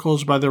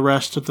articles by the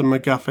rest of the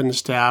MacGuffin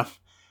staff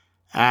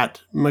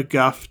at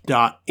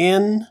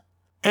mcguff.in.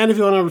 And if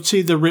you want to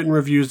see the written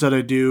reviews that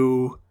I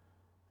do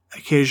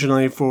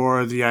occasionally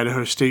for the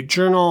Idaho State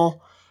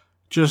Journal,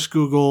 just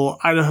Google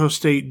Idaho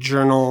State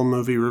Journal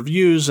movie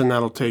reviews, and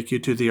that'll take you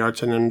to the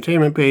arts and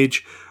entertainment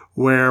page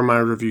where my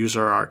reviews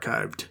are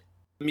archived.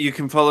 You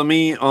can follow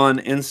me on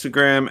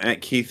Instagram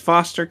at Keith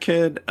Foster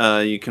Kid.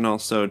 You can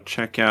also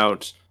check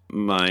out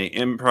my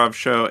improv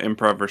show,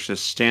 Improv vs.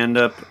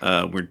 Stand-Up.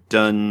 We're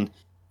done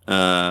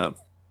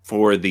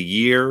for the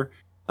year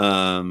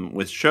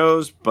with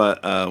shows,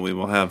 but we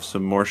will have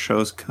some more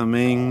shows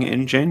coming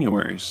in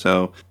January.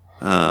 So,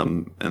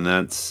 and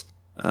that's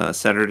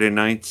Saturday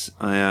nights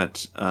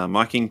at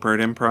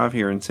Mockingbird Improv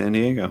here in San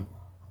Diego.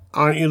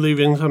 Aren't you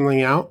leaving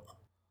something out?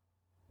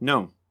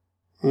 No.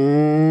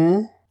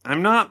 I'm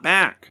not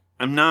back.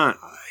 I'm not.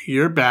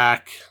 You're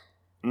back.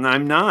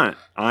 I'm not.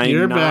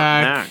 You're not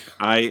back.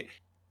 I've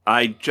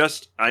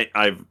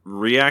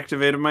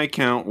reactivated my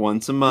account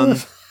once a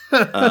month.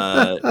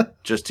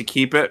 Just to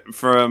keep it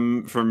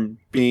from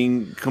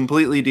being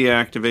completely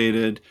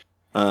deactivated.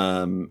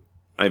 I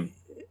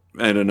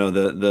don't know,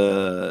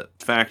 the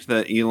fact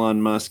that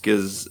Elon Musk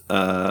is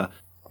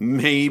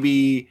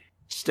maybe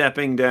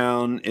stepping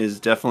down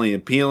is definitely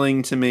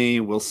appealing to me.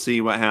 We'll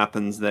see what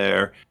happens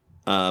there.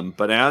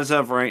 But as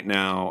of right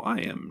now, I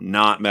am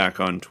not back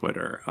on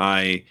Twitter.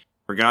 I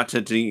forgot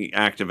to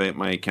deactivate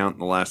my account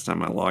the last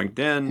time I logged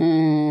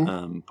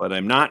in. But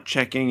I'm not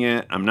checking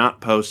it. I'm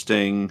not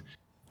posting.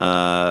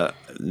 The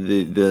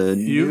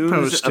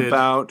news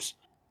about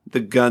the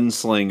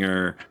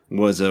gunslinger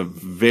was a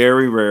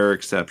very rare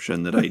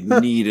exception that I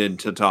needed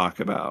to talk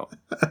about.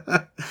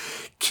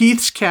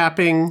 Keith's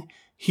capping.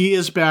 He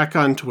is back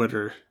on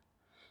Twitter.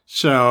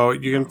 So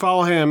you can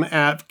follow him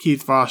at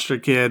Keith Foster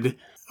Kid,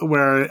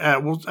 where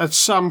at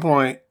some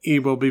point he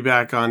will be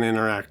back on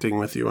interacting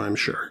with you, I'm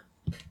sure.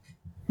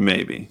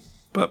 Maybe,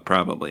 but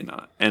probably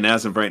not. And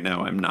as of right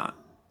now, I'm not.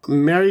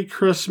 Merry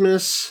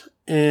Christmas.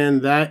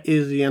 And that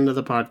is the end of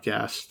the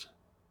podcast.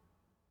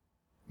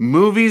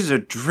 Movies are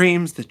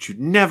dreams that you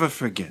never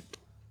forget.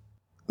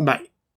 Bye.